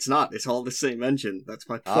 it's not. It's all the same engine. That's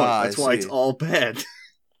my point. I That's why it's see. all bad.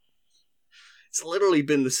 It's literally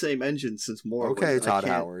been the same engine since Morrowind. Okay, Todd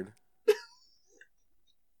Howard.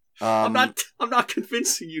 I'm not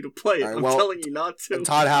convincing you to play it. All right, I'm well, telling you not to.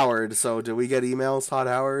 Todd Howard. So, did we get emails, Todd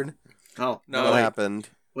Howard? Oh No. What wait, happened?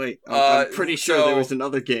 wait. I'm pretty sure there so- was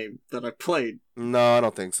another game that I played, No, I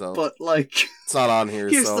don't think so. but It's not on here,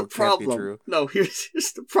 here's so the it can't be problem. true. No, here's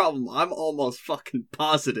the problem. I'm almost fucking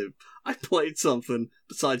positive I played something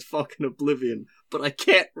besides fucking Oblivion, but I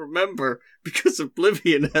can't remember because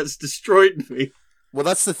Oblivion has destroyed me. Well,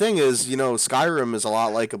 that's the thing is, Skyrim is a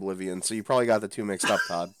lot like Oblivion, so you probably got the two mixed up,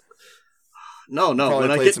 Todd. No. probably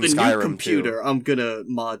When I played get some the Skyrim, new computer, too. I'm gonna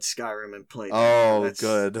mod Skyrim and play. Oh, That's-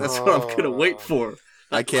 good. That's what I'm gonna wait for.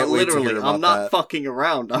 I can't wait to hear Literally, about I'm not that. fucking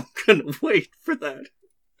around. I'm gonna wait for that.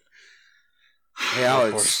 Hey,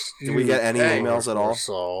 Alex, did we get any Hey. emails at all?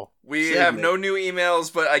 So We Save have it. no new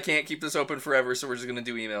emails, but I can't keep this open forever, so we're just gonna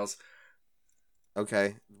do emails.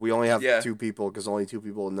 Okay. We only have Yeah. 2 people, because only 2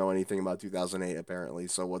 people know anything about 2008, apparently.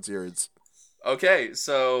 So what's yours? Okay,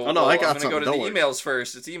 so Oh, no, I I'm got gonna go something, to don't the worry. emails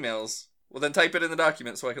first. It's emails. Well, then type it in the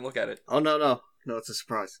document so I can look at it. Oh no, it's a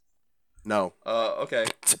surprise. No. Okay.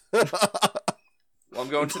 Well, I'm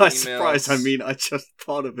going to the By emails. surprise, I mean I just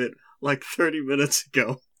thought of it 30 minutes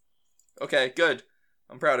ago. Okay, good.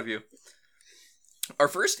 I'm proud of you. Our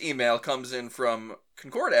first email comes in from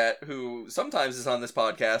Concordat, who sometimes is on this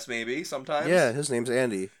podcast, maybe, sometimes. Yeah, his name's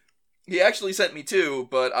Andy. He actually sent me 2,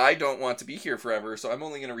 but I don't want to be here forever, so I'm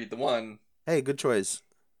only going to read the one. Hey, good choice.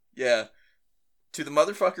 Yeah. To the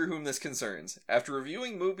motherfucker whom this concerns. After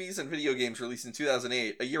reviewing movies and video games released in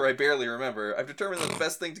 2008, a year I barely remember, I've determined that the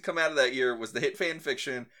best thing to come out of that year was the hit fan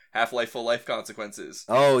fiction Half-Life Full Life Consequences.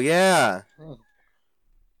 Oh, yeah.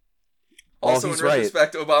 Also, he's in right.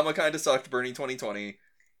 retrospect, Obama kinda sucked, Bernie 2020.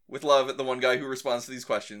 With love, the one guy who responds to these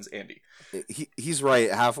questions, Andy. He's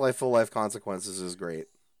right. Half-Life Full Life Consequences is great.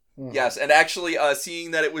 Yes, and actually,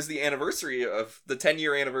 seeing that it was the anniversary of the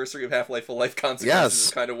 10-year anniversary of Half-Life Full Life Consequences Yes.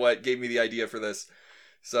 is kind of what gave me the idea for this.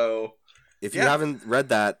 So, If you Yeah. haven't read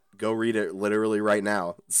that, go read it literally right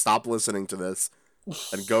now. Stop listening to this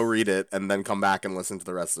and go read it, and then come back and listen to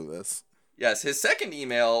the rest of this. yes, his second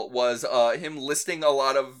email was him listing a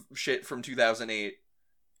lot of shit from 2008.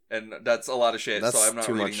 And that's a lot of shit, That's so I'm not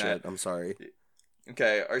too reading much that. shit. I'm sorry.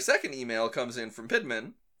 Okay, our second email comes in from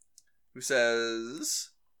Pidman, who says,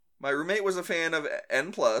 "My roommate was a fan of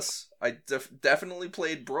N+. I definitely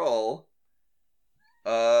played Brawl.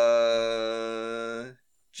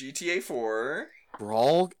 GTA 4.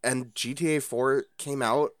 Brawl and GTA 4 came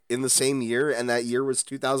out in the same year, and that year was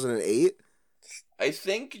 2008? I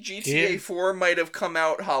think GTA Yeah. 4 might have come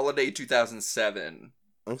out holiday 2007.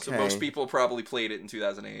 Okay. So most people probably played it in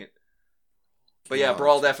 2008. But Came yeah, out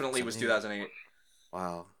Brawl in definitely was 2008. 2008.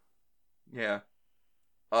 Wow. Yeah.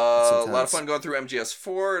 That's A lot of intense. fun going through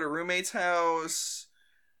MGS4 at a roommate's house.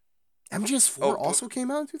 MGS4 Oh, also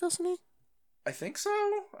came out in 2008? I think so.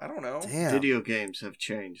 I don't know. Damn. Video games have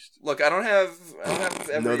changed. Look, I don't have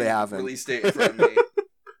every No, they haven't. release date in front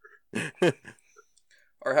of me.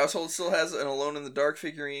 Our household still has an Alone in the Dark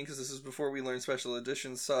figurine because this is before we learned special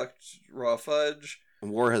editions sucked. Raw fudge.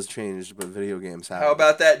 War has changed, but video games have. How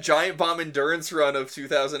about that Giant Bomb Endurance run of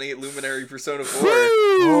 2008 Luminary Persona 4?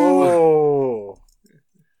 Oh,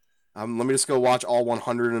 Let me just go watch all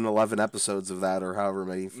 111 episodes of that, or however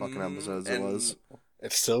many fucking episodes it and was.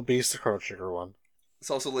 it still beats the Chrono Trigger one. It's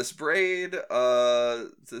also Liz Braid.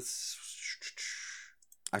 This.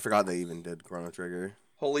 I forgot they even did Chrono Trigger.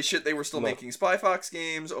 Holy shit, they were still No. making Spy Fox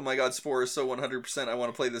games. Oh my god, Spore is so 100%. I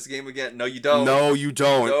want to play this game again. No, you don't. No, you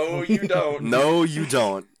don't. No, you don't. No, you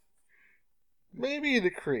don't. Maybe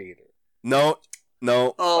the creator. No.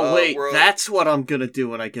 Oh wait, we're- that's what I'm gonna do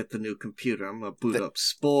when I get the new computer. I'm gonna boot up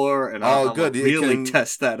Spore and Oh, I'm good, gonna you really can-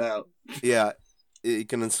 test that out. Yeah, you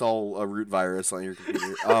can install a root virus on your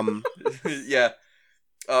computer. Yeah.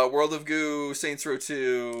 World of Goo, Saints Row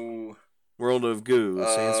 2, World of Goo,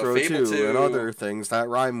 Saints Row Fable 2, 2. and other things that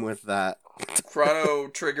rhyme with that. Chrono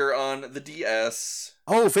Trigger on the DS.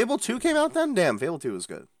 Oh, Fable 2 came out then? Damn, Fable 2 was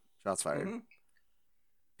good. Shots fired. Mhm.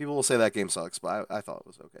 People will say that game sucks, but I thought it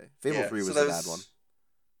was okay. Fable Yeah, 3 so was that a bad one.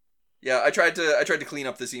 Yeah, I tried to clean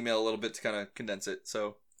up this email a little bit to kind of condense it.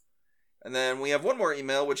 So, and then we have one more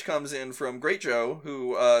email which comes in from Great Joe,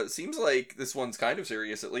 who seems like this one's kind of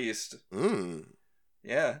serious at least.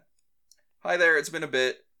 Yeah. Hi there, it's been a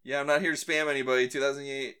bit. Yeah, I'm not here to spam anybody.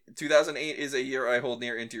 2008 is a year I hold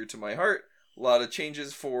near and dear to my heart. A lot of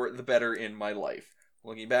changes for the better in my life.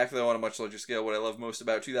 Looking back, though, on a much larger scale, what I love most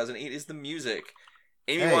about 2008 is the music.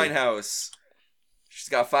 Amy Winehouse. She's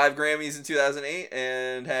got 5 Grammys in 2008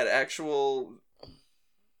 and had actual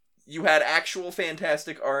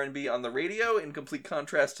fantastic R&B on the radio, in complete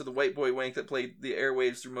contrast to the white boy wank that played the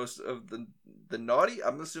airwaves through most of the naughty.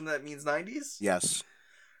 I'm assuming that means 90s? Yes.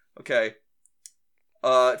 Okay.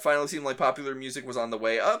 It finally seemed like popular music was on the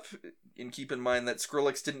way up. And keep in mind that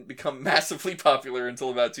Skrillex didn't become massively popular until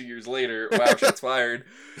about 2 years later. Wow, shots fired.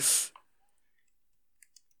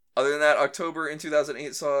 Other than that, October in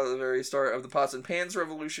 2008 saw the very start of the pots and pans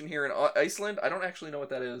revolution here in Iceland. I don't actually know what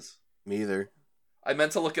that is. Me either. I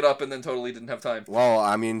meant to look it up and then totally didn't have time. Well,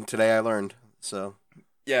 I mean, today I learned, so.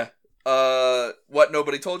 Yeah. What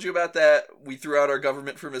nobody told you about that, we threw out our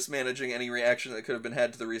government for mismanaging any reaction that could have been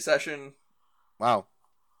had to the recession. Wow.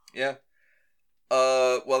 Yeah.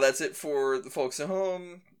 Well, that's it for the folks at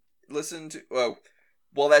home.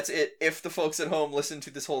 Well, that's it. If the folks at home listen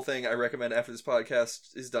to this whole thing, I recommend after this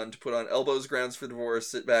podcast is done to put on Elbows Grounds for Divorce,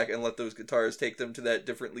 sit back, and let those guitars take them to that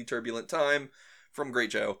differently turbulent time from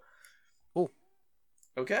Great Joe. Cool.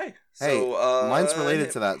 Okay. Hey, so, mine's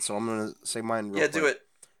related to that, so I'm going to say mine real quick. do it.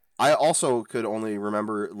 I also could only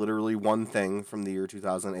remember literally one thing from the year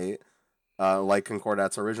 2008, like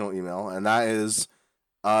Concordat's original email, and that is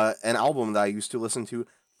an album that I used to listen to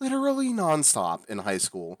literally nonstop in high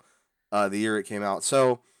school, the year it came out.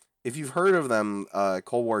 So, if you've heard of them,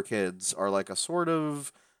 Cold War Kids are like a sort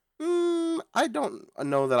of, I don't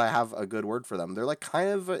know that I have a good word for them. They're like kind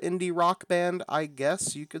of an indie rock band, I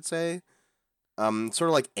guess you could say. Sort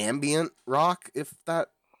of like ambient rock, if that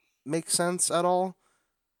makes sense at all.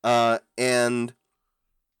 And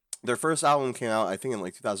their first album came out, I think, in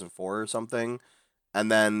like 2004 or something.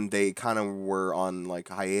 And then they kind of were on like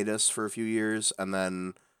hiatus for a few years. And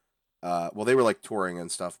then, they were like touring and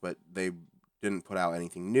stuff, but they didn't put out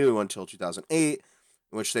anything new until 2008,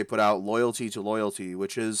 in which they put out Loyalty to Loyalty,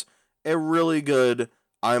 which is a really good,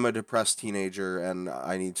 I'm a depressed teenager and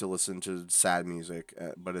I need to listen to sad music,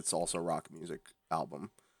 but it's also rock music album.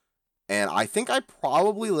 And I think I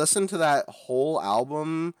probably listened to that whole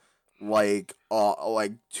album like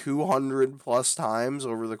 200 plus times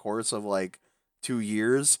over the course of like 2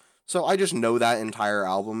 years. So I just know that entire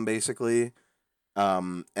album basically.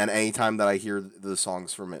 And anytime that I hear the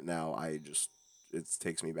songs from it now, it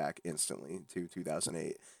takes me back instantly to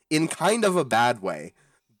 2008 in kind of a bad way,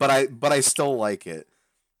 but I still like it.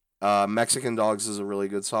 Mexican Dogs is a really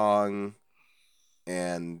good song,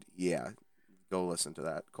 and yeah, go listen to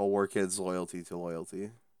that. Cold War Kids, Loyalty to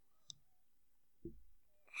Loyalty.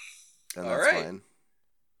 And that's All right. fine.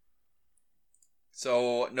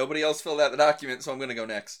 So, nobody else filled out the document, so I'm going to go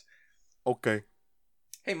next. Okay.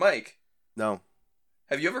 Hey, Mike. No.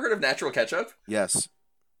 Have you ever heard of Natural Ketchup? Yes.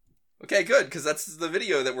 Okay, good, because that's the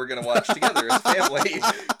video that we're going to watch together as a family.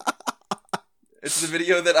 It's the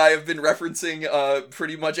video that I have been referencing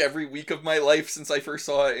pretty much every week of my life since I first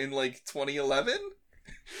saw it in, like, 2011.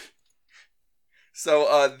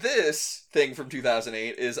 So, this thing from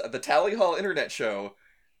 2008 is the Tally Hall Internet Show.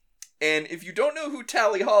 And if you don't know who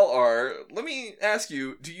Tally Hall are, let me ask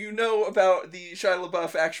you, do you know about the Shia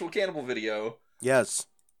LaBeouf Actual Cannibal video? Yes.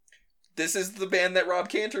 This is the band that Rob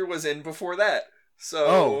Cantor was in before that.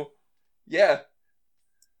 So, yeah.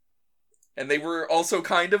 And they were also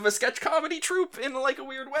kind of a sketch comedy troupe in, like, a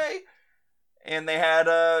weird way. And they had,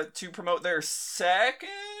 to promote their second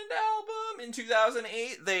album in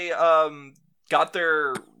 2008, they, got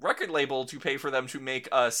their record label to pay for them to make,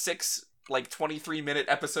 6, like, 23-minute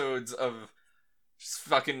episodes of just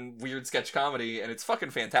fucking weird sketch comedy, and it's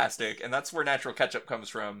fucking fantastic, and that's where Natural Ketchup comes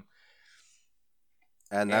from.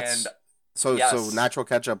 And that's... So Natural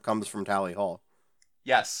Ketchup comes from Tally Hall.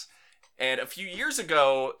 Yes. And a few years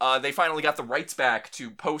ago, they finally got the rights back to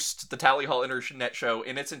post the Tally Hall Internet Show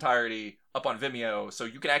in its entirety up on Vimeo, so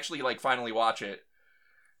you can actually, like, finally watch it.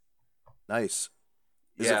 Nice.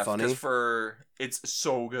 Is it funny? It's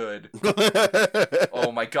so good.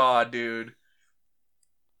 Oh my god, dude.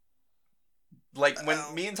 Like, when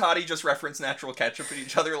me and Toddy just reference Natural Ketchup at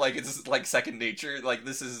each other, like, it's, like, second nature. Like,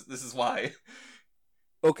 this is why.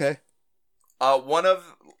 Okay.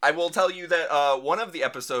 I will tell you that, one of the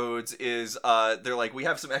episodes is, they're like, we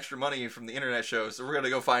have some extra money from the internet show, so we're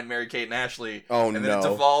gonna go find Mary-Kate and Ashley. Oh, and then it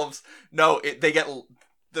devolves,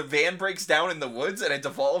 the van breaks down in the woods, and it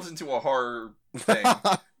devolves into a horror thing.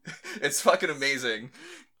 It's fucking amazing.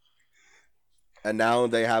 And now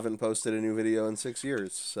they haven't posted a new video in 6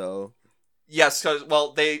 years, so... Yes,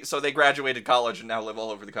 because, they graduated college and now live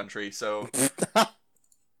all over the country, so...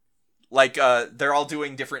 Like, they're all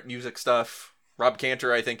doing different music stuff. Rob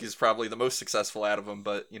Cantor, I think, is probably the most successful out of them,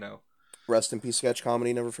 but, you know. Rest in peace, sketch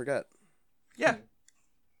comedy, never forget. Yeah.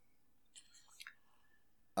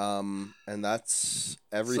 And that's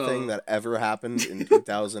everything that ever happened in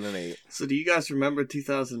 2008. So do you guys remember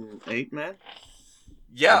 2008, man?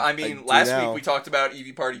 Yeah, I I mean, do last now. week we talked about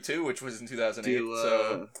Eevee Party 2, which was in 2008,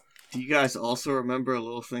 so... Do you guys also remember a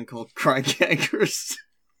little thing called Crank Anchors?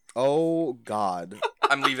 Oh, God.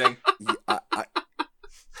 I'm leaving. Yeah, I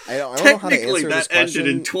don't know how to Technically, answer that this question.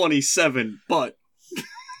 ended in 27, but...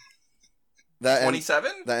 That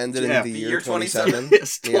 27? That ended Yeah, in the the year year 27.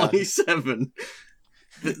 Yes, Yeah. 27.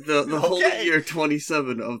 The whole Okay. year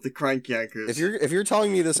 27 of the Crank Yankers. If you're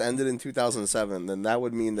telling me this ended in 2007, then that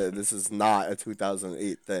would mean that this is not a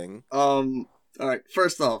 2008 thing. Alright,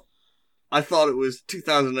 first off, I thought it was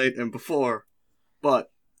 2008 and before,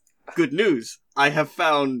 but good news, I have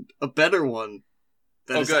found a better one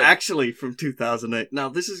that is good. actually from 2008. Now,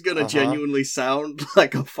 this is gonna Uh-huh. genuinely sound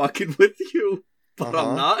like I'm fucking with you, but Uh-huh.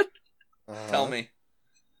 I'm not. Tell me.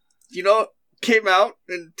 You know, what came out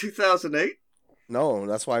in 2008? No,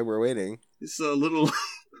 that's why we're waiting. It's a little,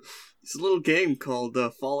 it's a little game called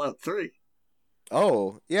Fallout 3.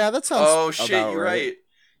 Oh, yeah, that sounds. Oh, shit, about you're right.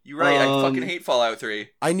 You're right, I fucking hate Fallout 3.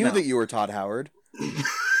 I knew No. that you were Todd Howard.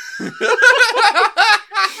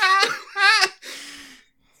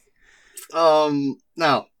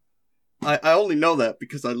 Now, I only know that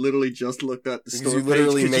because I literally just looked at the Because store you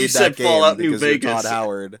literally page, 'cause made you that said game Fallout New because you're Vegas. Todd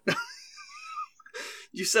Howard.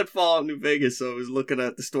 You said Fallout New Vegas, so I was looking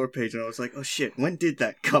at the store page and I was like, oh shit, when did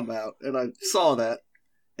that come out? And I saw that.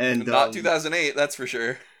 And Not 2008, that's for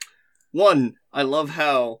sure. one, I love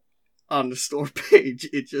how on the store page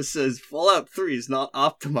it just says Fallout 3 is not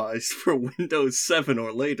optimized for Windows 7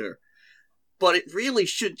 or later. But it really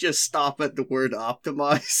should just stop at the word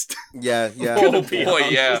optimized. Yeah, yeah. Oh, to be boy,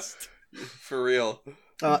 yeah. honest. For real.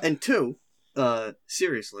 And two,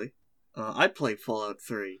 seriously, I played Fallout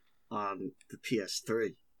 3 on the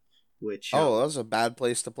PS3, which, Oh, that was a bad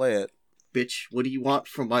place to play it. bitch, what do you want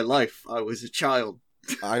from my life? I was a child.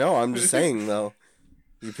 I know. I'm just saying though.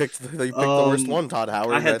 You picked the worst one, Todd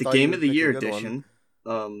Howard. I had the thought Game you of the would pick a Year good one.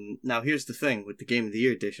 edition. Now here's the thing with the Game of the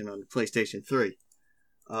Year edition on the PlayStation 3.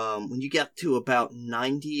 When you get to about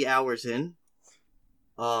 90 hours in,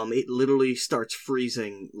 it literally starts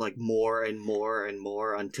freezing like more and more and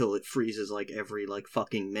more until it freezes like every like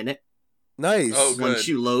fucking minute Nice. Oh, good. once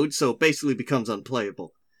you load, so it basically becomes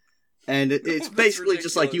unplayable. And it's That's basically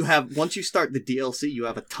just like you ridiculous. have, once you start the DLC, you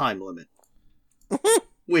have a time limit.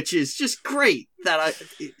 Which is just great.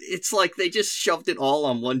 It's like they just shoved it all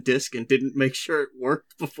on one disc and didn't make sure it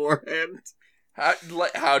worked beforehand. How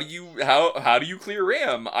do you clear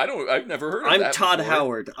RAM? I've never heard of that. I'm Todd before.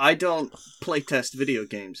 Howard. I don't playtest video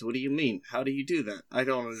games. What do you mean? How do you do that? I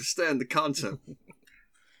don't understand the concept. I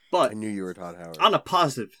But knew you were Todd Howard. on a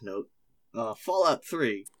positive note, Fallout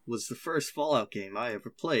 3 was the first Fallout game I ever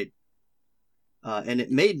played. And it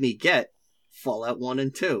made me get Fallout 1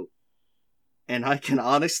 and 2. And I can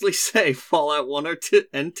honestly say Fallout 1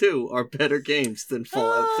 and 2 are better games than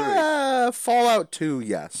Fallout 3. Fallout 2,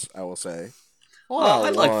 yes, I will say. I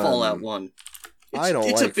like 1. Fallout 1. I don't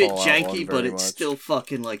It's like a bit Fallout janky, 1 but very it's much. still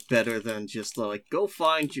fucking like better than just like go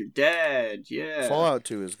find your dad. Yeah. Fallout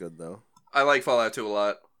 2 is good though. I like Fallout 2 a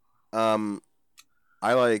lot.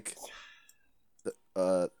 I like.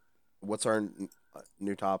 What's our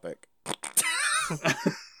new topic?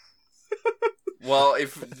 Well,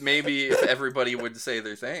 if everybody would say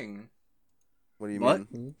their thing, What do you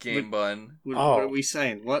What? mean? Game Bun. What Oh. are we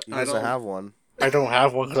saying? What? He I doesn't don't have one. I don't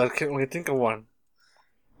have one because I can't really think of one.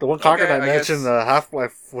 The one Conquer Okay, that I I mentioned, guess-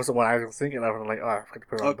 Half-Life, was the one I was thinking of, and I'm like, oh, I forgot to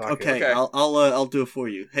put it on the docket. Okay, Okay. I'll do it for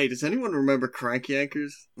you. Hey, does anyone remember Crank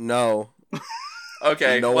Yankers? No.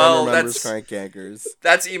 Okay, No well, one remembers that's Crank Yankers.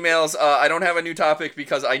 that's emails. I don't have a new topic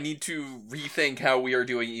because I need to rethink how we are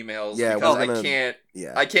doing emails. Yeah, because we're gonna- I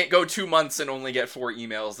Yeah. can't go 2 months and only get 4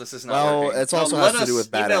 emails. This is not Well, working. it's also let has to do us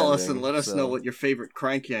with bad email ending, us and let us so- know what your favorite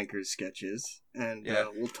Crank Yankers sketch is, and Yeah.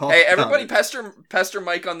 we'll talk. Hey, about everybody, it. pester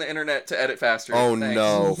Mike on the internet to edit faster. Oh Thanks.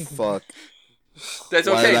 no! Fuck! That's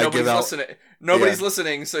Why okay. did I Nobody's give out- listening. Nobody's Yeah.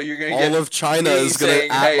 listening, so you're gonna get All of China me is gonna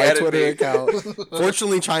saying, at "Hey, my edit Twitter me." account.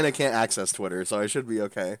 Fortunately, China can't access Twitter, so I should be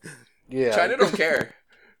okay. Yeah. China don't care.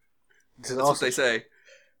 It's That's also what they say.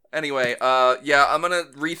 Anyway, yeah, I'm gonna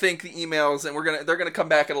rethink the emails, and they're gonna come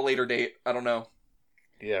back at a later date. I don't know.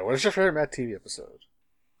 Yeah, what is your favorite Matt TV episode?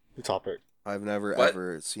 The topic. I've never What?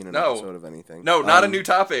 ever seen an No. episode of anything. No, not a new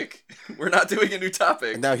topic. We're not doing a new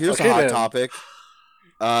topic. Now here's Okay, a hot then. topic.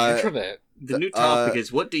 Internet. The new topic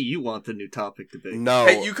is, what do you want the new topic to be? No.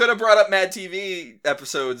 Hey, you could have brought up Mad TV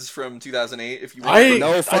episodes from 2008 if you wanted.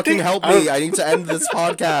 No, fucking help me. I need to end this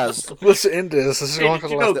podcast. Let's end this. This is Hey, going did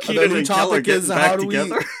to you last. know The Keenan new and Kel are topic getting is back how do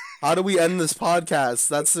together? how do we end this podcast?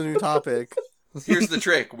 That's the new topic. Here's the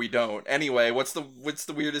trick: we don't. Anyway, what's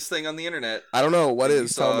the weirdest thing on the internet? I don't know. What You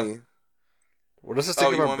is? saw- Tell me. What does this Oh,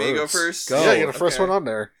 think you about want me to go birds? first? Go. Yeah, you're the first Okay. one on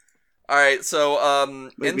there. All right, so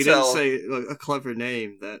Wait, we didn't Intel. say like, a clever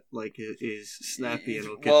name that like is snappy and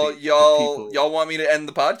will get Well, the y'all people. want me to end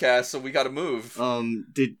the podcast, so we got to move.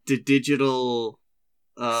 Did digital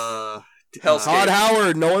Hellscape. Todd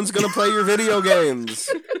Howard, no one's gonna play your video games.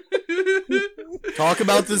 Talk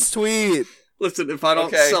about this tweet. Listen, if I don't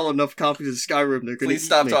Okay. sell enough copies of Skyrim, they're gonna Please eat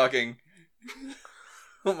stop me. talking.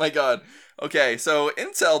 Oh my god. Okay, so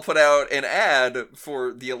Intel put out an ad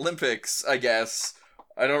for the Olympics, I guess.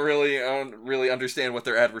 I don't really understand what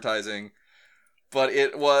they're advertising. But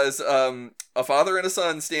it was a father and a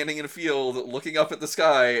son standing in a field looking up at the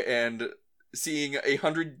sky and seeing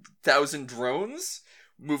 100,000 drones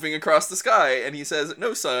moving across the sky, and he says,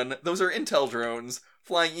 "No, son, those are Intel drones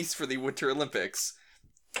flying east for the Winter Olympics."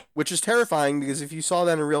 Which is terrifying because if you saw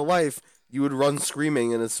that in real life, you would run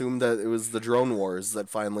screaming and assume that it was the drone wars that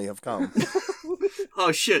finally have come.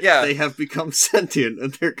 Oh shit! Yeah. They have become sentient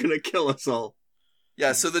and they're gonna kill us all.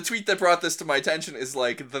 Yeah, so the tweet that brought this to my attention is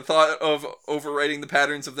like the thought of overwriting the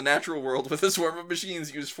patterns of the natural world with a swarm of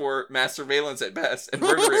machines used for mass surveillance at best and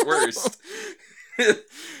murder at worst.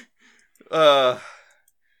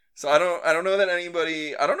 So I don't know that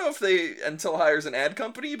anybody. I don't know if Intel hires an ad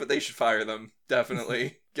company, but they should fire them.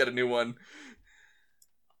 Definitely get a new one.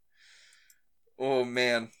 Oh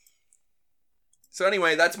man. So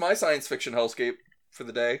anyway, that's my science fiction hellscape for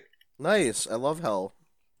the day. Nice. I love hell.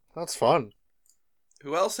 That's fun.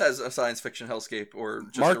 Who else has a science fiction hellscape or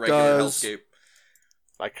just Mark a regular does. hellscape?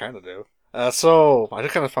 I kind of do. So, I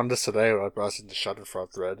just kind of found this today when I browsed the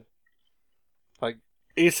Shutterfront thread. Like,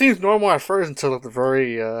 it seems normal at first until at the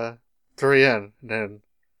very end, and then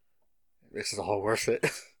it makes it all worth it.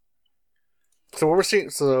 So what we're seeing,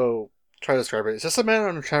 try to describe it. It's just a man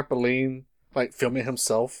on a trampoline, like, filming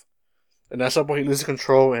himself. And at some point he loses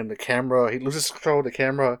control and he loses control of the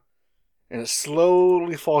camera, and it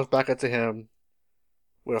slowly falls back into him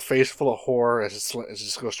with a face full of horror as it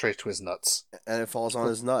just goes straight to his nuts. And it falls on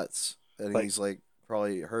his nuts. And Like- he's like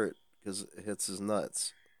probably hurt because it hits his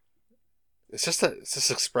nuts. It's just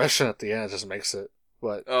this expression at the end just makes it.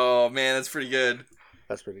 But Oh man, that's pretty good.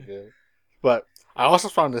 that's pretty good. But I also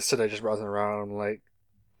found this today just browsing around, like,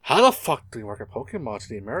 how the fuck do we market Pokemon to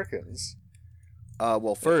the Americans?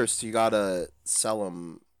 Well, first you gotta sell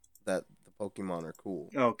them that the Pokemon are cool.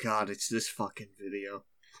 Oh god, it's this fucking video.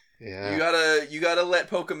 Yeah. You gotta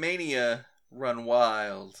let Pokemania run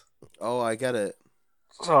wild. Oh, I get it.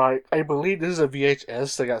 So I believe this is a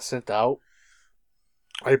VHS that got sent out.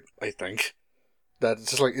 I think that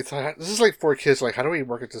it's just like this is like for kids. Like, how do we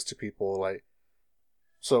market this to people? Like,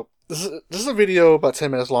 so this is a video about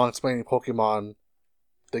 10 minutes long explaining Pokemon,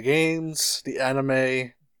 the games, the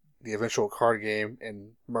anime, the eventual card game,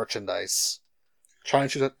 and merchandise. Trying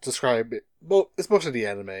to describe it. Well, it's mostly the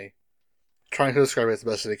anime. Trying to describe it as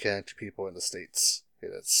best as they can to people in the States.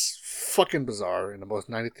 It's fucking bizarre and the most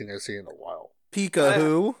 90 thing I've seen in a while. Pika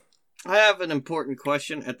who? I have an important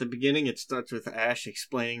question. At the beginning, it starts with Ash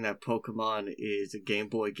explaining that Pokemon is a Game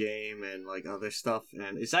Boy game and like other stuff.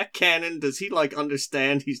 And is that canon? Does he like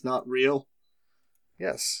understand he's not real?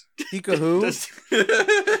 Yes. Pika who? Does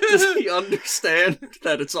he understand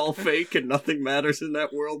that it's all fake and nothing matters in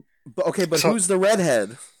that world? But So- who's the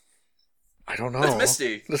redhead? I don't know. That's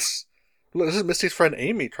Misty. This is Misty's friend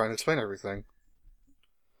Amy trying to explain everything.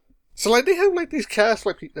 So, like, they have, like, these casts,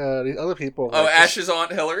 like, these other people. Oh, like, Ash's Aunt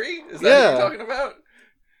Hillary? Is that Yeah. what you're talking about?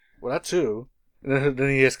 Well, that too. And then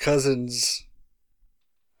he has cousins.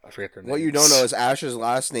 I forget their names. What you don't know is Ash's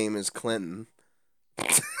last name is Clinton.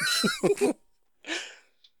 It's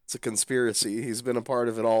a conspiracy. He's been a part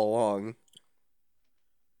of it all along.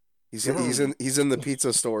 He's in the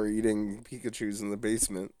pizza store eating Pikachus in the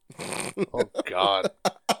basement. Oh, God.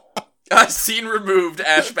 Scene removed.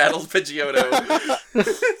 Ash battles Pidgeotto.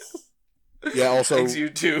 Yeah, also Thanks,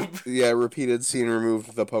 YouTube. repeated scene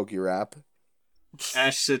removed the Poke Rap.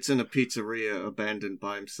 Ash sits in a pizzeria abandoned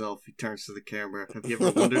by himself. He turns to the camera. Have you ever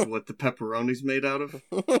wondered what the pepperoni's made out of?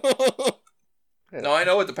 No, I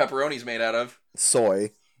know what the pepperoni's made out of.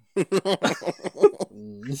 Soy.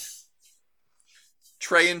 Mm.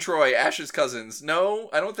 Trey and Troy, Ash's cousins. No,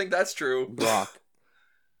 I don't think that's true. Brock.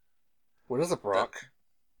 What is a Brock?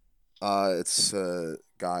 It's a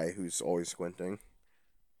guy who's always squinting.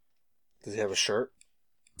 Does he have a shirt?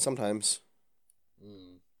 Sometimes.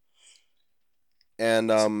 Mm.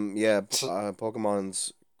 And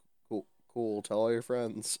Pokemon's cool. Tell all your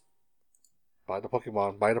friends. Buy the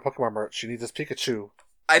Pokemon merch. You need this Pikachu.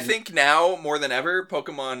 I think now more than ever,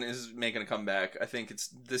 Pokemon is making a comeback. I think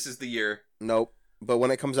this is the year. Nope. But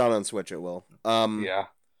when it comes out on Switch, it will. Yeah.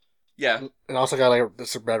 And also got like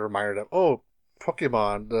this bad reminder of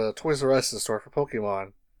Pokemon. The Toys R Us store for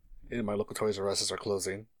Pokemon. In my local Toys R Us are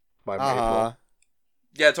closing by April.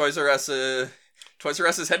 Yeah, Toys R Us. Toys R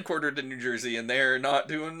Us is headquartered in New Jersey, and they're not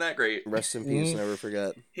doing that great. Rest in peace, never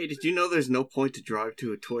forget. Hey, did you know there's no point to drive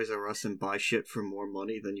to a Toys R Us and buy shit for more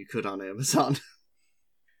money than you could on Amazon?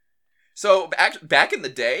 So, back in the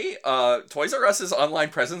day, Toys R Us's online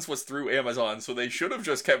presence was through Amazon, so they should have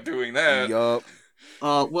just kept doing that. Yup.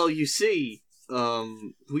 Well, you see,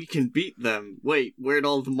 we can beat them. Wait, where'd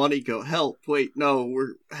all the money go? Help! Wait, no,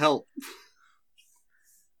 help.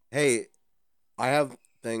 Hey, I have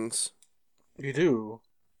things. You do.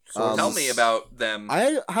 So tell me about them.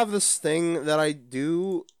 I have this thing that I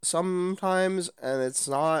do sometimes, and it's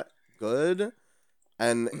not good.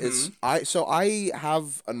 And I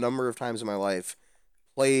have a number of times in my life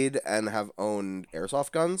played and have owned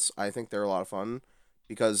airsoft guns. I think they're a lot of fun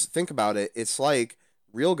because think about it, it's like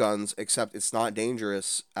real guns except it's not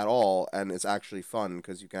dangerous at all and it's actually fun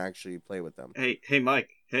because you can actually play with them. Hey Mike.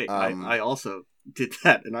 Hey, I also did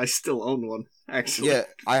that and I still own one actually. Yeah,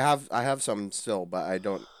 I have some still, but I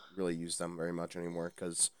don't really use them very much anymore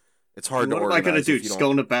because it's hard to organize. What am I gonna do? Just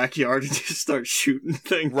go in the backyard and just start shooting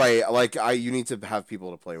things? Right, like you need to have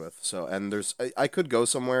people to play with. So, and I could go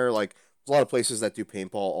somewhere like there's a lot of places that do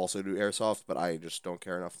paintball also do airsoft, but I just don't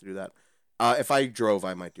care enough to do that. If I drove,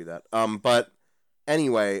 I might do that. But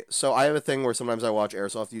anyway, so I have a thing where sometimes I watch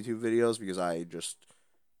airsoft YouTube videos because I just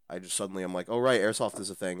suddenly I'm like, oh right, airsoft is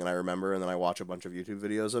a thing, and I remember, and then I watch a bunch of YouTube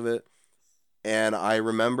videos of it, and I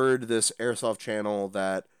remembered this airsoft channel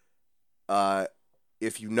that,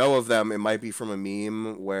 if you know of them, it might be from a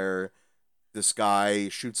meme where this guy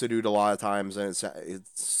shoots a dude a lot of times and it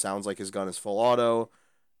sounds like his gun is full auto.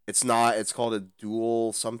 It's not. It's called a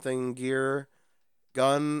dual something gear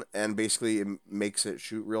gun, and basically it makes it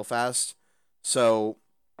shoot real fast. So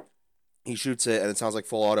he shoots it and it sounds like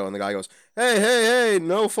full auto, and the guy goes, hey,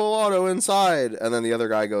 no full auto inside. And then the other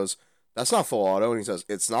guy goes, that's not full auto. And he says,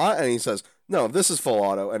 it's not. And he says, no, this is full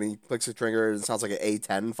auto. And he clicks the trigger and it sounds like an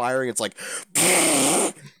A10 firing. It's like,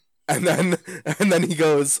 and then he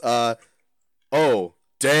goes, oh,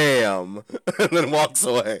 damn. And then walks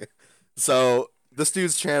away. So this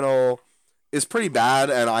dude's channel is pretty bad,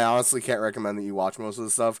 and I honestly can't recommend that you watch most of the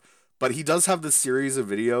stuff. But he does have this series of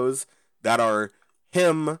videos that are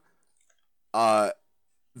him.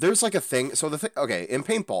 There's like a thing. So okay, in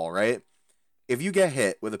paintball, right? If you get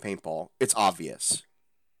hit with a paintball, it's obvious,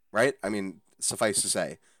 right? I mean, suffice to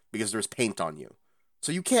say, because there's paint on you.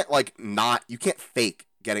 So you can't you can't fake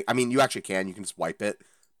getting, I mean, you actually can, you can just wipe it,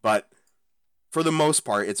 but for the most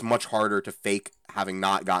part, it's much harder to fake having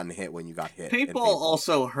not gotten hit when you got hit. Paintball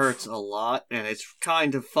also hurts a lot, and it's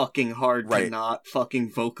kind of fucking hard to not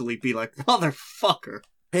fucking vocally be like, motherfucker.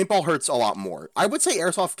 Paintball hurts a lot more. I would say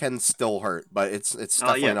airsoft can still hurt, but it's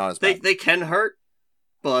definitely not as bad. They can hurt,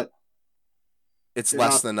 but it's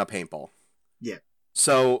less than a paintball. Yeah.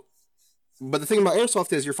 So, but the thing about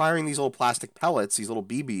airsoft is you're firing these little plastic pellets, these little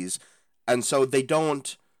BBs, and so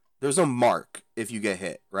there's no mark if you get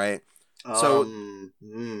hit, right? So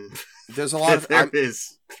there's a lot of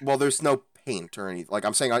well, there's no paint or anything. Like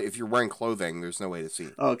I'm saying, if you're wearing clothing, there's no way to see.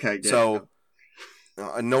 Okay. Yeah, so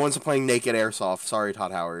no one's playing naked airsoft. Sorry,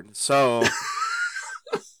 Todd Howard. So,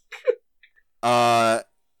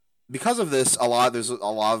 because of this, there's a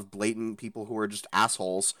lot of blatant people who are just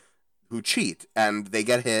assholes who cheat and they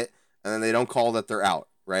get hit and then they don't call that they're out.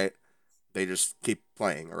 Right? They just keep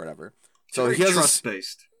playing or whatever. So he has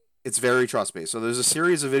trust-based. It's very trust-based. So there's a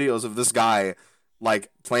series of videos of this guy,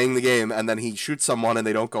 like, playing the game, and then he shoots someone and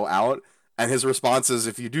they don't go out, and his response is,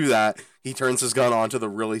 if you do that, he turns his gun onto the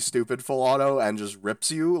really stupid full auto and just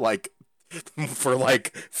rips you, like, for,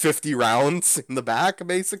 50 rounds in the back,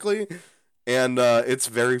 basically. And it's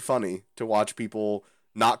very funny to watch people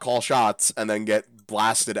not call shots and then get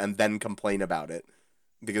blasted and then complain about it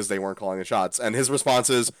because they weren't calling the shots. And his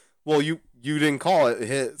response is, well, you didn't call it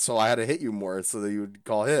hit, so I had to hit you more so that you would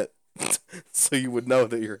call hit. So you would know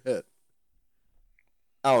that you're hit.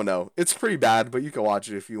 I don't know. It's pretty bad, but you can watch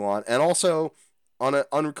it if you want. And also, on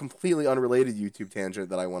a completely unrelated YouTube tangent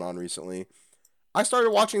that I went on recently, I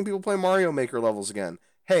started watching people play Mario Maker levels again.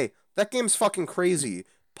 Hey, that game's fucking crazy.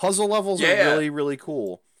 Puzzle levels are really, really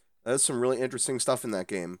cool. There's some really interesting stuff in that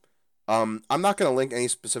game. I'm not going to link any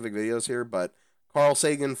specific videos here, but Carl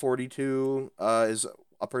Sagan 42 is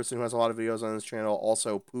a person who has a lot of videos on his channel.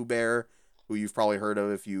 Also, Pooh Bear, who you've probably heard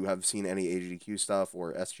of if you have seen any HDQ stuff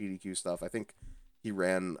or SGDQ stuff. I think he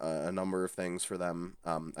ran a number of things for them.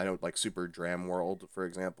 I know, like Super Dram World, for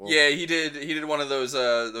example. Yeah, he did one of those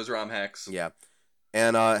ROM hacks. Yeah,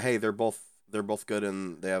 and hey, they're both good,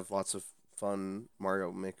 and they have lots of fun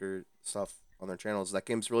Mario Maker stuff on their channels. That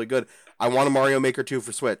game's really good. I want a Mario Maker 2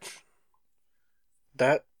 for Switch.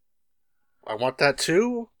 I want that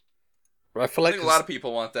too. But I feel I like think a lot of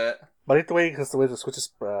people want that. But I think the way the Switch is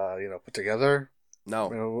put together,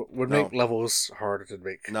 No, would make levels harder to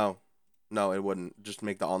make. no, it wouldn't. Just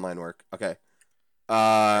make the online work. Okay. They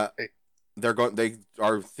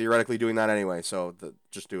are theoretically doing that anyway, so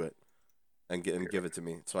just do it and give it to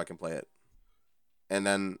me so I can play it. And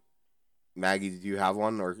then, Maggie, do you have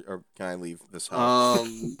one, or can I leave this house?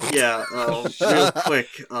 Yeah, real quick.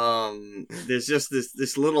 There's just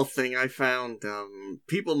this little thing I found.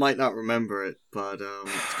 People might not remember it, but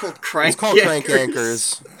it's called Crank. It's called Crank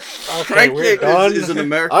Yankers. Okay, Crank we're Yankers done. is an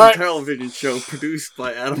American All right. television show produced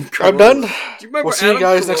by Adam Carolla. I'm done. Do you remember We'll see Adam you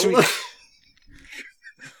guys next Carolla? week.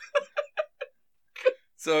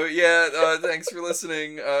 So yeah, thanks for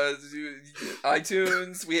listening.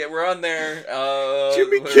 iTunes, we're on there.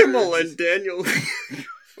 Jimmy Kimmel and Daniel.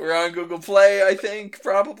 We're on Google Play, I think,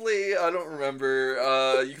 probably. I don't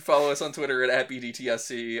remember. You can follow us on Twitter at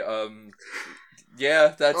BDTSC.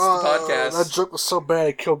 Yeah, that's the podcast. That joke was so bad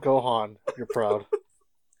it killed Gohan. You're proud.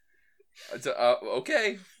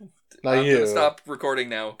 Okay. Now I'm you. gonna stop recording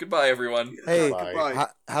now. Goodbye, everyone. Hey, Goodbye.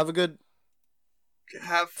 have a good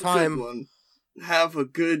Have a time. good one. Have a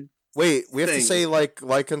good. Wait, we have to thing. say like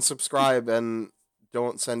and subscribe and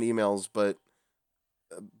don't send emails, but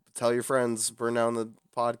tell your friends, burn down the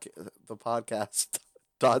podcast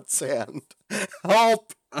 .sand.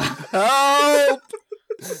 Help! Help!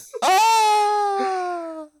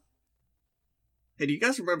 Ah! Hey, do you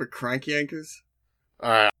guys remember Crank Yankers? All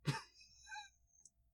right.